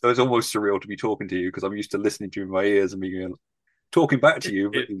say, it's almost surreal to be talking to you, because I'm used to listening to you in my ears and being talking back to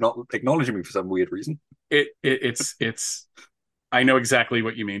you, but you're not acknowledging me for some weird reason. It's I know exactly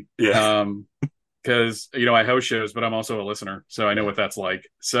what you mean. Yeah. Because I host shows, but I'm also a listener, so I know what that's like.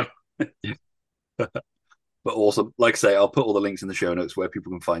 So, but awesome. Like I say, I'll put all the links in the show notes where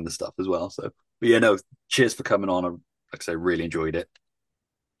people can find the stuff as well. So, but yeah, no, cheers for coming on. Like I say, really enjoyed it.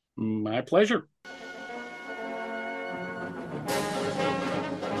 My pleasure.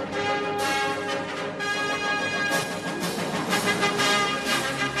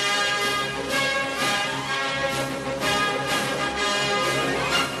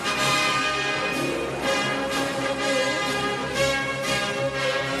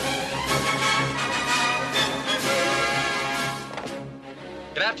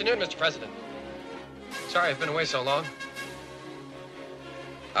 Good afternoon, Mr. President. Sorry I've been away so long.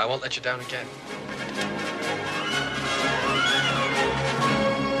 I won't let you down again.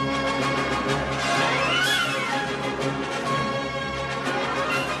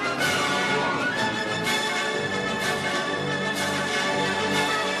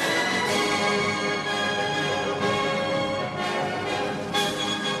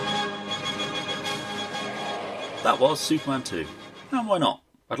 That was Superman 2. And why not?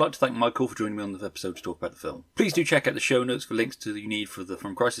 I'd like to thank Michael for joining me on this episode to talk about the film. Please do check out the show notes for links to you need for the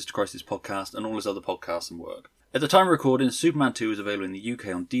From Crisis to Crisis podcast and all his other podcasts and work. At the time of recording, Superman 2 is available in the UK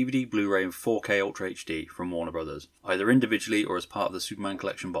on DVD, Blu-ray and 4K Ultra HD from Warner Brothers, either individually or as part of the Superman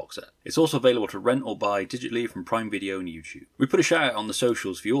Collection box set. It's also available to rent or buy digitally from Prime Video and YouTube. We put a shout out on the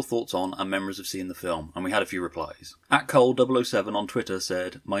socials for your thoughts on and memories of seeing the film, and we had a few replies. @Cole007 on Twitter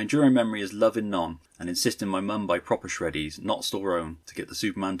said, "My enduring memory is loving Non and insisting my mum buy proper shreddies, not store own, to get the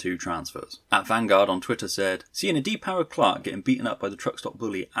Superman 2 transfers." @Vanguard on Twitter said, "Seeing a depowered Clark getting beaten up by the truck stop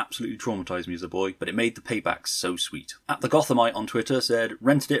bully absolutely traumatised me as a boy, but it made the payback so sweet." @The Gothamite on Twitter said,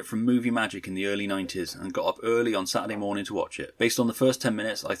 "Rented it from Movie Magic in the early 90s and got up early on Saturday morning to watch it. Based on the first 10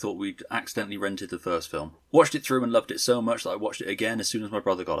 minutes, I thought we'd accidentally rented the first film. Watched it through and loved it so much that I watched it again as soon as my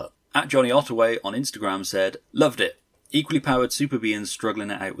brother got up." @Johnny Ottaway on Instagram said, "Loved it. Equally powered super beings struggling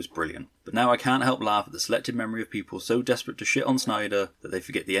it out was brilliant. But now I can't help laugh at the selective memory of people so desperate to shit on Snyder that they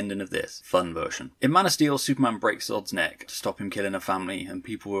forget the ending of this fun version. In Man of Steel, Superman breaks Zod's neck to stop him killing a family, and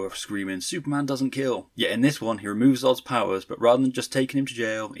people were screaming, 'Superman doesn't kill.' Yet in this one, he removes Zod's powers, but rather than just taking him to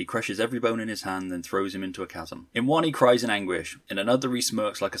jail, he crushes every bone in his hand and throws him into a chasm. In one, he cries in anguish. In another, he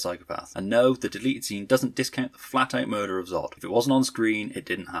smirks like a psychopath. And no, the deleted scene doesn't discount the flat-out murder of Zod. If it wasn't on screen, it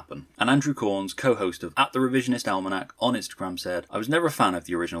didn't happen." And Andrew Corns, co-host of @The Revisionist Almanac on Instagram, said, "I was never a fan of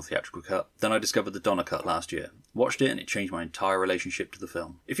the original theatrical cut. Then I discovered the Donner cut last year. Watched it and it changed my entire relationship to the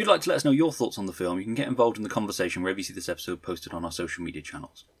film." If you'd like to let us know your thoughts on the film, you can get involved in the conversation wherever you see this episode posted on our social media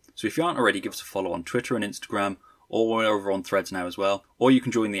channels. So if you aren't already, give us a follow on Twitter and Instagram, or we're over on Threads now as well, or you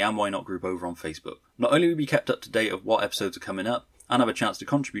can join the And Why Not group over on Facebook. Not only will we be kept up to date of what episodes are coming up, and have a chance to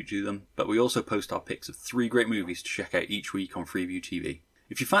contribute to them, but we also post our picks of 3 great movies to check out each week on Freeview TV.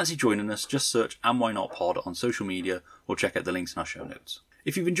 If you fancy joining us, just search And Why Not Pod on social media, or check out the links in our show notes.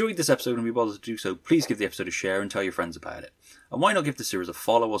 If you've enjoyed this episode and we bother to do so, please give the episode a share and tell your friends about it. And why not give the series a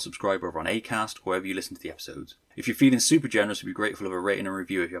follow or subscribe over on Acast, or wherever you listen to the episodes. If you're feeling super generous, we'd be grateful of a rating and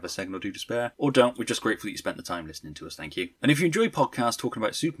review if you have a second or two to spare. Or don't, we're just grateful that you spent the time listening to us, thank you. And if you enjoy podcasts talking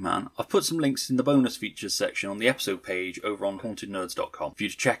about Superman, I've put some links in the bonus features section on the episode page over on hauntednerds.com for you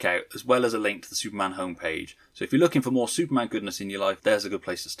to check out, as well as a link to the Superman homepage. So if you're looking for more Superman goodness in your life, there's a good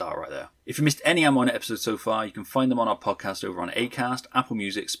place to start right there. If you missed any Am1 episodes so far, you can find them on our podcast over on Acast, Apple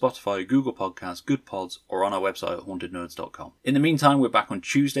Music, Spotify, Google Podcasts, Good Pods, or on our website at hauntednerds.com. In the meantime, we're back on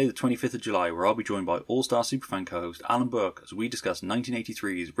Tuesday the 25th of July, where I'll be joined by All-Star Superfan co-host Alan Burke as we discuss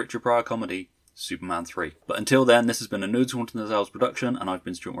 1983's Richard Pryor comedy, Superman 3. But until then, this has been a Nerds Who Haunted Themselves production, and I've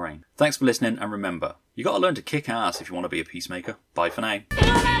been Stuart Moraine. Thanks for listening, and remember, you gotta learn to kick ass if you want to be a peacemaker. Bye for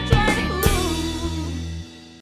now.